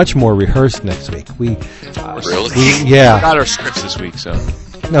 we'll be much more rehearsed next week. Really? Got our scripts this week, so.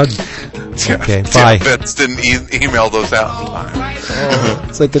 No. Okay. Bye. Vince didn't email those out in time.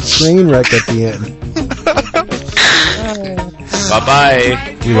 It's like a train wreck at the end.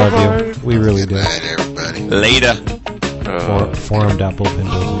 Bye-bye. We love you. We really do. Good night, everybody. Later.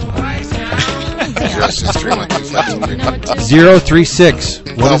 Forum.bullpinbullpodcast.com. 06312. 036.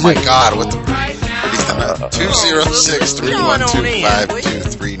 What Oh is my it? God! What the?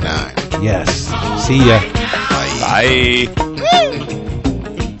 206-312-5239. Yes. See ya. Bye.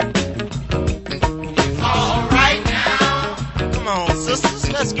 Come on,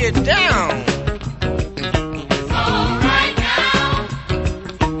 sisters, let's get down.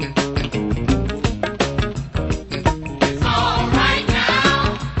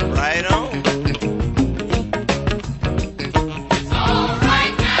 Right on.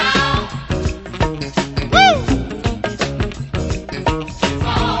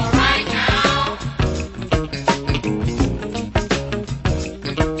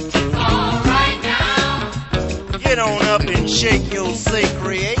 Get on up and shake your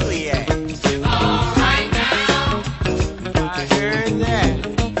sacroiliac. I heard that.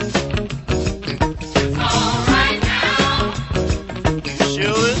 You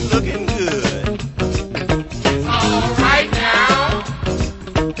sure is looking good.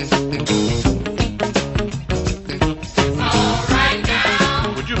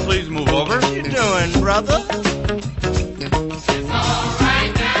 Would you please move over? What you doing, brother?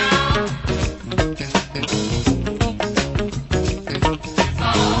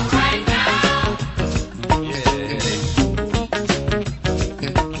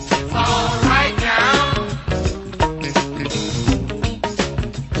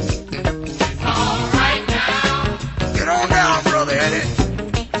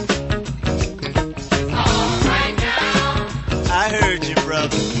 with you,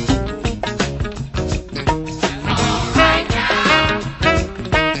 brother.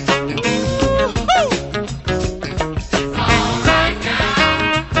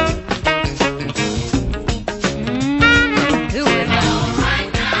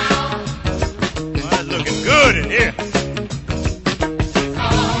 Good in here.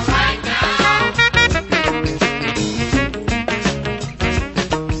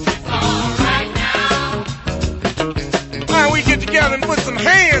 Why don't we get together and put some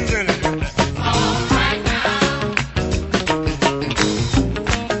hands in it?